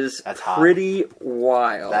difference. That's pretty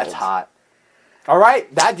wild. That's hot. All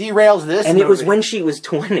right, that derails this And movie. it was when she was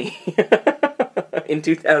 20. In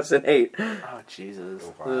 2008. Oh, Jesus.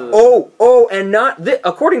 Wow. And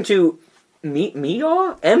according to meaww.com,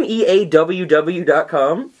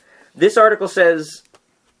 this article says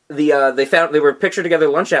they were pictured together at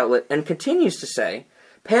a lunch outlet, and continues to say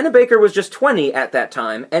Panabaker was just 20 at that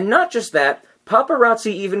time, and not just that,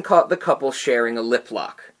 paparazzi even caught the couple sharing a lip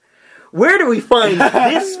lock. Where do we find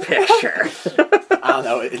this picture? I don't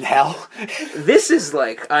know, in hell? This is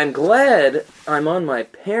like, I'm glad I'm on my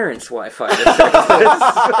parents' Wi-Fi to check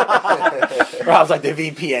this. Rob's like, the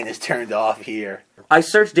VPN is turned off here. I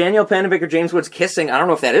searched Danielle Panabaker, James Woods kissing. I don't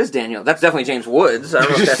know if that is Danielle. That's definitely James Woods. I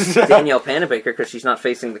don't know if that's Danielle Panabaker because she's not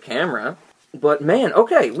facing the camera. But man,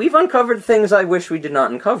 okay, we've uncovered things I wish we did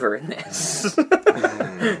not uncover in this.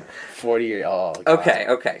 40 oh, God.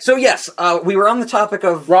 Okay. So yes, we were on the topic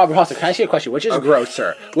of... Robert Hustle, can I ask you a question? Which is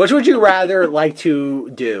grosser? Which would you rather like to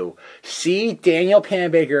do? See Danielle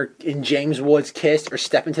Panabaker and James Woods kiss, or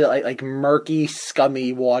step into the, like murky,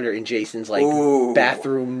 scummy water in Jason's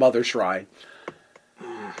bathroom mother shrine?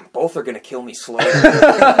 Both are going to kill me slowly.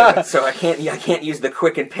 So I can't use the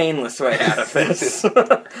quick and painless way out of this.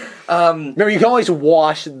 Remember, you can always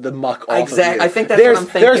wash the muck off of you. I think that's what I'm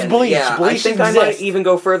thinking. There's bleach. Yeah, Bleach I think exists. I might even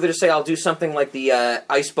go further to say I'll do something like the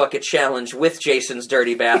Ice Bucket Challenge with Jason's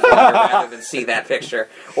dirty bathroom rather than see that picture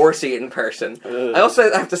or see it in person. I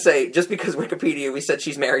also have to say, just because Wikipedia, we said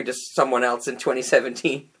she's married to someone else in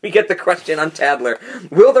 2017, we get the question on Tadler,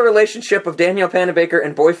 will the relationship of Danielle Panabaker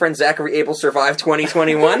and boyfriend Zachary Abel survive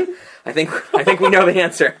 2021? I think we know the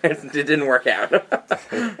answer. It didn't work out.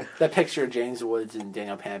 That picture of James Woods and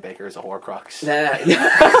Danielle Panabaker is a Horcrux.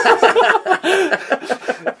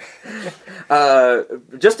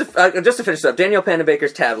 Just to finish up, Danielle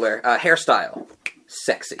Panabaker's Tadler, hairstyle,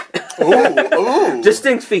 sexy. Ooh.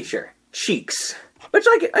 Distinct feature, cheeks, which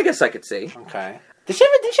I guess I could see. Okay. Did she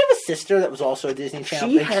have a sister that was also a Disney Channel?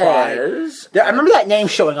 She has. I remember that name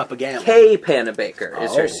showing up again. Kay Panabaker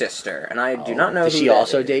is her sister, and I do not know Did who she that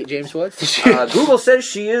also is. date James Woods? Google says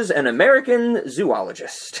she is an American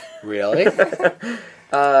zoologist. Really?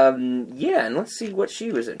 Yeah, and let's see what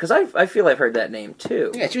she was in, because I feel I've heard that name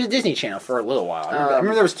too. Yeah, she was a Disney Channel for a little while. I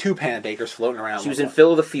remember there was 2 Panabakers floating around. She was in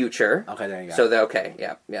Phil of the Future. Okay, there you go. So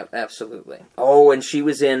yeah, absolutely. Oh, and she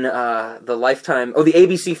was in the Lifetime, the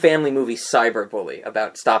ABC Family movie Cyberbully,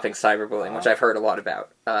 about stopping cyberbullying, which I've heard a lot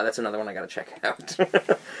about. That's another one I got to check out.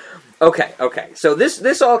 Okay. So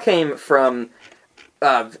this all came from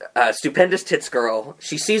Stupendous Tits Girl.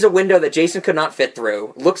 She sees a window that Jason could not fit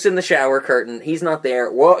through, looks in the shower curtain, he's not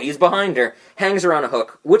there, whoa, he's behind her, hangs her on a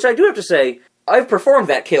hook, which I do have to say, I've performed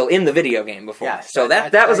that kill in the video game before. Yes, so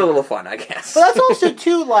that was a little fun, I guess. But that's also,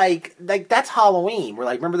 too, like that's Halloween. Where,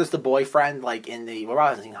 remember there's the boyfriend, in the... Well, I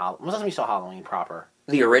haven't seen Halloween. When was the last time you saw Halloween proper?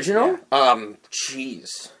 The original? Yeah.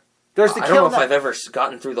 Jeez. There's the I kill. don't know if I've ever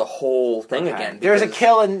gotten through the whole thing again. There's a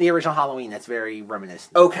kill in the original Halloween that's very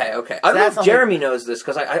reminiscent. Okay. I don't know if Jeremy knows this,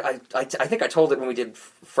 because I think I told it when we did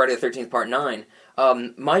Friday the 13th Part 9.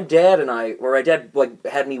 My dad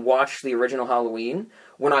had me watch the original Halloween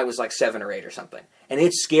when I was 7 or 8 or something. And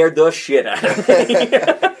it scared the shit out of me.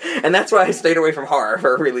 And that's why I stayed away from horror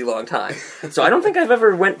for a really long time. So I don't think I've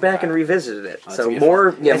ever went back and revisited it. So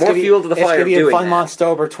more fuel to the fire of doing that. It's going to be a fun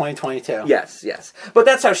Monstober 2022. Yes. But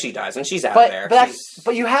that's how she dies, and she's out there.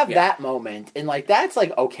 But you have that moment, and that's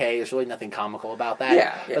okay. There's really nothing comical about that.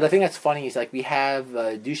 Yeah. But the thing that's funny is we have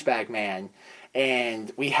Douchebag Man,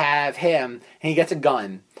 and we have him, and he gets a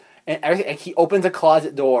gun. and everything. And he opens a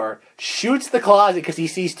closet door, shoots the closet because he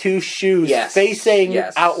sees two shoes facing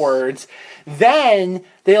outwards. Then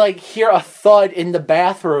they like hear a thud in the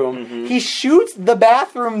bathroom. Mm-hmm. He shoots the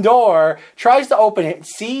bathroom door, tries to open it,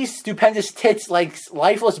 sees Stupendous Tits like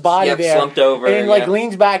lifeless body there, slumped over, and like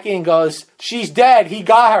leans back in and goes, "She's dead. He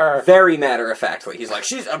got her." Very matter of factly, he's like,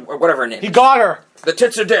 "She's whatever her name." He got her. The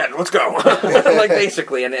tits are dead. Let's go. Like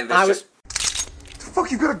basically, and it's just. The fuck,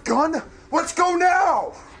 you got a gun? Let's go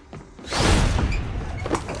now!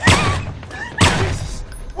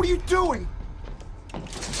 What are you doing?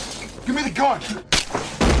 Give me the gun!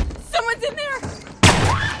 Someone's in there!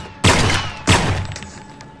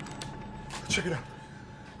 Check it out.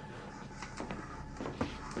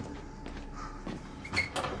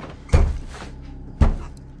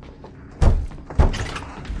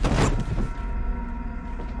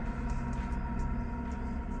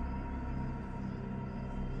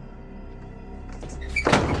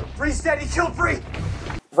 Bree's dead. He killed Bree.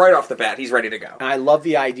 Right off the bat, he's ready to go. And I love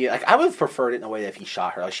the idea. Like I would have preferred it in a way that if he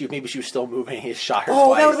shot her, like maybe she was still moving, and he shot her. Oh,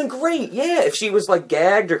 twice. that would have been great. Yeah, if she was like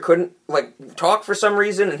gagged or couldn't like talk for some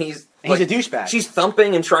reason, and he's a douchebag. She's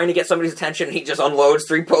thumping and trying to get somebody's attention, and he just unloads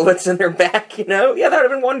 3 bullets in her back. You know, yeah, that would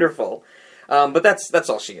have been wonderful. But that's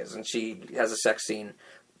all she is, and she has a sex scene.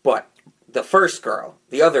 But the first girl,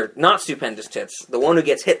 the other, not Stupendous Tits, the one who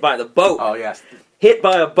gets hit by the boat. Oh yes. Hit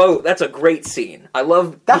by a boat. That's a great scene. I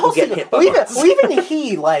love that people whole getting scene. hit by boats. Even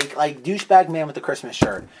he, like douchebag man with the Christmas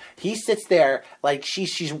shirt, he sits there like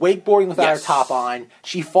she's wakeboarding without her top on.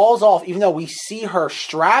 She falls off, even though we see her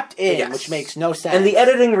strapped in, which makes no sense. And the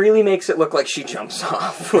editing really makes it look like she jumps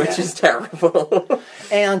off, which is terrible.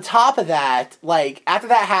 And on top of that, like after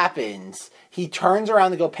that happens, he turns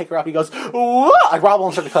around to go pick her up. He goes, "Whoa!" Like Rob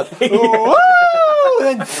won't start the clip. Whoa!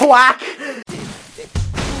 And then thwack.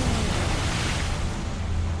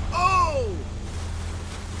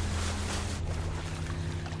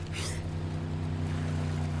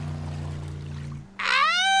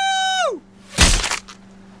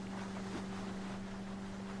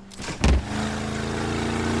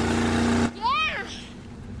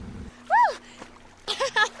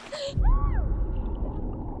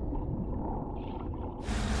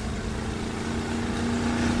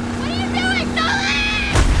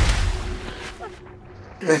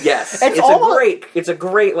 Yes, it's a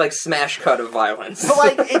great like smash cut of violence. But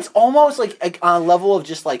like it's almost like on a level of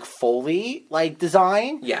just like Foley like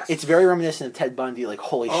design. Yes, it's very reminiscent of Ted Bundy. Like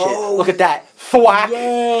holy shit, look at that thwack!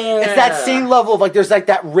 Yeah. It's that same level of like there's like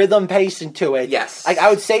that rhythm pacing to it. Yes, like I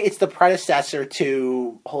would say it's the predecessor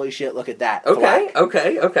to holy shit, look at that. Okay, thwack.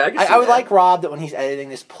 okay. I would like Rob that when he's editing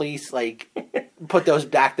this, please like put those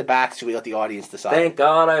back to back so we let the audience decide. Thank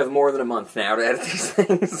God I have more than a month now to edit these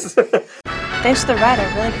things. Thanks for the ride,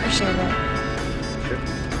 I really appreciate it. Sure.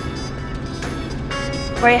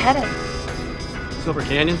 Where are you headed? Silver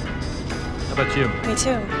Canyon? How about you? Me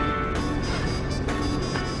too.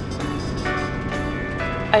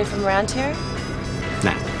 Are you from around here?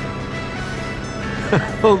 Nah.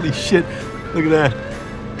 Holy shit, look at that.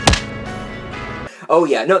 Oh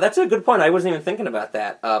yeah, no, that's a good point. I wasn't even thinking about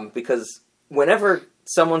that, because whenever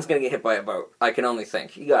someone's gonna get hit by a boat, I can only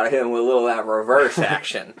think, you gotta hit him with a little of that reverse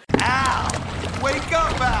action. Al! Wake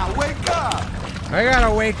up, Al! Wake up! I got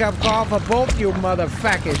a wake-up call for both you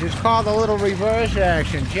motherfuckers. It's called a little reverse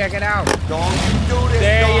action. Check it out. Don't you do this,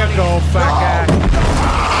 There Donnie. you go, fucker. No.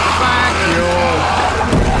 Fuck you.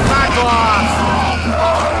 Fuck off.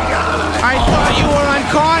 I thought you were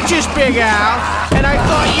unconscious, Big Al. And I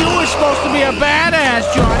thought you were supposed to be a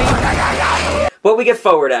badass, Johnny. But we get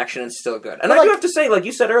forward action and it's still good. And I do have to say, like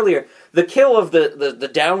you said earlier, the kill of the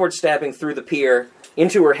downward stabbing through the pier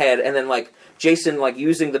into her head, and then like Jason like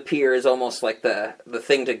using the pier as almost like the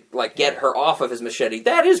thing to like get her off of his machete.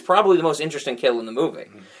 That is probably the most interesting kill in the movie,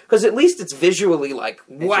 because at least it's visually like,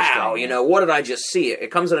 wow, you know, what did I just see? It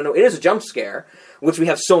comes out of nowhere. It is a jump scare, which we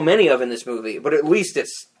have so many of in this movie, but at least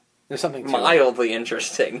there's something mildly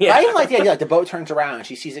interesting. Yeah. I even like the idea, like the boat turns around and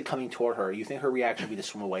she sees it coming toward her. You think her reaction would be to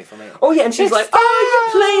swim away from it? Oh yeah, and she's like,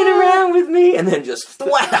 "Oh, you're playing around with me," and then just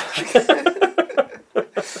thwack.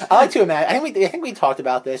 I like to imagine. I think we talked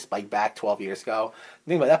about this like back 12 years ago.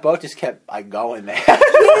 Think about it, that boat just kept like going, man.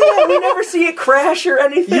 Yeah, we never see it crash or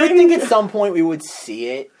anything. You would think at some point we would see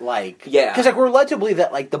it, like because like we're led to believe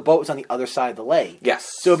that like the boat's on the other side of the lake. Yes.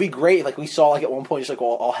 So it'd be great if like we saw like at one point just like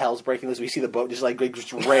all hell's breaking loose. We see the boat just like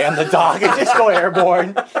just ram the dock and just go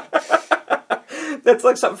airborne. That's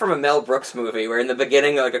like something from a Mel Brooks movie, where in the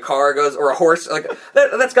beginning, like, a car goes, or a horse, like,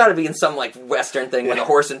 that's gotta be in some, like, Western thing, when a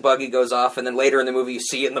horse and buggy goes off, and then later in the movie you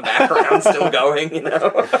see it in the background still going, you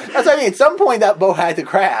know? That's what I mean, at some point that boat had to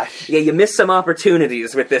crash. Yeah, you missed some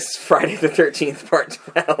opportunities with this Friday the 13th Part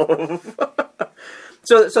 12.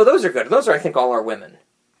 So those are good. Those are, I think, all our women.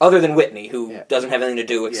 Other than Whitney, who doesn't have anything to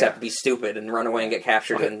do except be stupid and run away and get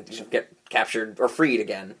captured and get captured or freed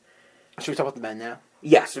again. Should we talk about the men now?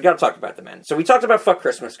 Yes, we got to talk about the men. So we talked about Fuck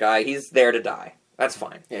Christmas Guy. He's there to die. That's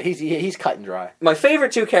fine. Yeah, he's cut and dry. My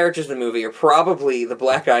favorite two characters in the movie are probably the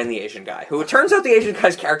black guy and the Asian guy, who it turns out the Asian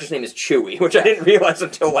guy's character's name is Chewie, which I didn't realize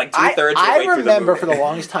until like two-thirds of the way through the movie. I remember for the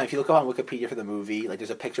longest time, if you look up on Wikipedia for the movie, like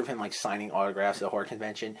there's a picture of him like signing autographs at a horror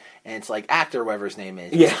convention, and it's like actor, whatever his name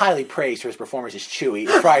is. He's highly praised for his performance as Chewie.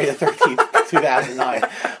 It's Friday the 13th, 2009.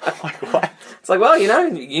 I'm like, what? It's like, well, you know,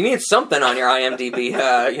 you need something on your IMDb,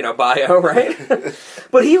 bio, right?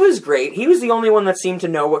 But he was great. He was the only one that seemed to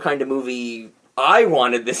know what kind of movie I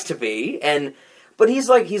wanted this to be, but he's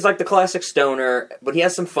like the classic stoner, but he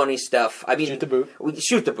has some funny stuff. I mean,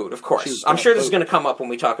 shoot the boot, of course. I'm sure this is going to come up when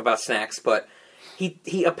we talk about snacks, but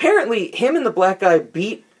he apparently, him and the black guy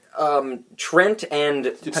beat Trent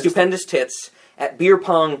and Stupendous Tits at beer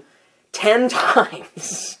pong 10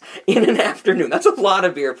 times in an afternoon. That's a lot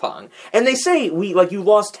of beer pong. And they say, you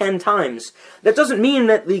lost 10 times. That doesn't mean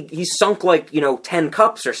that he sunk 10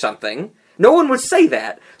 cups or something. No one would say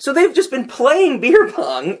that. So they've just been playing beer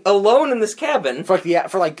pong alone in this cabin for the 2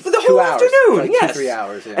 whole hours. Afternoon. Yes. 2-3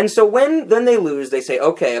 hours. Yeah. And so when they lose, they say,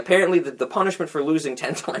 okay, apparently the punishment for losing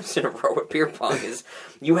 10 times in a row at beer pong is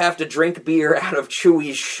you have to drink beer out of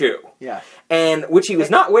Chewie's shoe. Yeah. And which he was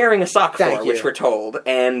not wearing a sock for, which we're told.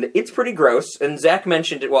 And it's pretty gross. And Zach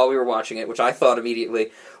mentioned it while we were watching it, which I thought immediately,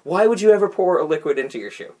 why would you ever pour a liquid into your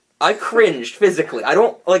shoe? I cringed physically. I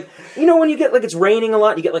don't, when you get, it's raining a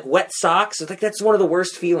lot, you get, wet socks, it's that's one of the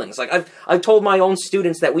worst feelings. I've told my own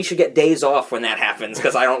students that we should get days off when that happens,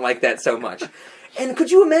 because I don't like that so much. And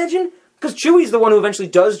could you imagine, because Chewie's the one who eventually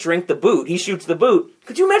does drink the boot, he shoots the boot,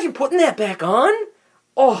 could you imagine putting that back on?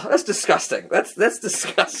 Oh, that's disgusting. That's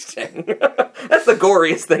disgusting. That's the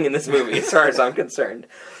goriest thing in this movie, as far as I'm concerned.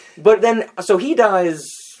 But then, so he dies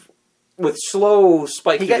with slow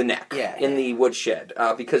spike through the neck in the woodshed,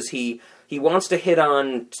 because he wants to hit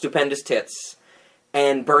on Stupendous Tits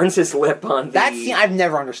and burns his lip on that scene. I've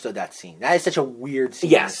never understood that scene. That is such a weird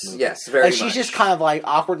scene. Yes, very much. She's just kind of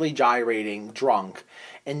awkwardly gyrating, drunk,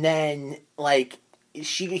 and then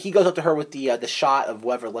he goes up to her with the shot of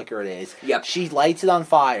whatever liquor it is. Yep. She lights it on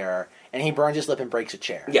fire, and he burns his lip and breaks a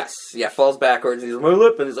chair. Yes, falls backwards. He's like, my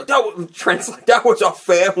lip, and he's like, Trent's like, that was a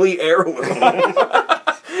family heirloom.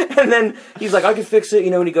 And then he's like, I can fix it,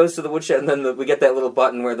 and he goes to the woodshed, and then we get that little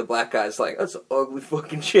button where the black guy's like, that's an ugly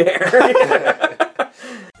fucking chair.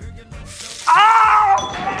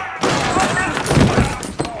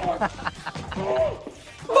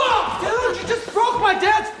 Fuck, dude, you just broke my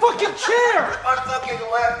dad's fucking chair! My fucking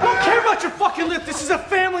lip! I don't care about your fucking lip, this is a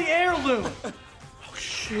family heirloom! Oh,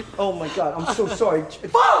 shit. Oh, my God, I'm so sorry.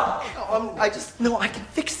 Fuck! No, I can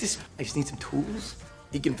fix this. I just need some tools.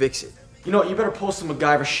 He can fix it. You know what, you better pull some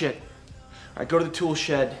MacGyver shit. All right, go to the tool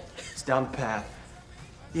shed. It's down the path.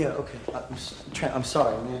 Yeah, okay. Trent, I'm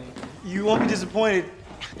sorry, man. You won't be disappointed.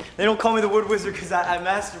 They don't call me the Wood Wizard because I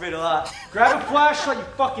masturbate a lot. Grab a flashlight, you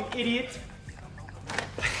fucking idiot.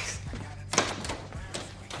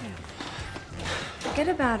 Forget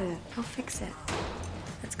about it. I'll fix it.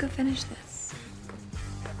 Let's go finish this.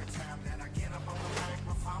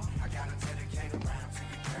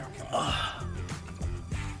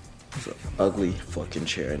 It's an ugly fucking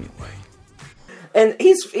chair anyway. And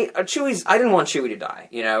Chewie's, I didn't want Chewie to die,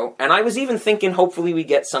 And I was even thinking hopefully we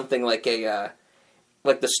get something like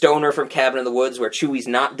like the stoner from Cabin in the Woods where Chewie's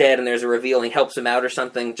not dead and there's a reveal and he helps him out or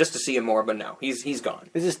something just to see him more, but no, he's gone.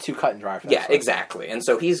 This is too cut and dry for that. Yeah, exactly. And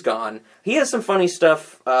so he's gone. He has some funny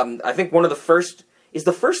stuff. I think one of the first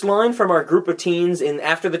line from our group of teens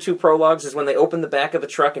after the two prologues is when they open the back of the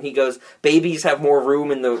truck and he goes, babies have more room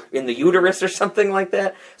in the uterus or something like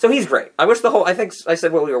that. So he's great. I think I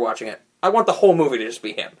said while we were watching it, I want the whole movie to just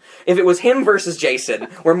be him. If it was him versus Jason,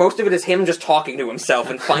 where most of it is him just talking to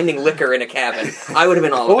himself and finding liquor in a cabin, I would have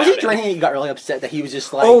been all about it. What was he drinking? You got really upset that he was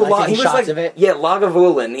just taking shots of it? Yeah,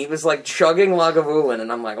 Lagavulin. He was chugging Lagavulin,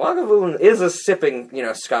 and I'm like, Lagavulin is a sipping,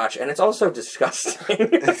 scotch, and it's also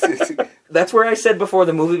disgusting. That's where I said before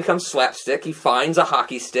the movie becomes slapstick. He finds a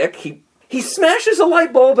hockey stick. He smashes a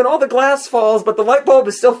light bulb and all the glass falls, but the light bulb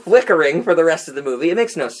is still flickering for the rest of the movie. It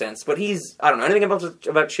makes no sense. But I don't know, anything about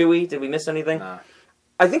Chewie? Did we miss anything? Nah.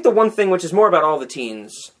 I think the one thing, which is more about all the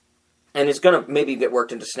teens, and is going to maybe get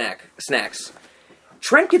worked into snacks,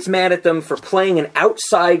 Trent gets mad at them for playing an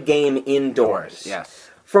outside game indoors. Yes.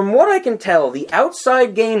 From what I can tell, the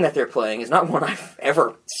outside game that they're playing is not one I've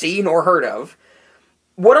ever seen or heard of.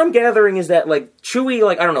 What I'm gathering is that, like, Chewie,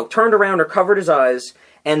 like, I don't know, turned around or covered his eyes,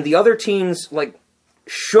 and the other teens, like,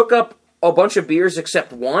 shook up a bunch of beers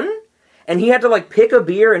except one, and he had to, like, pick a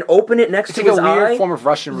beer and open it next to his eye. It's like a weird form of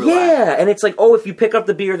Russian roulette. Yeah, and it's like, oh, if you pick up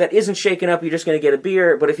the beer that isn't shaken up, you're just going to get a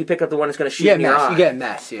beer, but if you pick up the one that's going to shoot in your eye. You get a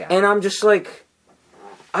mess, yeah. And I'm just like,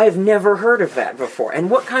 I've never heard of that before. And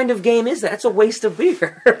what kind of game is that? It's a waste of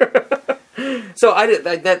beer. So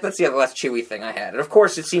that's the last Chewie thing I had. And of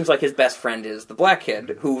course, it seems like his best friend is the black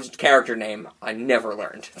kid, whose character name I never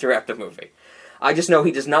learned throughout the movie. I just know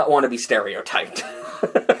he does not want to be stereotyped.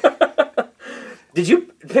 Did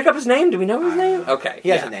you pick up his name? Do we know his name? Okay. He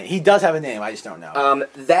has a name. He does have a name, I just don't know.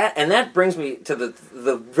 That brings me to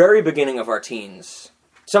the very beginning of our teens.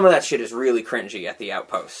 Some of that shit is really cringy at the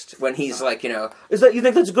outpost. When he's like, you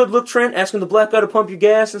think that's a good look, Trent? Asking the black guy to pump your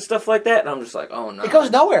gas and stuff like that? And I'm just like, oh no. It goes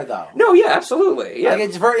nowhere, though. No, yeah, absolutely. Yeah. Like,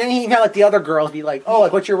 it's very, and he can let the other girls be like, oh,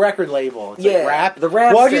 like, what's your record label? It's like rap? The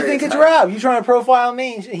rap. Why do you think it's rap? You trying to profile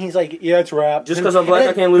me? And he's like, yeah, it's rap. Just because I'm black,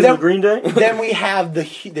 I can't lose to Green Day? Then we have the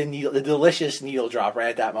delicious needle drop right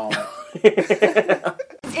at that moment.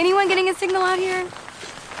 Is anyone getting a signal out here?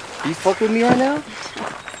 You fuck with me right now?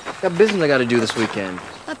 Got business I gotta do this weekend.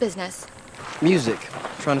 What business? Music.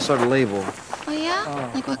 Trying to start a label. Oh,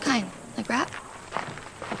 yeah? Like what kind? Like rap?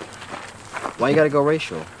 Why you gotta go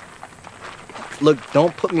racial? Look,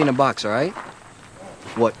 don't put me in a box, alright?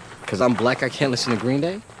 What, because I'm black I can't listen to Green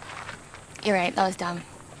Day? You're right, that was dumb.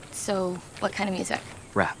 So, what kind of music?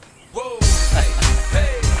 Rap.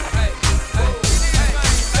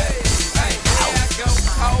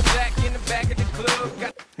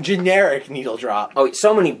 Generic needle drop. Oh,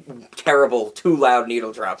 so many terrible, too loud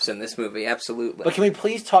needle drops in this movie, absolutely. But can we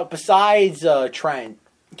please talk, besides Trent,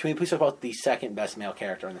 can we please talk about the second best male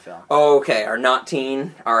character in the film? Oh, okay, our not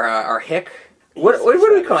teen, our hick. What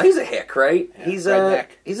do we call him? He's a hick, right? Yeah, he's redneck.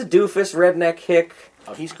 He's a doofus, redneck hick.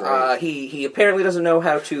 Oh, he's great. He apparently doesn't know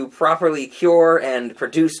how to properly cure and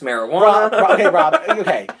produce marijuana. Rob,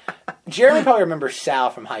 okay. Jeremy probably remembers Sal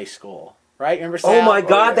from high school. Right? Remember Sal? Oh my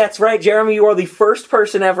God, that's right, Jeremy. You are the first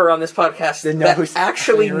person ever on this podcast that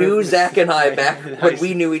actually knew Zach and I back when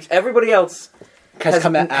we knew each. Everybody else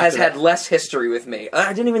has had less history with me.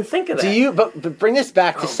 I didn't even think of that. But bring this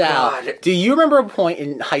back to Sal. God. Do you remember a point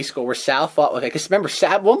in high school where Sal thought, okay, because remember,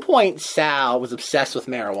 at one point, Sal was obsessed with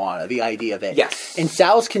marijuana, the idea of it. Yes. And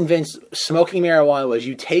Sal was convinced smoking marijuana was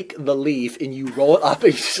you take the leaf and you roll it up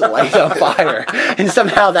and you just light it on fire. And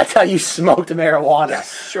somehow that's how you smoked marijuana.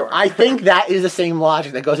 Yes, sure. I think that is the same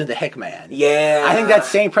logic that goes into Hickman. Yeah. I think that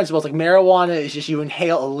same principle is like marijuana is just you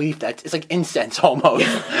inhale a leaf it's like incense almost.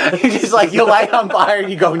 You just like, you light it on fire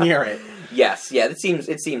and you go near it. Yes, yeah, it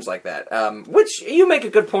seems like that. Which you make a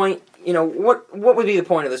good point. You know, what would be the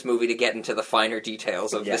point of this movie to get into the finer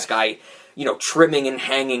details of this guy, trimming and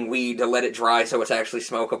hanging weed to let it dry so it's actually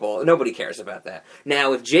smokable? Nobody cares about that.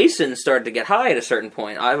 Now, if Jason started to get high at a certain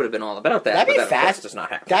point, I would have been all about that. That'd be of course does not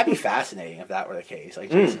happen. That'd be fascinating if that were the case.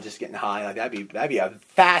 Like Jason just getting high, like that'd be a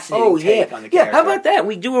fascinating take on the character. Yeah, how about that?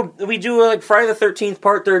 We do like Friday the 13th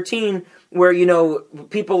Part 13. Where,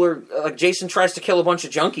 people are, like, Jason tries to kill a bunch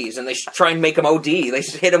of junkies, and they try and make them OD. They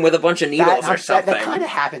just hit him with a bunch of needles or something. That kind of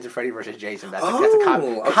happens in Freddy vs. Jason. That's kind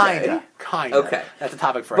of. Okay. That's a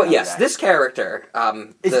topic for But another yes, day. this character,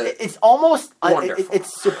 it's almost, wonderful.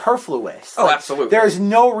 It's superfluous. Oh, absolutely. There's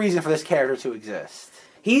no reason for this character to exist.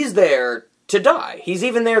 He's there to die. He's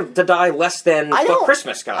even there to die less than the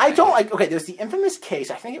Christmas guy. I don't like, okay, there's the infamous case,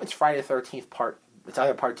 I think it was Friday the 13th it's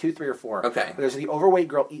either part 2, 3, or 4. Okay. But there's the overweight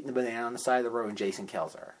girl eating the banana on the side of the road and Jason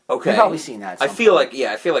kills her. Okay. You've probably seen that. I feel like that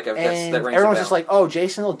rings a bell. Everyone's just like, oh,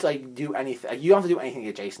 Jason will do anything. You don't have to do anything to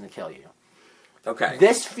get Jason to kill you. Okay.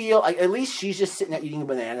 At least she's just sitting there eating a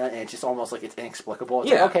banana and it's just almost like it's inexplicable.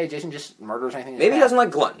 It's like, okay, Jason just murders anything. Maybe he doesn't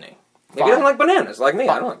like gluttony. Maybe he doesn't like bananas like me.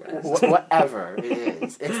 I don't like bananas. Whatever it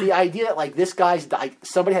is. It's the idea that, like, this guy's...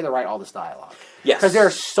 somebody had to write all this dialogue. Yes. Because there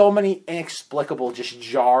are so many inexplicable, just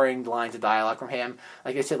jarring lines of dialogue from him.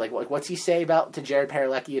 Like I said, like what's he say to Jared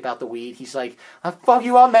Padalecki about the weed? He's like, I'll fuck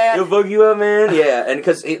you up, man. He'll fuck you up, man. Yeah, and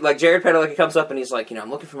because, like, Jared Padalecki comes up and he's like, I'm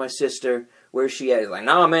looking for my sister. Where's she at? He's like,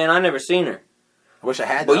 nah, man, I never seen her. I wish I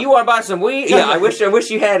had. Well, you want to buy some weed? Yeah, I wish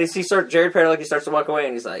you had. Jared Padalecki starts to walk away,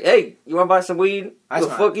 and he's like, "Hey, you want to buy some weed? We'll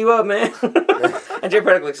fuck you up, man." And Jared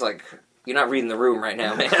Padalecki's like, "You're not reading the room right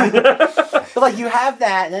now, man." But like, you have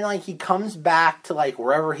that, and then like he comes back to like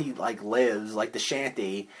wherever he like lives, like the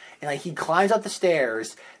shanty, and like he climbs up the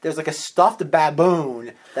stairs. There's like a stuffed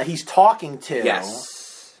baboon that he's talking to.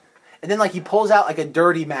 Yes. And then like he pulls out like a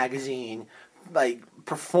dirty magazine like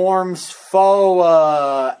performs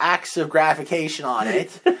faux acts of gratification on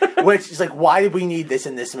it, which is like, why did we need this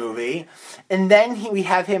in this movie? And then we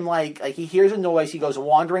have him like he hears a noise, he goes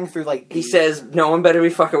wandering through like he says, "No one better be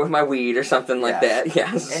fucking with my weed" or something like that.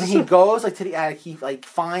 Yes, and he goes like to the attic. He like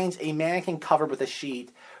finds a mannequin covered with a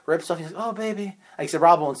sheet. Rips off. He's like, "Oh, baby." Like, so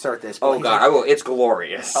Rob will insert this. But oh God, like, I will. It's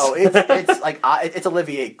glorious. Oh, it's like it's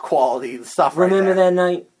Olivier quality stuff. Remember right there. that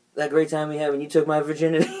night, that great time we had when you took my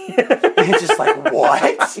virginity? It's just like,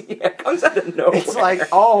 what? Yeah, it comes out of nowhere. It's like,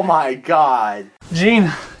 oh my God,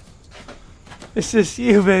 Gina, it's just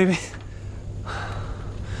you, baby.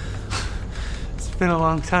 It's been a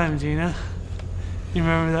long time, Gina. You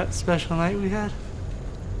remember that special night we had?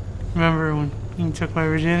 Remember when you took my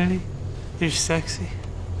virginity? You're sexy.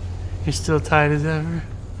 You're still tight as ever.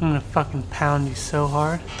 I'm gonna fucking pound you so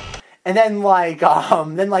hard. And then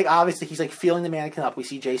obviously he's like feeling the mannequin up. We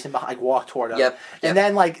see Jason like walk toward him. Yep. And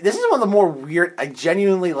then like this is one of the more weird, like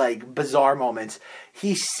genuinely like bizarre moments.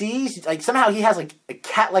 He sees like somehow he has like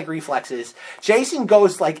cat-like reflexes. Jason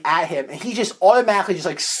goes like at him, and he just automatically just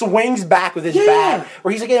like swings back with his bat.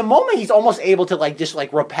 Where he's like in a moment he's almost able to like just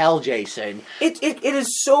like repel Jason. It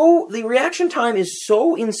is so, the reaction time is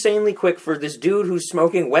so insanely quick for this dude who's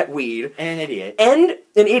smoking wet weed and an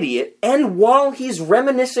idiot, and while he's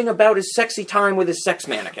reminiscing about his sexy time with his sex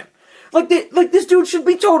mannequin. Like this dude should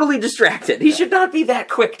be totally distracted. He should not be that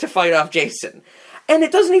quick to fight off Jason. And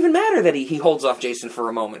it doesn't even matter that he holds off Jason for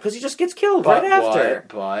a moment, because he just gets killed right after.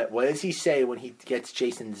 But what does he say when he gets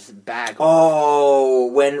Jason's bag off? Oh,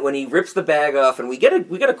 when he rips the bag off, and we get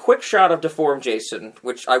a quick shot of deformed Jason,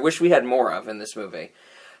 which I wish we had more of in this movie.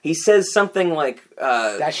 He says something like,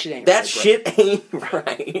 that shit ain't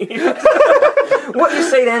right. What you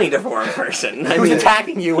say to any deformed person. Who's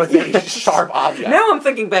attacking you with a sharp object. Now I'm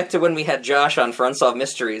thinking back to when we had Josh on for Unsolved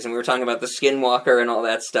Mysteries, and we were talking about the Skinwalker and all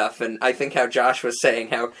that stuff, and I think how Josh was saying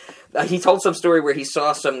how he told some story where he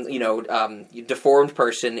saw some, deformed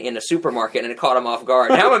person in a supermarket, and it caught him off guard.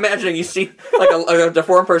 Now I'm imagining you see like a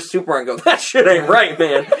deformed person supermarket and go, "That shit ain't right,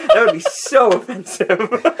 man." That would be so offensive.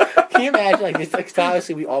 Can you imagine, like, this, like,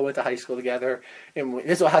 obviously we all went to high school together, and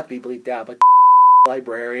this will have to be bleeped out, but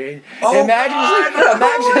librarian. Oh, imagine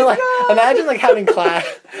having class.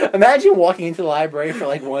 Imagine walking into the library for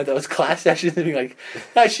like one of those class sessions and being like,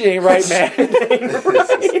 "That shit ain't right, man."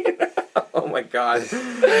 Oh my God.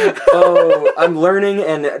 Oh, I'm learning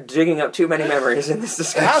and digging up too many memories in this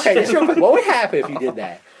discussion. Okay, just real quick, what would happen if you did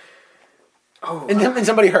that? Oh, and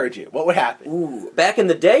somebody heard you. What would happen? Ooh, back in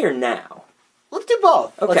the day or now? Let's do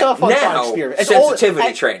both. Okay, Let's have a fun now, experiment.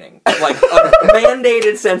 sensitivity training. Like,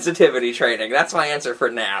 mandated sensitivity training. That's my answer for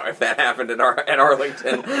now, if that happened at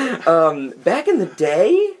Arlington. Back in the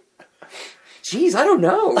day? Jeez, I don't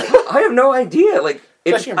know. I have no idea. Like,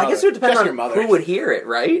 I guess it would depend on who would hear it,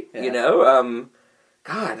 right? Yeah. You know?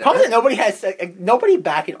 God. Probably nobody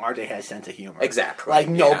back in our day had a sense of humor. Exactly. Like,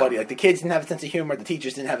 nobody. Yeah. Like, the kids didn't have a sense of humor, the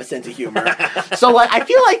teachers didn't have a sense of humor. So, like, I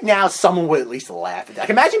feel like now someone would at least laugh at that. Like,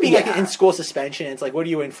 imagine being, like, in school suspension, it's like, what are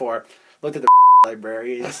you in for? Looked at the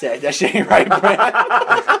librarian and said, "That shit ain't right,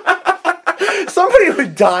 Brad." Somebody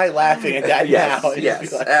would die laughing at that now.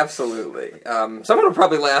 Yes, like, absolutely. Someone would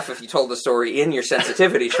probably laugh if you told the story in your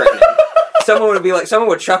sensitivity training. Someone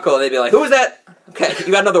would chuckle and they'd be like, "Who was that? Okay,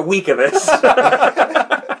 you got another week of this."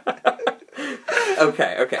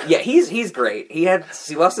 Okay. Yeah, he's great. He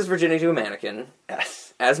lost his virginity to a mannequin.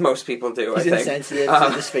 Yes. As most people do, he's I think. Insensitive,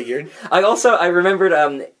 so disfigured. I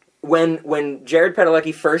remembered when Jared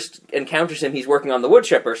Padalecki first encounters him, he's working on the wood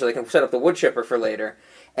chipper, so they can set up the wood chipper for later.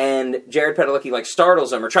 And Jared Padalecki like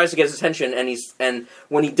startles him or tries to get his attention, and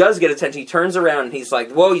when he does get attention, he turns around and he's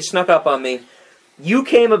like, "Whoa, you snuck up on me. You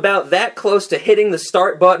came about that close to hitting the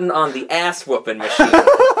start button on the ass-whooping machine."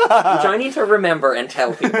 Which I need to remember and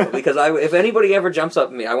tell people, because if anybody ever jumps up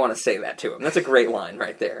at me, I want to say that to him. That's a great line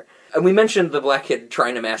right there. And we mentioned the black kid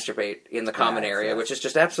trying to masturbate in the common area, which is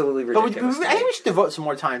just absolutely ridiculous. But I think we should devote some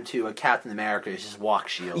more time to Captain America's just walk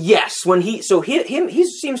shield. Yes, he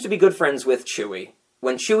seems to be good friends with Chewie.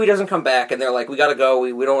 When Chewie doesn't come back and they're like, "We gotta go,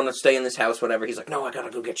 we don't want to stay in this house," whatever, he's like, "No, I gotta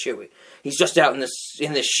go get Chewie. He's just out in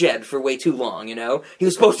this shed for way too long, you know? He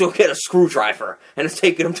was supposed to go get a screwdriver, and it's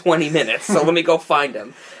taken him 20 minutes, so let me go find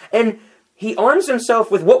him." And he arms himself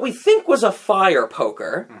with what we think was a fire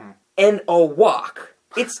poker and a wok.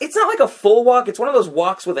 It's not like a full wok, it's one of those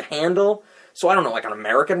woks with a handle, so I don't know, like an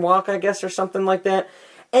American wok, I guess, or something like that.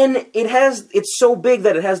 And it's so big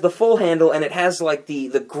that it has the full handle, and it has like the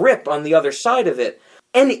grip on the other side of it.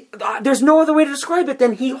 And there's no other way to describe it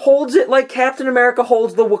than he holds it like Captain America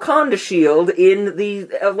holds the Wakanda shield in the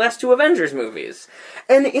last two Avengers movies.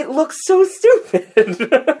 And it looks so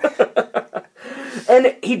stupid.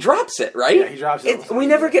 And he drops it, right? Yeah, he drops it. We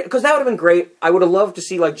never get, because that would have been great. I would have loved to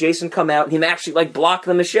see like Jason come out and him actually like block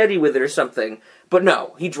the machete with it or something. But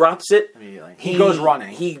no, he drops it. Immediately. He goes running.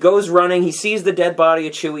 He goes running. He sees the dead body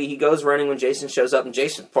of Chewie. He goes running when Jason shows up, and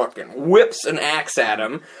Jason fucking whips an axe at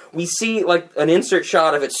him. We see like an insert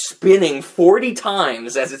shot of it spinning 40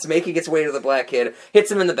 times as it's making its way to the black kid,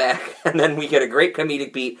 hits him in the back, and then we get a great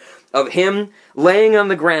comedic beat of him laying on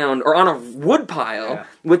the ground or on a wood pile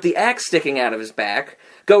with the axe sticking out of his back,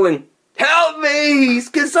 going, "Help me!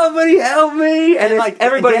 Can somebody help me?" And like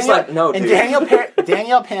everybody's like, "No, dude." And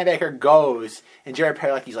Danielle Panabaker goes, and Jared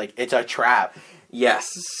Padalecki's like, "It's a trap."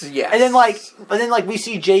 Yes. And then like we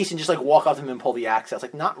see Jason just like walk up to him and pull the axe out. It's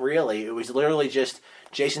like, not really. It was literally just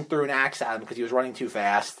Jason threw an axe at him because he was running too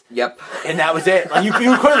fast. Yep. And that was it. Like you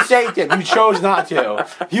could have saved him. You chose not to.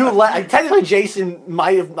 Technically Jason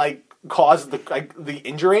might have like caused the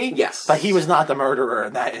injury. Yes. But he was not the murderer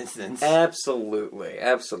in that instance. Absolutely.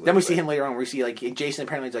 Then we see him later on where we see like Jason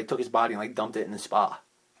apparently like took his body and like dumped it in the spa.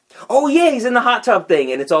 Oh yeah, he's in the hot tub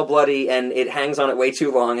thing, and it's all bloody, and it hangs on it way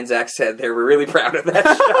too long. And Zach said they were really proud of that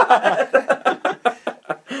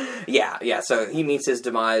shot. yeah. So he meets his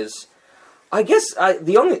demise. I guess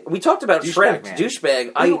we talked about Shrimp,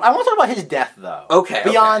 douchebag. I want to talk about his death though. Okay.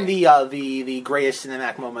 Beyond the greatest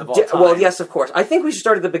cinematic moment of all time. Well, yes, of course. I think we should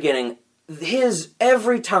start at the beginning.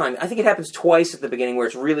 Every time, I think it happens twice at the beginning where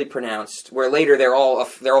it's really pronounced. Where later they're all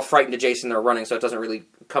frightened of Jason, they're running, so it doesn't really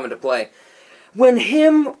come into play. When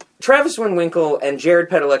Travis Winwinkle and Jared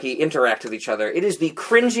Padalecki interact with each other, it is the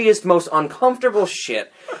cringiest, most uncomfortable shit.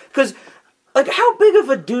 Because, like, how big of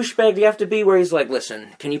a douchebag do you have to be where he's like,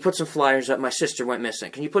 "Listen, can you put some flyers up? My sister went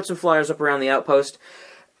missing. Can you put some flyers up around the outpost?"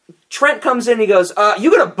 Trent comes in and he goes,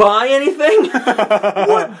 "You gonna buy anything?"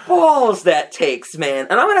 What balls that takes, man.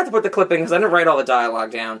 And I'm gonna have to put the clip in because I didn't write all the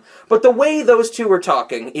dialogue down. But the way those two were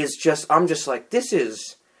talking is just, I'm just like, this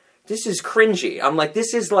is cringy. I'm like,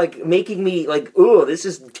 this is like making me like, ooh, this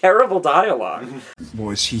is terrible dialogue.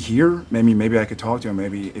 Well, is he here? Maybe I could talk to him.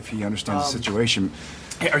 Maybe if he understands the situation.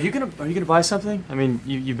 Hey, are you gonna buy something? I mean,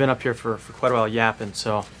 you've been up here for quite a while yapping,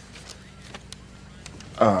 so.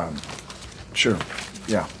 Sure.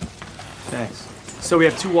 Yeah. Thanks. So we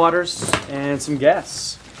have 2 waters and some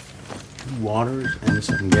gas. 2 waters and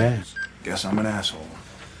some gas. Guess I'm an asshole.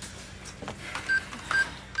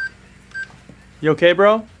 You okay,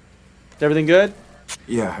 bro? Is everything good?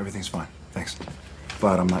 Yeah, everything's fine. Thanks.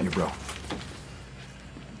 But I'm not your bro.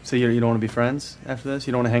 So you don't want to be friends after this?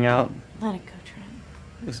 You don't want to hang out? Let it go, Trent.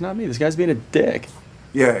 It's not me. This guy's being a dick.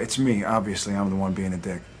 Yeah, it's me. Obviously, I'm the one being a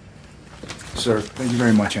dick. Sir, thank you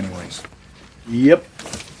very much anyways. Yep.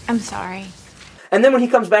 I'm sorry. And then when he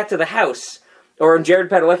comes back to the house, or when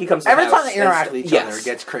Jared Padalecki comes to the house... Every time they interact with each other, it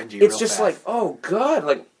gets cringy It's just fast. like, oh god,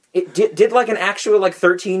 like... Did like an actual like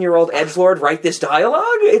 13-year-old edgelord write this dialogue?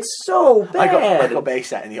 It's so bad. Michael Bay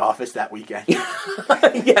sat in the office that weekend.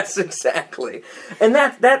 Yes, exactly. And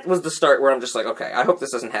that was the start where I'm just like, okay, I hope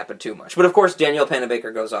this doesn't happen too much. But of course, Danielle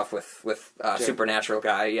Panabaker goes off with Supernatural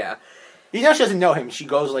guy. Yeah, she doesn't know him. She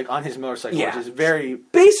goes like on his motorcycle, which is very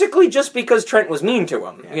basically just because Trent was mean to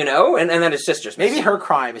him, you know, and then his sister's missing. Maybe her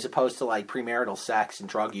crime, as opposed to like premarital sex and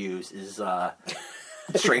drug use, is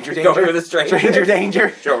stranger danger. Going with a stranger danger.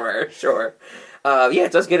 Sure. Yeah,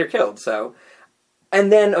 it does get her killed. So,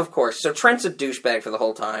 and then of course, so Trent's a douchebag for the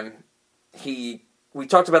whole time. We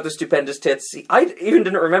talked about the stupendous tits. I even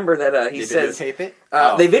didn't remember that he says videotape it.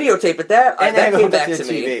 They videotape it. That came back to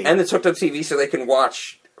me, TV. and it's hooked up TV so they can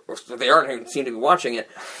watch. They aren't even seem to be watching it,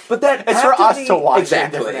 but that it's for us to watch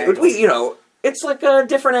exactly. It's like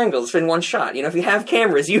different angles in one shot. You know, if you have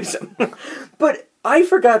cameras, use them. But I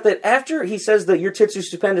forgot that after he says that your tits are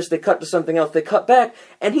stupendous, they cut to something else. They cut back,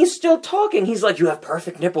 and he's still talking. He's like, "You have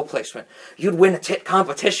perfect nipple placement. You'd win a tit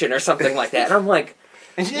competition or something like that." And I'm like,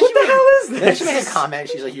 what the hell is this? Then she made a comment.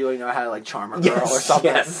 She's like, "You really know how to like charm a girl or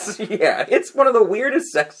something." Yes, yeah. It's one of the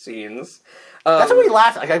weirdest sex scenes. That's what we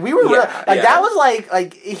laughed at. Like we were that was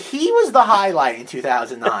like he was the highlight in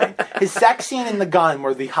 2009. His sex scene and the gun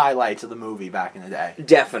were the highlights of the movie back in the day.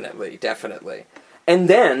 Definitely. And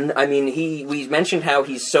then, I mean, we mentioned how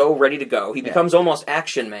he's so ready to go. He becomes almost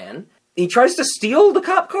Action Man. He tries to steal the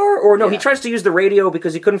cop car, or no, he tries to use the radio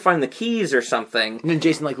because he couldn't find the keys or something. And then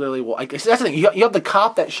Jason, like, literally, that's the thing. You have the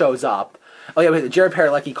cop that shows up, Oh yeah, Jared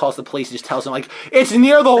Padalecki calls the police and just tells them like it's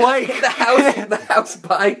near the lake. the house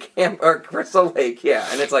by Crystal Lake. Yeah,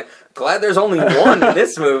 and it's like glad there's only one in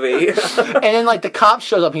this movie. And then like the cop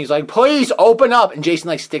shows up and he's like, "Please open up!" And Jason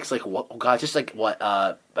like sticks like what? Oh god, just like what?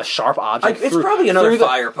 A sharp object. It's probably another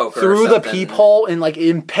fire poker through or the something. peephole and like it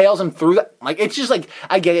impales him through the like. It's just like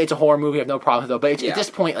I get it. It's a horror movie. I have no problem with it. But it's, at this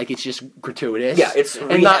point, like it's just gratuitous. Yeah, it's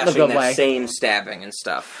and not in a rehashing good that way. same stabbing and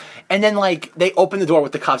stuff. And then like they open the door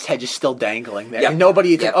with the cop's head just still dangling there. Yep. And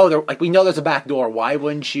nobody. It's Yep. like, oh, they're, like we know there's a back door. Why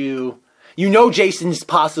wouldn't you? You know Jason's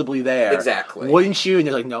possibly there. Exactly. Wouldn't you? And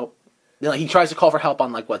they're like, nope. Then like he tries to call for help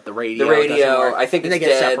on like what the radio. The It doesn't radio, work. I think and it's they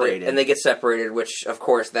get dead, separated. and they get separated, which of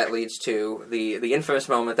course that leads to the infamous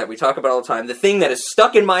moment that we talk about all the time. The thing that is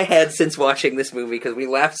stuck in my head since watching this movie because we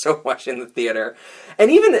laughed so much in the theater,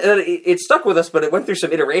 and even it stuck with us, but it went through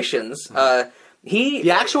some iterations.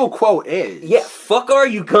 The actual quote is, "Yeah, fuck are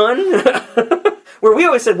you, gun?" Where we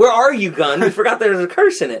always said, "Where are you, gun?" We forgot there was a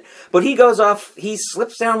curse in it. But he goes off, he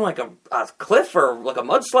slips down like a cliff or like a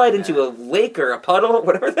mudslide into a lake or a puddle,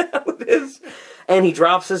 whatever the hell it is. And he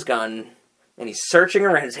drops his gun, and he's searching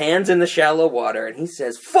around, his hands in the shallow water, and he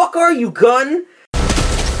says, "Fuck are you, gun?"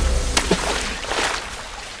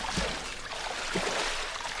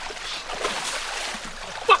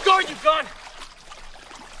 Fuck are you, gun?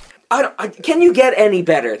 Can you get any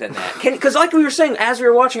better than that? Because like we were saying, as we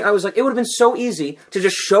were watching, I was like, it would have been so easy to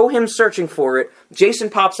just show him searching for it. Jason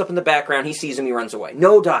pops up in the background, he sees him, he runs away.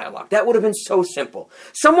 No dialogue. That would have been so simple.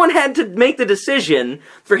 Someone had to make the decision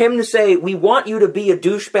for him to say, we want you to be a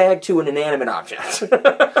douchebag to an inanimate object. Well,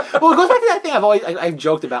 it goes back to that thing I've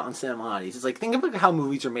joked about on Cinemati's. It's like, think about how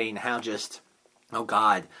movies are made and how just, oh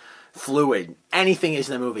god, fluid anything is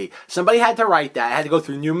in the movie. Somebody had to write that. It had to go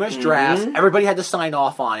through numerous drafts. Everybody had to sign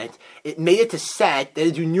off on it. It made it to set. They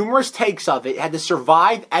had to do numerous takes of it. It had to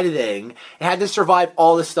survive editing. It had to survive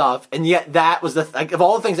all this stuff. And yet that was like, of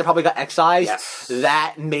all the things that probably got excised,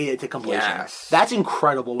 that made it to completion. Yes. That's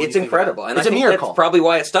incredible. It's incredible. And it's I think a miracle. That's probably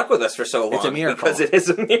why it stuck with us for so long. It's a miracle. Because it is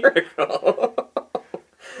a miracle.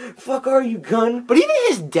 Fuck are you, gun? But even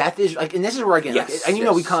his death is like, and this is where again, Yes, like, and you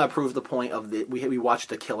know, we kind of proved the point of the we watched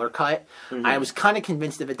the killer cut. Mhm. I was kind of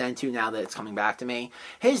convinced of it then too. Now that it's coming back to me,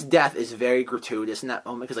 his death is very gratuitous in that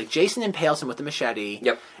moment because like Jason impales him with the machete.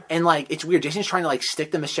 Yep. And like it's weird. Jason's trying to like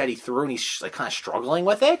stick the machete through, and he's like kind of struggling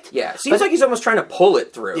with it. Yeah, seems like he's almost trying to pull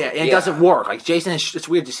it through. Yeah, and it doesn't work. Like Jason, it's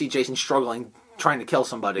weird to see Jason struggling. Trying to kill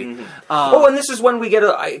somebody. Oh, and this is when we get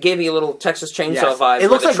I gave me a little Texas Chainsaw vibe. It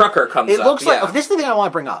looks where like the trucker comes up. It looks like Yeah. this is the thing I want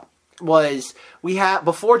to bring up was we have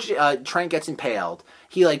before Trent gets impaled.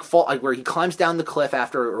 He like fall like where he climbs down the cliff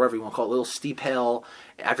after or whatever you want to call it, a little steep hill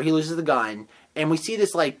after he loses the gun, and we see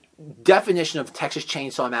this like definition of Texas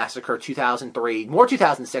Chainsaw Massacre 2003, more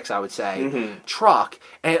 2006 I would say, truck,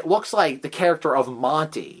 and it looks like the character of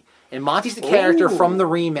Monty. And Monty's the character from the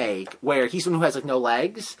remake where he's the one who has like no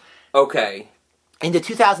legs. Okay. In the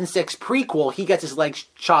 2006 prequel, he gets his legs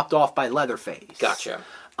chopped off by Leatherface. Gotcha.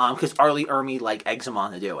 Because Arlie Ermey like eggs him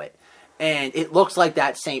on to do it, and it looks like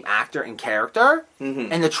that same actor and character,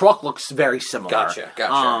 and the truck looks very similar. Gotcha.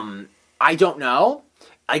 I don't know.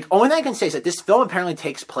 Like only thing I can say is that this film apparently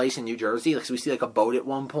takes place in New Jersey. Like so we see like a boat at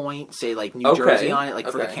one point, say like New Jersey on it,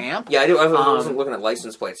 like for the camp. Yeah, I wasn't looking at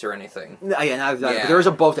license plates or anything. Yeah, there is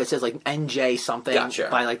a boat that says like NJ something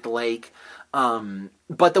by like the lake.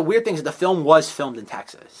 But the weird thing is that the film was filmed in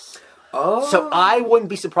Texas. Oh. So I wouldn't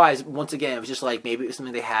be surprised, once again, it was just like, maybe it was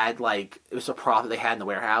something they had, like, it was a prop that they had in the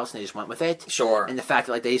warehouse, and they just went with it. Sure. And the fact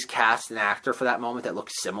that, like, they just cast an actor for that moment that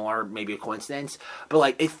looked similar, maybe a coincidence, but,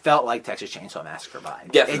 like, it felt like Texas Chainsaw Massacre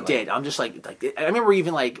vibe. Definitely. It did. I'm just, like I remember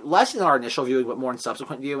even, like, less in our initial viewing, but more in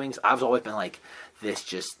subsequent viewings, I've always been, like, this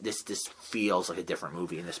feels like a different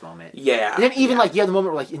movie in this moment. Yeah. And then even, like, you have the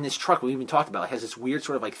moment where, like, in this truck, we even talked about, like, has this weird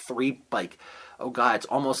sort of, like, oh god, it's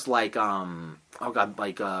almost like rebar,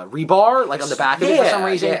 like on the back of it for some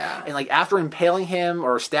reason. Yeah. And like after impaling him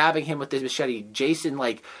or stabbing him with this machete, Jason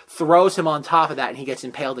like throws him on top of that, and he gets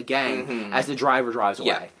impaled again as the driver drives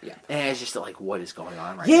away. Yeah. And it's just like, what is going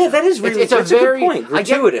on right Yeah, now? that is really it's a that's very a good point.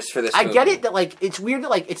 Gratuitous for this I movie. get it that like it's weird that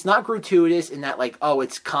like it's not gratuitous in that like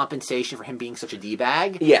it's compensation for him being such a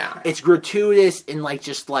D-bag. Yeah. It's gratuitous in like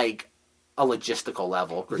just like a logistical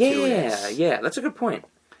level. Gratuitous. Yeah, that's a good point.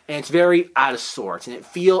 And it's very out of sorts, and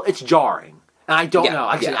it's jarring. And I don't know.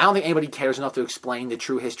 Actually, I don't think anybody cares enough to explain the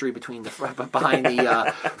true history behind the Friday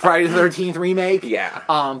the 13th remake. Yeah.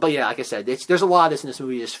 But yeah, like I said, there's a lot of this in this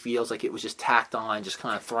movie that just feels like it was just tacked on, just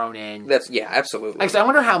kind of thrown in. Absolutely. Like I said, I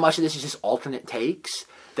wonder how much of this is just alternate takes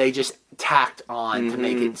they just tacked on to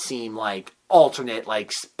make it seem like alternate,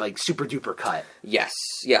 like super duper cut. Yes.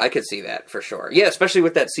 Yeah, I could see that for sure. Yeah, especially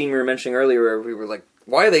with that scene we were mentioning earlier where we were like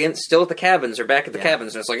Why are they still at the cabins or back at the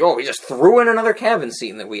cabins? And it's like, oh, he just threw in another cabin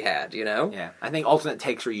scene that we had, you know? Yeah, I think alternate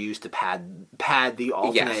takes were used to pad the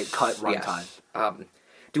alternate cut runtime.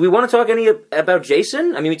 Do we want to talk any about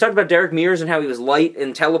Jason? I mean, we talked about Derek Mears and how he was light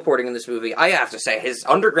and teleporting in this movie. I have to say, his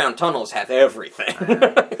underground tunnels have everything.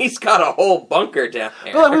 He's got a whole bunker down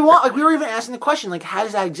there. But we were even asking the question, like, how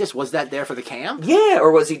does that exist? Was that there for the camp? Yeah,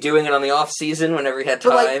 or was he doing it on the off season whenever he had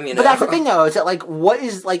time? But that's the thing, though, is that what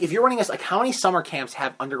is if you're running this, how many summer camps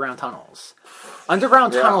have underground tunnels?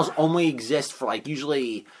 Underground tunnels only exist for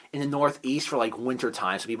usually in the Northeast for winter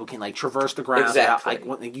time, so people can traverse the ground. Exactly.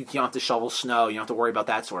 You don't have to shovel snow. You don't have to worry about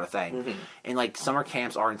that sort of thing. And summer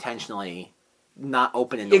camps are intentionally not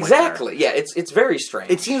open in the winter. Exactly. Yeah, it's very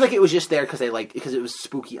strange. It seems like it was just there because it was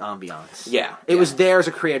spooky ambiance. Yeah. It was there as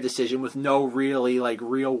a creative decision with no really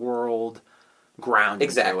real world ground.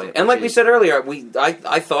 Exactly. And like we said earlier,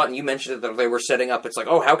 I thought, and you mentioned it, that they were setting up, it's like,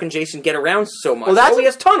 oh, how can Jason get around so much? Well, he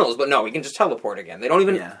has tunnels, but no, he can just teleport again. They don't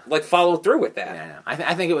even follow through with that. Yeah,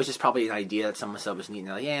 I think it was just probably an idea that someone said was neat. And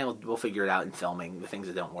they're like, we'll figure it out in filming the things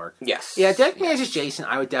that don't work. Yes. Yeah, Derek Mears as Jason,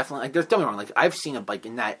 I would definitely don't get me wrong. I've seen him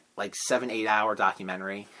in that 7-8 hour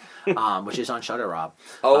documentary. Which is on Shudder, Rob.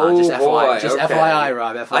 Oh, just boy. Just okay. FYI,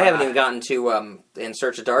 Rob. FYI. I haven't even gotten to In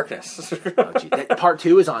Search of Darkness. Part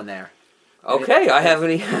 2 is on there. Okay, I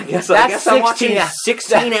haven't. I guess I'm watching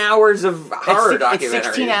 16 hours of horror documentaries. It's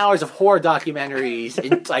 16 hours of horror documentaries.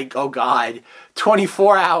 And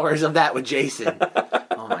 24 hours of that with Jason.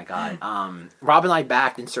 Oh my god. Rob and I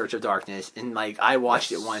backed In Search of Darkness, and I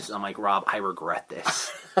watched it once, and I'm like, Rob, I regret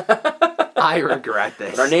this. I regret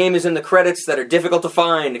this. But our name is in the credits that are difficult to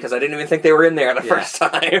find because I didn't even think they were in there the first time.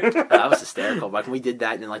 That was hysterical. When we did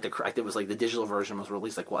that, and it was the digital version was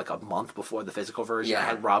released a month before the physical version. I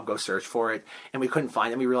had Rob go search for it, and we couldn't find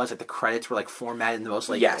it. And we realized the credits were formatted in the most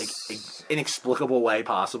inexplicable way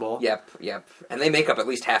possible. Yep. And they make up at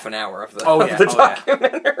least half an hour of the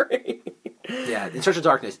documentary. Yeah, In Search of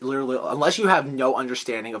Darkness, literally, unless you have no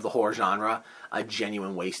understanding of the horror genre, a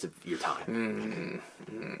genuine waste of your time.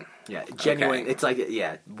 Yeah, genuine. Okay. It's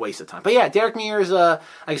waste of time. But yeah, Derek Mears, like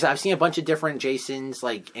I said, I've seen a bunch of different Jasons,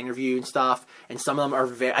 interview and stuff, and some of them are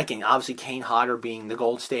very, obviously Kane Hodder being the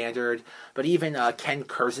gold standard, but even Ken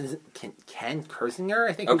Kirzinger,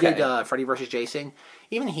 I think, who did Freddy vs. Jason,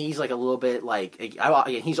 even he's a little bit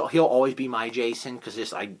he'll always be my Jason,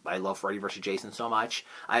 because I love Freddy vs. Jason so much.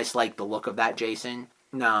 I just like the look of that Jason.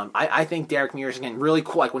 No, I think Derek Mears, again, really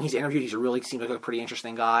cool. When he's interviewed, seems like a pretty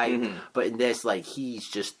interesting guy. Mm-hmm. But in this, he's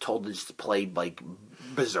just told to play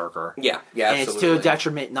berserker. Yeah, and absolutely. It's to a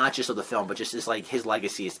detriment not just of the film, but just his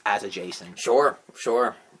legacy as a Jason. Sure.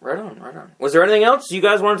 Right on. Was there anything else you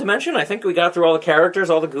guys wanted to mention? I think we got through all the characters,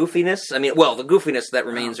 all the goofiness. I mean, the goofiness that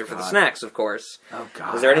remains are for the snacks, of course. Oh,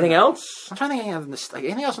 God. Is there anything else? I'm trying to think of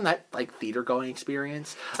anything else from that, theater-going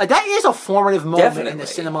experience. That is a formative moment in the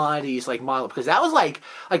Cinemodities, model, because that was,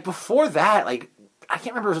 before that, I can't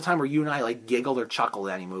remember if there was a time where you and I, giggled or chuckled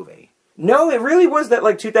at any movie. No, it really was that,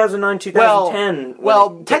 2009, 2010.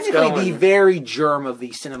 Well, technically, the very germ of the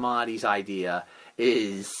Cinemodities idea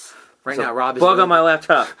is... Right now, Rob is... Bug on my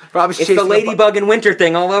laptop. It's the Ladybug in Winter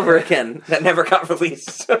thing all over again that never got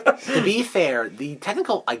released. To be fair, the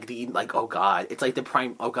technical, oh god, it's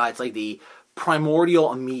the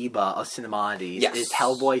primordial amoeba of Cinemodities. Yes. Is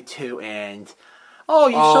Hellboy 2 and...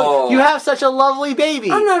 you have such a lovely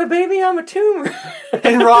baby. I'm not a baby, I'm a tumor.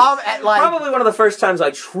 And Rob at probably one of the first times I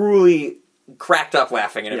truly cracked up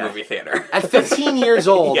laughing in a movie theater. At 15 years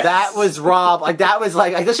old, that was Rob. I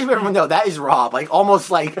guess you remember, no, that is Rob. Almost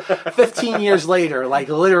 15 years later,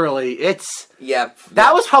 literally, it's... Yep.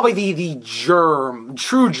 That was probably the true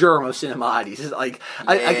germ of Cinemodities. It's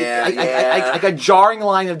a jarring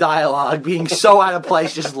line of dialogue being so out of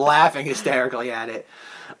place, just laughing hysterically at it.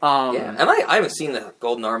 And I haven't seen the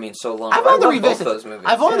Golden Army in so long. I've wanted to revisit those movies.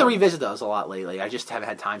 I've wanted to revisit those a lot lately. I just haven't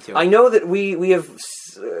had time to. I know that we have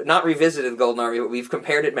not revisited the Golden Army, but we've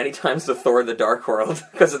compared it many times to Thor: The Dark World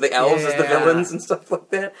because of the elves as the villains and stuff like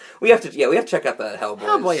that. We have to check out the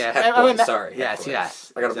Hellboy. Sorry. Yes.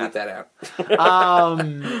 I gotta bleep that out.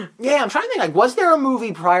 I'm trying to think. Was there a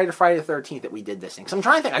movie prior to Friday the 13th that we did this thing? Because I'm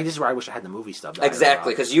trying to think. This is where I wish I had the movie stuff.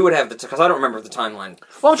 Exactly, because you would have because I don't remember the timeline.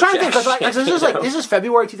 Well, I'm trying to think because this is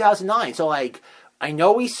February 2009. So I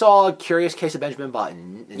know we saw Curious Case of Benjamin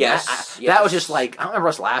Button. Yes. That was just I don't remember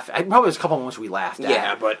us laughing. Probably was a couple moments we laughed at.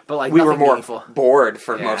 Yeah, but we were more meaningful. bored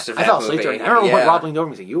for most of that movie. I fell asleep during it. I remember when Rob leaned over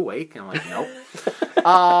and was like, "You awake?" And I'm like, "Nope."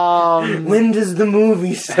 When does the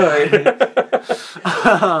movie start?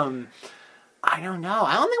 I don't know.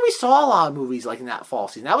 I don't think we saw a lot of movies in that fall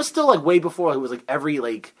season. That was still way before it was every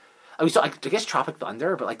we saw, I guess, Tropic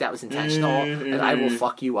Thunder, but like that was intentional, and I Will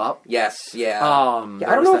Fuck You Up. Yes, yeah. Yeah,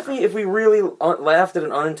 I don't know if we really laughed at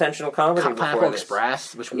an unintentional comedy before Pineapple this.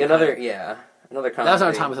 Express, which we another comedy. That was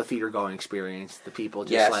our time with a theater going experience. The people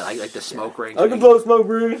just like the smoke ring. I can blow smoke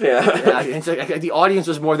rings. Yeah. It's like, the audience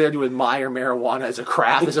was more there to admire marijuana as a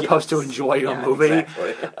craft as opposed to enjoy a movie.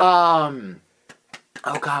 Exactly.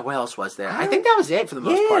 Oh God, what else was there? I think that was it for the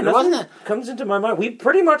most part. It wasn't. Comes into my mind.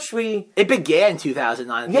 It began in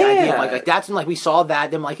 2009. The idea of like that's when like we saw that.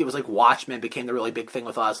 Then like it was like Watchmen became the really big thing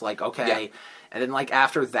with us. Like okay, and then like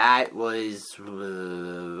after that was I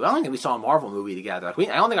don't think we saw a Marvel movie together. Like,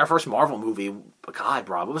 I don't think our first Marvel movie. God,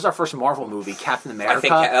 Rob, what was our first Marvel movie? Captain America. I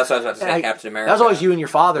think that's what I was about to say. Captain America. That was always you and your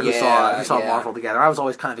father who saw Marvel together. I was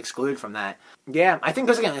always kind of excluded from that. Yeah, I think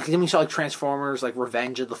because again, then we saw like Transformers, like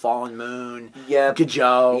Revenge of the Fallen Moon,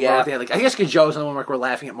 Gajo. Like I guess Gajo's another one like we're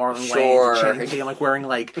laughing at Marlon Wayans and Channing Tatum like wearing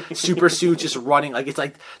like super suits, just running like it's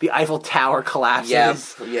like the Eiffel Tower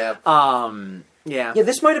collapses. Yeah,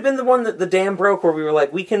 this might have been the one that the dam broke where we were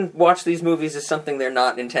like, we can watch these movies as something they're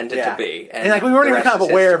not intended to be, and like we weren't even kind of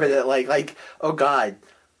aware of it. Like oh God.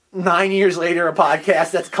 9 years later, a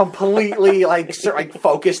podcast that's completely like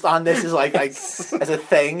focused on this is like as a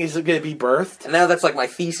thing is going to be birthed. And now that's like my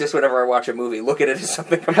thesis whenever I watch a movie. Look at it as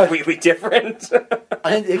something completely different.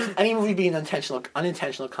 Any movie being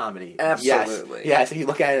unintentional comedy. Absolutely. Yes, if you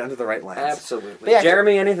look at it under the right lens. Absolutely.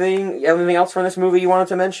 Jeremy, anything else from this movie you wanted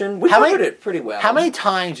to mention? We covered it pretty well. How many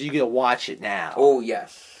times are you going to watch it now? Oh,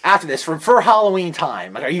 yes. After this, for Halloween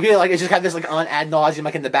time, like, are you gonna like just have this like on ad nauseum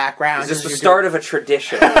like in the background? Is this the start of a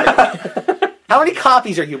tradition? How many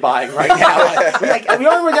copies are you buying right now? we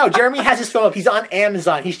don't even know. Jeremy has his film up. He's on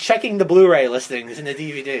Amazon. He's checking the Blu-ray listings and the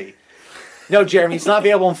DVD. No, Jeremy, it's not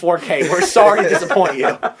available in 4K. We're sorry to disappoint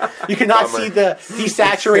you. You cannot see the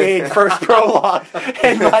desaturated first prologue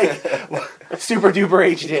in like super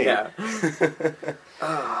duper HD. Yeah.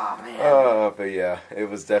 Oh man. Oh, but yeah, it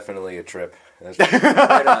was definitely a trip. Right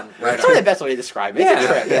on. That's probably the best way to describe it. It's a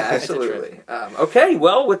trip. Yeah, absolutely. Okay,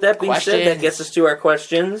 well, with that being said, that gets us to our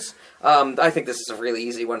questions. I think this is a really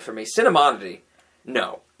easy one for me. Cinemodity.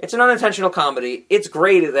 No. It's an unintentional comedy. It's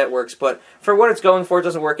great that works, but for what it's going for, it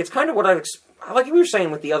doesn't work. It's kind of what like we were saying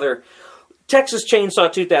with the other Texas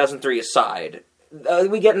Chainsaw 2003 aside.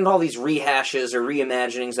 We get into all these rehashes or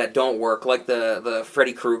reimaginings that don't work, like the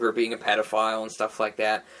Freddy Krueger being a pedophile and stuff like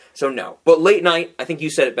that. So no. But Late Night, I think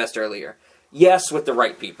you said it best earlier. Yes, with the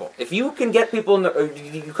right people. If you can get people,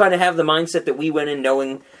 you kind of have the mindset that we went in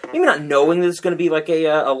knowing, maybe not knowing that it's going to be like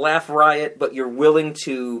a laugh riot, but you're willing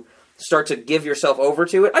to start to give yourself over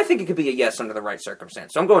to it, I think it could be a yes under the right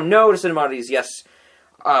circumstance. So I'm going no to Cinemodity's yes.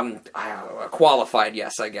 A qualified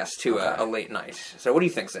yes, I guess, to a Late Night. So what do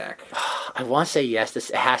you think, Zach? I want to say yes.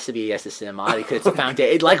 It has to be a yes to Cinemodity because it's the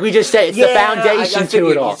foundation. Like we just said, it's the foundation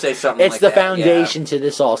to it all. Say something it's like the that, foundation to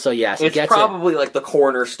this all. So yes, it's probably like the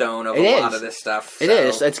cornerstone of a lot of this stuff. So. It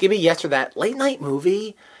is. It's gonna be yes for that Late Night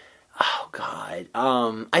movie. Oh God,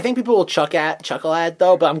 I think people will chuckle at it,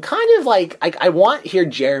 though. But I'm kind of like I want to hear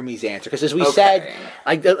Jeremy's answer because, as we said,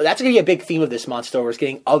 like that's going to be a big theme of this Monstober is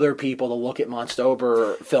getting other people to look at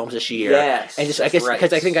Monstober films this year. Yes, and just I guess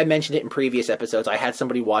because I think I mentioned it in previous episodes. I had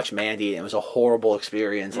somebody watch Mandy and it was a horrible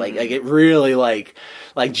experience. Like it really like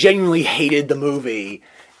genuinely hated the movie.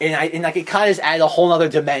 And like it kind of just added a whole other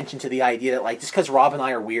dimension to the idea that like just because Rob and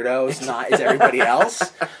I are weirdos, not as everybody else.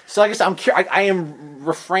 So I guess I am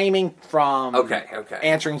refraining from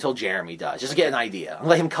answering until Jeremy does, just to get an idea. I'll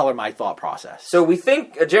let him color my thought process. So we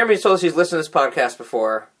think Jeremy's told us he's listened to this podcast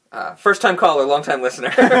before. First time caller, long time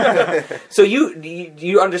listener. So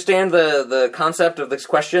you understand the concept of these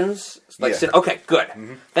questions? Like, okay, good.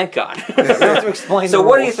 Mm-hmm. Thank God. To explain so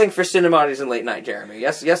what do you think for Cinemodities and Late Night, Jeremy?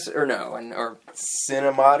 Yes or no? Or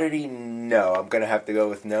Cinemodity, no. I'm gonna have to go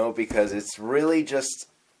with no because it's really just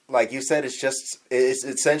like you said. It's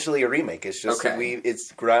essentially a remake. It's just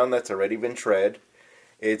it's ground that's already been tread.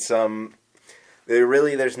 It's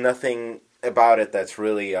there's nothing about it that's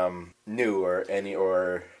really new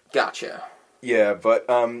or gotcha. Yeah, but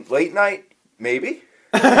Late Night maybe.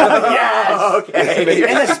 Yes. Okay.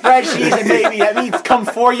 In the spreadsheet, and maybe that means come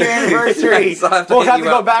 4-year anniversary. We'll have to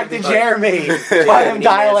go back to Jeremy. Let him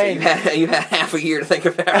dial in. You had half a year to think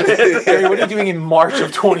about it. Jeremy, what are you doing in March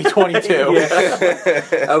of 2022?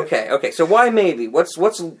 Okay. So why maybe? What's?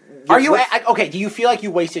 Are you okay? Do you feel like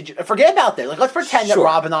you wasted? Forget about that. Like, let's pretend that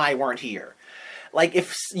Rob and I weren't here. Like,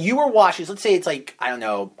 if you were watching, let's say it's like, I don't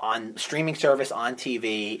know, on streaming service, on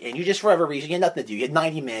TV, and you just, for whatever reason, you had nothing to do. You had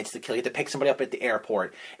 90 minutes to kill. You had to pick somebody up at the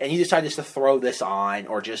airport, and you decided just to throw this on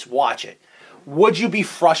or just watch it. Would you be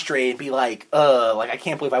frustrated and be like, I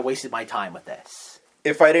can't believe I wasted my time with this?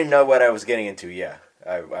 If I didn't know what I was getting into, yeah.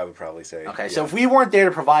 I would probably say. Okay, so if we weren't there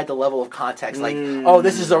to provide the level of context, like, oh,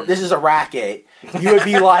 this is a racket, you would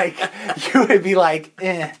be like,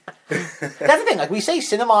 eh. That's the thing. Like we say,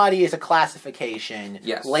 Cinemati is a classification.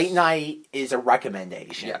 Yes. Late night is a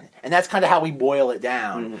recommendation, and that's kind of how we boil it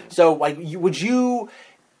down. So, like, did you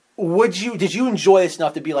enjoy this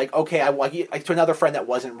enough to be like, okay, like to another friend that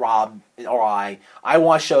wasn't Rob or I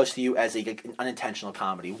want to show this to you as an unintentional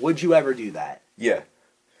comedy. Would you ever do that? Yeah.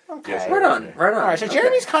 Okay. Yes, Right on. All right, so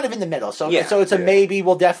Jeremy's kind of in the middle. So it's a maybe.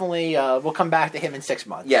 We'll definitely we'll come back to him in 6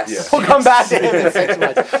 months. Yes. Yeah. We'll come back to him in 6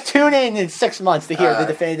 months. Tune in 6 months to hear the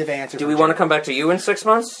definitive answer. Do we want to come back to you in 6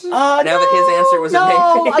 months? Now that his answer was a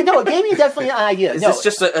maybe? I know. It gave me definitely an idea. Is this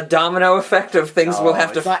just a domino effect of things we'll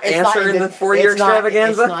have to answer in the 4-year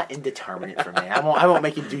extravaganza? It's not indeterminate for me. I won't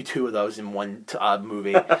make you do 2 of those in one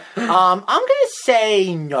movie. I'm going to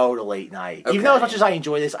say no to Late Night. Even though as much as I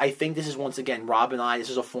enjoy this, I think this is once again Rob and I. This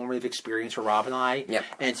is a formative experience for Rob and I. Yep.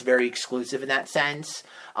 And it's very exclusive in that sense.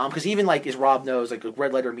 Because even like as Rob knows, like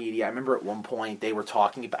Red Letter Media, I remember at one point they were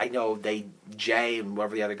talking about. I know Jay and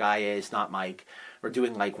whoever the other guy is, not Mike, were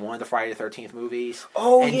doing like one of the Friday the 13th movies.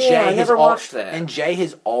 Oh, and yeah, I never watched that. And Jay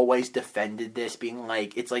has always defended this, being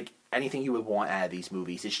like, it's like anything you would want out of these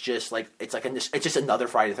movies. It's just like it's just another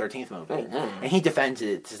Friday the 13th movie, and he defends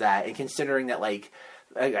it to that. And considering that like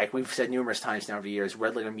we've said numerous times now over the years,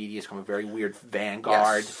 Red Letter Media has become a very weird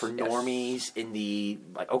vanguard for normies in the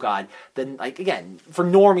Then like again for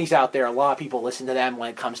normies out there, a lot of people listen to them when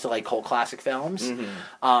it comes to like cult classic films.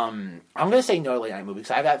 I'm gonna say no to Late Night Movie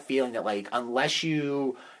because I have that feeling that like unless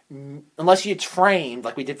you trained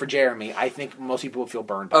like we did for Jeremy, I think most people would feel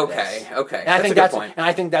burned by this. Okay. And I think that's a good point. And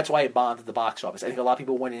I think that's why it bombed at the box office. I think a lot of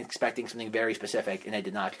people went in expecting something very specific, and they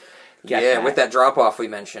did not get that. With that drop off we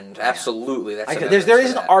mentioned, absolutely. That's there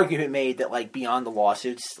is an argument made that like beyond the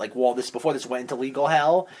lawsuits, like before this went into legal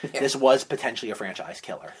hell, this was potentially a franchise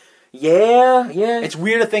killer. Yeah. It's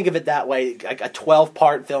weird to think of it that way, like a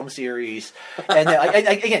 12-part film series, and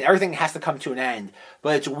again, everything has to come to an end.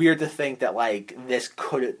 But it's weird to think that like this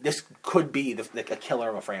could be a killer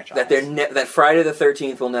of a franchise. That Friday the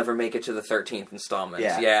 13th will never make it to the 13th installment.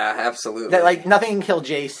 Yeah, absolutely. That like nothing can kill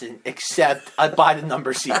Jason except a by the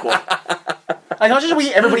number sequel. Like, not just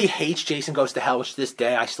everybody hates Jason Goes to Hell, which to this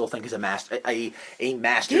day I still think is a masterpiece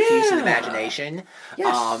in imagination.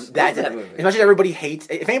 Yes, that movie. As much as everybody hates,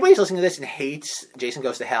 if anybody's listening to this and hates Jason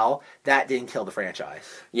Goes to Hell, that didn't kill the franchise.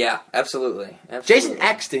 Yeah, absolutely. Jason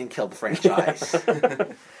X didn't kill the franchise.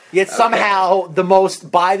 Yet somehow the most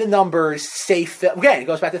by the numbers safe again, it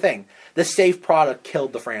goes back to the thing. The safe product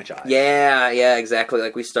killed the franchise. Yeah, exactly.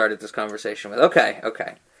 Like we started this conversation with.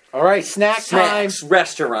 Okay. All right, snack time.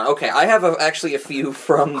 Restaurant. Okay, I have actually a few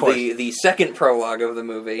from the second prologue of the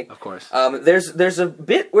movie. Of course. There's a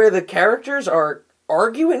bit where the characters are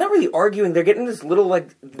arguing. Not really arguing. They're getting this little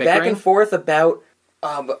like back and forth about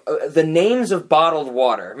the names of bottled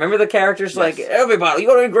water. Remember the characters like every bottle. You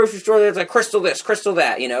go to a grocery store, there's like Crystal this, Crystal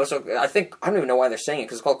that. You know. So I don't even know why they're saying it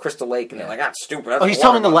because it's called Crystal Lake, and they're like, that's stupid. That's he's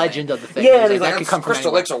telling the legend of the thing. Yeah, he's like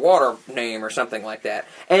Crystal Lake's a water name or something like that.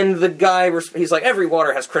 And the guy, he's like, every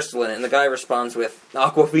water has crystal in it, and the guy responds with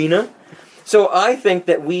Aquafina. So I think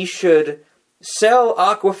that we should sell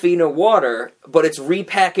Aquafina water, but it's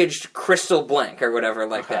repackaged Crystal Blank or whatever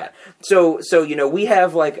like that. So we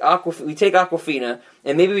have like we take Aquafina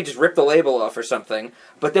and maybe we just rip the label off or something,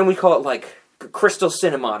 but then we call it like Crystal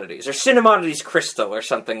Cinemodities or Cinemodities Crystal or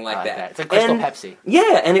something like that. It's like Crystal Pepsi.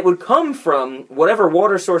 Yeah, and it would come from whatever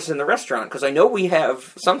water source in the restaurant because I know we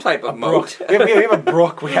have some type of moat. we have a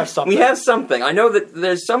brook. We have something. We have something. I know that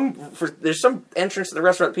there's some entrance to the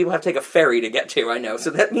restaurant that people have to take a ferry to get to. I know,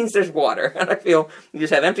 so that means there's water, and I feel you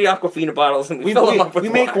just have empty Aquafina bottles and we fill them up with water.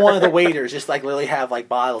 We make one of the waiters just like literally have like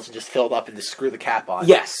bottles and just fill it up and just screw the cap on.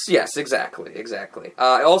 Yes, exactly.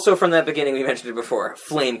 Also, from that beginning, we mentioned it before.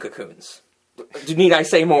 Flame cocoons. Need I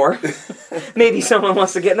say more? Maybe someone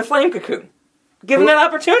wants to get in a flame cocoon. Give them that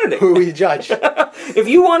opportunity. Who are we to judge? If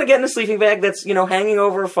you want to get in a sleeping bag that's hanging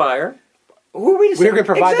over a fire, who are we to say? We're going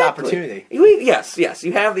to provide the opportunity. Yes,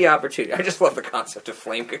 you have the opportunity. I just love the concept of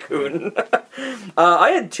flame cocoon. I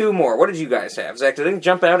had 2 more. What did you guys have? Zach, did anything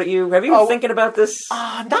jump out at you? Have you been thinking about this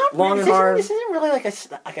not long really. and hard? This isn't really like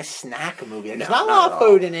a snack movie. There's not a lot of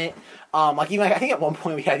food in it. I think at one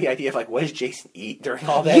point we had the idea of like, what does Jason eat during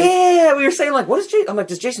all day? Yeah, we were saying like, what does Jason? I'm like,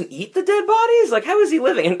 does Jason eat the dead bodies? Like, how is he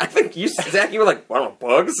living? And I think you, Zach, you were like, I don't know,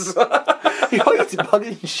 bugs. He eats bugs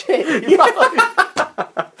and shit. He comes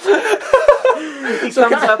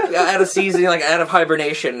up out of season, like out of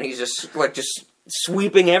hibernation. He's just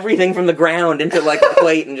sweeping everything from the ground into like a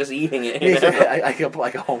plate and just eating it.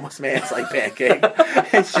 Like a homeless man's like pancake.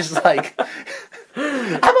 It's just like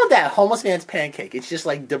How about that homeless man's pancake? It's just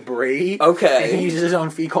like debris. Okay. And he uses his own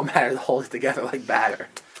fecal matter to hold it together like batter.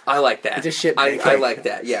 I like that. It's a shit I pancake. like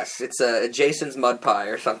that. Yes, it's Jason's mud pie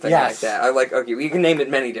or something Yes. like that. I like. Okay, you can name it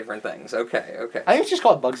many different things. Okay. I think it's just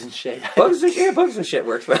called bugs and shit. Bugs and shit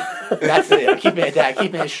works. That's it. Keeping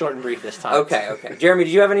it short and brief this time. Okay. Jeremy,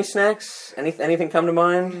 did you have any snacks? Anything come to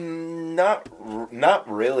mind? Not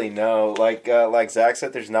really. No. Like Zach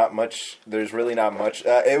said, there's not much. There's really not much.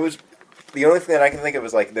 It was. The only thing that I can think of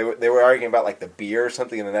is like they were arguing about like the beer or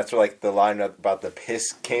something, and then that's where like the line about the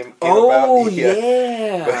piss came about. Oh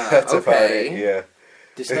yeah, but that's about it. Yeah.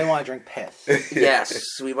 Does they want to drink piss?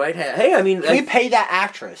 Yes, we might have. Hey, I mean, can we pay that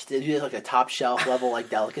actress to do like a top shelf level like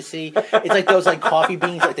delicacy? It's like those like coffee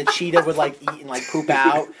beans like the cheetah would like eat and like poop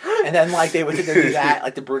out, and then like they would do that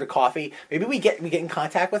like the brew of coffee. Maybe we get in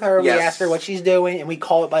contact with her. Yes. We ask her what she's doing, and we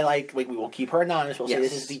call it by like we will keep her anonymous. We'll say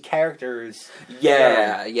this is the characters.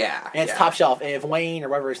 Yeah. And it's top shelf. And if Wayne or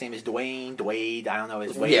whatever his name is, Dwayne, I don't know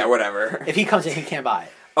his Wayne. Yeah, whatever. If he comes in, he can't buy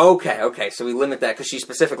it. Okay, so we limit that because she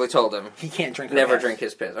specifically told him he can't drink. Never drink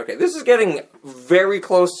his piss. Okay, this is getting very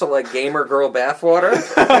close to like gamer girl bathwater,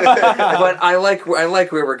 but I like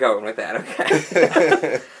where we're going with that.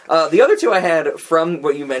 Okay. The other two I had from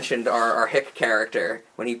what you mentioned are our Hick character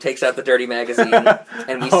when he takes out the dirty magazine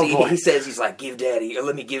and we see he says he's like, "Give Daddy, or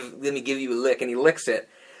let me give you a lick," and he licks it.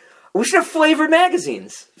 We should have flavored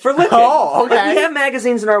magazines for licking. Oh, okay. We have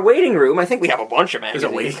magazines in our waiting room. I think we have a bunch of magazines.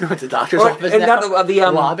 There's a waiting room at the doctor's office and now? not the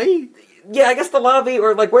lobby? Yeah, I guess the lobby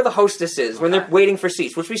or like where the hostess is when they're waiting for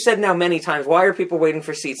seats, which we said now many times. Why are people waiting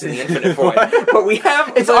for seats in the Infinite Void? But we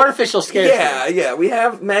have... It's artificial scarcity. Yeah, we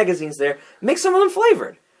have magazines there. Make some of them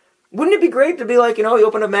flavored. Wouldn't it be great to be like, you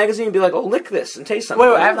open a magazine and be like, oh, lick this and taste something.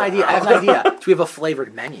 Wait, I have an idea. Do we have a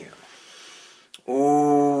flavored menu?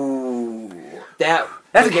 Ooh.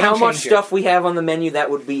 That's a how game much changer. stuff we have on the menu, that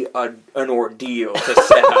would be an ordeal to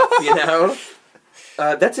set up,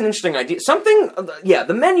 That's an interesting idea.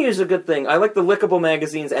 The menu is a good thing. I like the lickable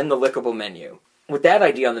magazines and the lickable menu. With that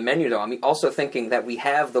idea on the menu, though, I'm also thinking that we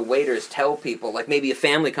have the waiters tell people, like maybe a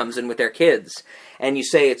family comes in with their kids, and you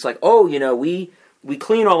say it's like, oh, we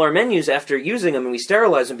clean all our menus after using them and we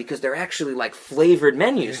sterilize them because they're actually like flavored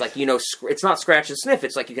menus. Like, it's not scratch and sniff.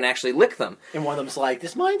 It's like you can actually lick them. And one of them's like,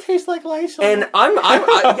 does mine taste like Lysol? And I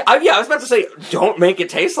was about to say, don't make it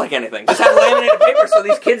taste like anything. Just have laminated paper so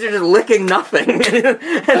these kids are just licking nothing. And then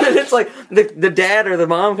it's like the dad or the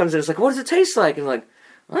mom comes in and it's like, what does it taste like? And like,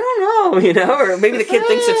 I don't know, or maybe the kid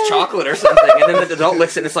thinks it's chocolate or something. And then the adult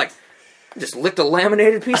licks it and it's like, just licked a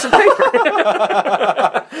laminated piece of paper.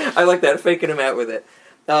 I like that, faking him out with it.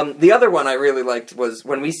 The other one I really liked was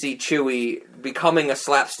when we see Chewie becoming a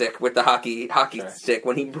slapstick with the hockey stick,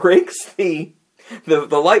 when he breaks the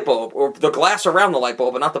light bulb, or the glass around the light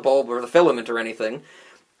bulb, but not the bulb or the filament or anything.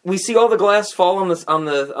 We see all the glass fall on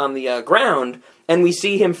the ground, and we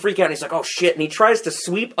see him freak out, and he's like, oh shit, and he tries to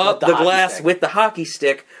sweep up the glass with the hockey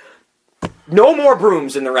stick. No more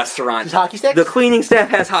brooms in the restaurant. Just hockey sticks? The cleaning staff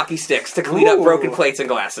has hockey sticks to clean up broken plates and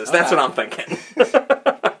glasses. That's what I'm thinking.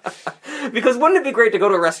 Because wouldn't it be great to go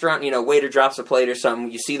to a restaurant, waiter drops a plate or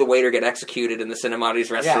something, you see the waiter get executed in the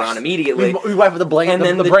Cinemati's restaurant immediately. We wipe with the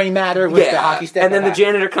brain matter with the hockey stick. And then the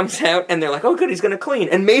janitor comes out and they're like, oh good, he's going to clean.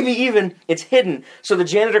 And maybe even it's hidden. So the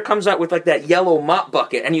janitor comes out with like that yellow mop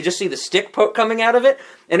bucket and you just see the stick coming out of it.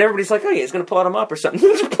 And everybody's like, oh yeah, he's going to pull out a mop or something. He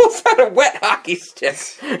just pulls out a wet hockey stick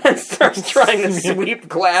and starts trying to sweep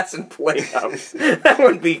glass and plate up. That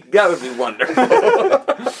would be wonderful.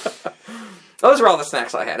 Those are all the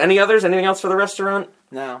snacks I had. Any others? Anything else for the restaurant?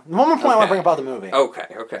 No. One more point I want to bring up about the movie.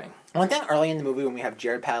 Okay. One thing early in the movie when we have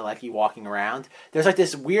Jared Padalecki walking around, there's like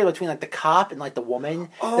this weird between like the cop and like the woman.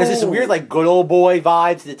 Oh. There's this weird like good old boy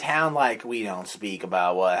vibe to the town, like we don't speak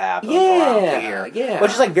about what happened around here. Yeah.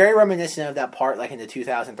 Which is like very reminiscent of that part like in the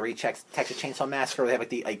 2003 Texas Chainsaw Massacre where they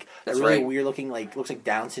have like the really weird looking like looks like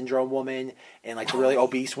Down syndrome woman and like the really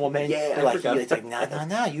obese woman. Yeah. They're like it's like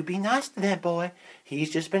no, you be nice to that boy. He's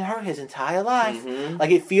just been hurt his entire life. Mm-hmm.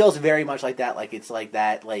 Like it feels very much like that. Like it's like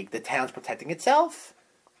that. Like the town's protecting itself.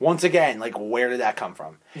 Once again, like where did that come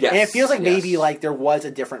from? Yes. And it feels like maybe like there was a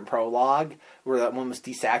different prologue where that one was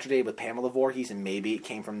desaturated with Pamela Voorhees, and maybe it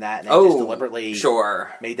came from that. And they just deliberately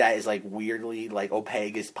made that as like weirdly like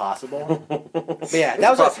opaque as possible. But yeah,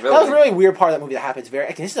 that was a really weird part of that movie that happens.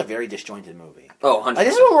 This is a very disjointed movie. Oh, 100%. Like,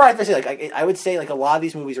 this is where I say like I would say like a lot of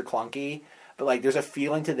these movies are clunky. But like, there's a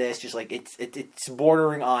feeling to this, just like it's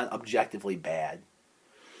bordering on objectively bad.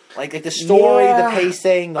 Like the story, the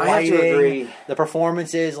pacing, the lighting, the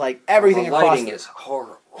performances, like everything. The lighting is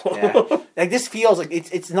horrible. Yeah. Like this feels like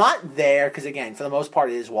it's not there because again, for the most part,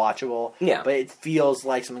 it is watchable. Yeah. But it feels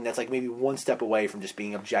like something that's like maybe one step away from just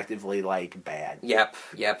being objectively like bad. Yep.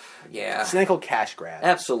 Yeah. Cynical cash grab.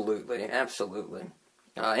 Absolutely.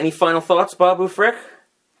 Any final thoughts, Babu Frick?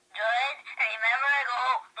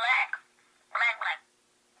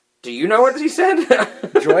 Do you know what he said?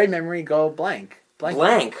 Droid memory go blank.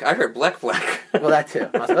 Blank. I heard black. Well, that too.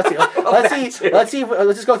 Let's see.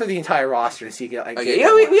 Let's just go through the entire roster and see. Okay.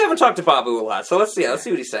 Yeah, we haven't talked to Babu a lot, so let's see. Let's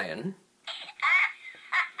see what he's saying.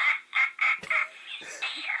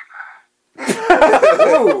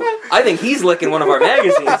 Ooh, I think he's licking one of our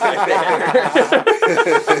magazines right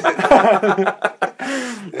there.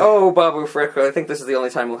 Oh, Babu Frick, I think this is the only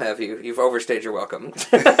time we'll have you. You've overstayed your welcome.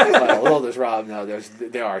 Well, there's Rob. No,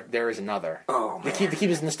 there is another. Oh, man. To keep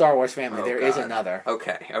us in the Star Wars family, there is another.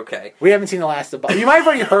 Okay. We haven't seen the last of Babu. You might have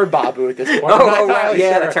already heard Babu at this point. Wow.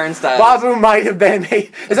 Yeah, the turnstiles. Babu might have been.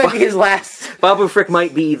 This might be his last. Babu Frick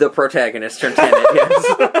might be the protagonist, turn tenant, yes.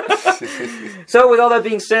 So, with all that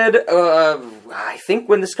being said, I think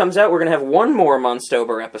when this comes out, we're going to have one more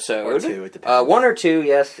Monstober episode. Or two, it depends. One or two,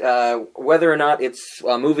 yes. Whether or not it's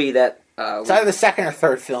a movie that... it's either the second or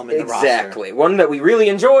third film in the roster. Exactly. One that we really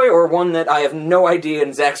enjoy, or one that I have no idea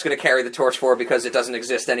and Zach's going to carry the torch for because it doesn't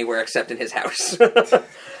exist anywhere except in his house.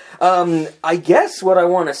 I guess what I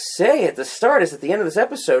want to say at the start is at the end of this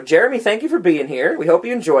episode, Jeremy, thank you for being here. We hope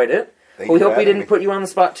you enjoyed it. We hope we didn't put you on the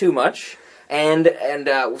spot too much. And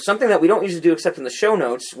something that we don't usually do except in the show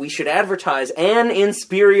notes, we should advertise an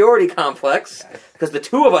inferiority complex, because the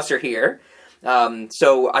two of us are here.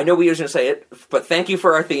 So I know we usually say it, but thank you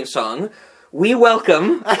for our theme song. We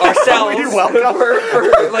welcome ourselves.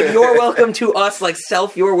 You're welcome to us, like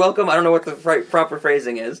you're welcome. I don't know what the proper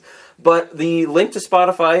phrasing is. But the link to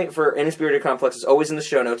Spotify for an inferiority complex is always in the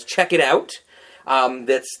show notes. Check it out.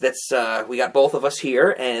 We got both of us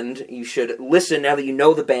here, and you should listen now that you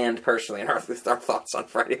know the band personally, and our thoughts on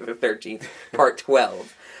Friday the 13th, Part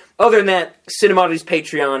 12. Other than that, Cinemodity's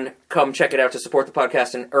Patreon, come check it out to support the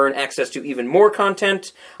podcast and earn access to even more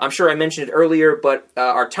content. I'm sure I mentioned it earlier, but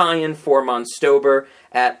our tie-in for Monstober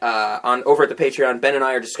over at the Patreon, Ben and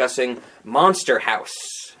I are discussing Monster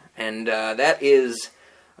House, and that is...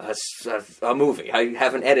 a movie. I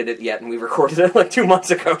haven't edited it yet, and we recorded it like 2 months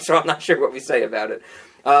ago, so I'm not sure what we say about it.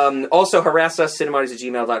 Also, harass us,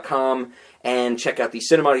 cinemodities@gmail.com, and check out the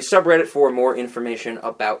Cinemodities subreddit for more information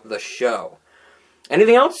about the show.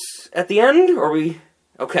 Anything else at the end? Or we...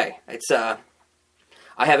 Okay, it's... I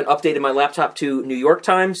haven't updated my laptop to New York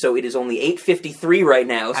time, so it is only 8:53 right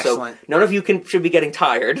now, Excellent. So none of you should be getting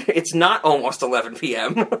tired. It's not almost 11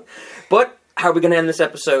 p.m., but... How are we going to end this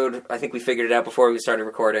episode? I think we figured it out before we started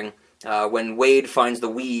recording. When Wade finds the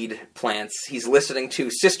weed plants, he's listening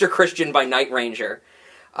to Sister Christian by Night Ranger.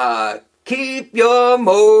 Keep your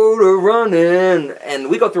motor running. And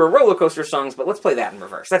we go through a roller coaster songs, but let's play that in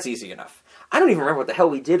reverse. That's easy enough. I don't even remember what the hell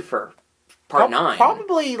we did for part 9.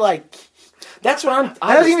 Probably like... That's what It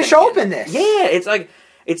doesn't even show up in this. Yeah, it's like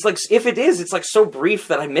if it is, it's like so brief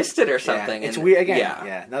that I missed it or something. Yeah, it's weird again.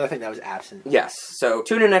 Yeah, another thing that was absent. Yes. So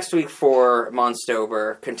tune in next week for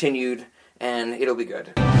Monstober continued, and it'll be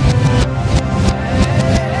good.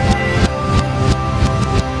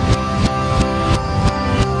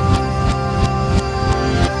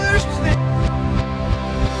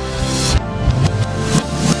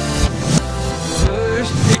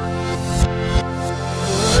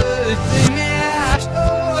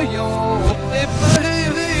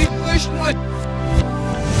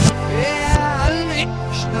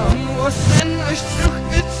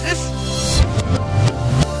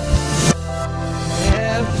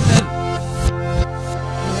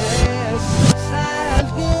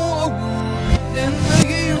 In the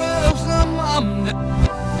year of the mom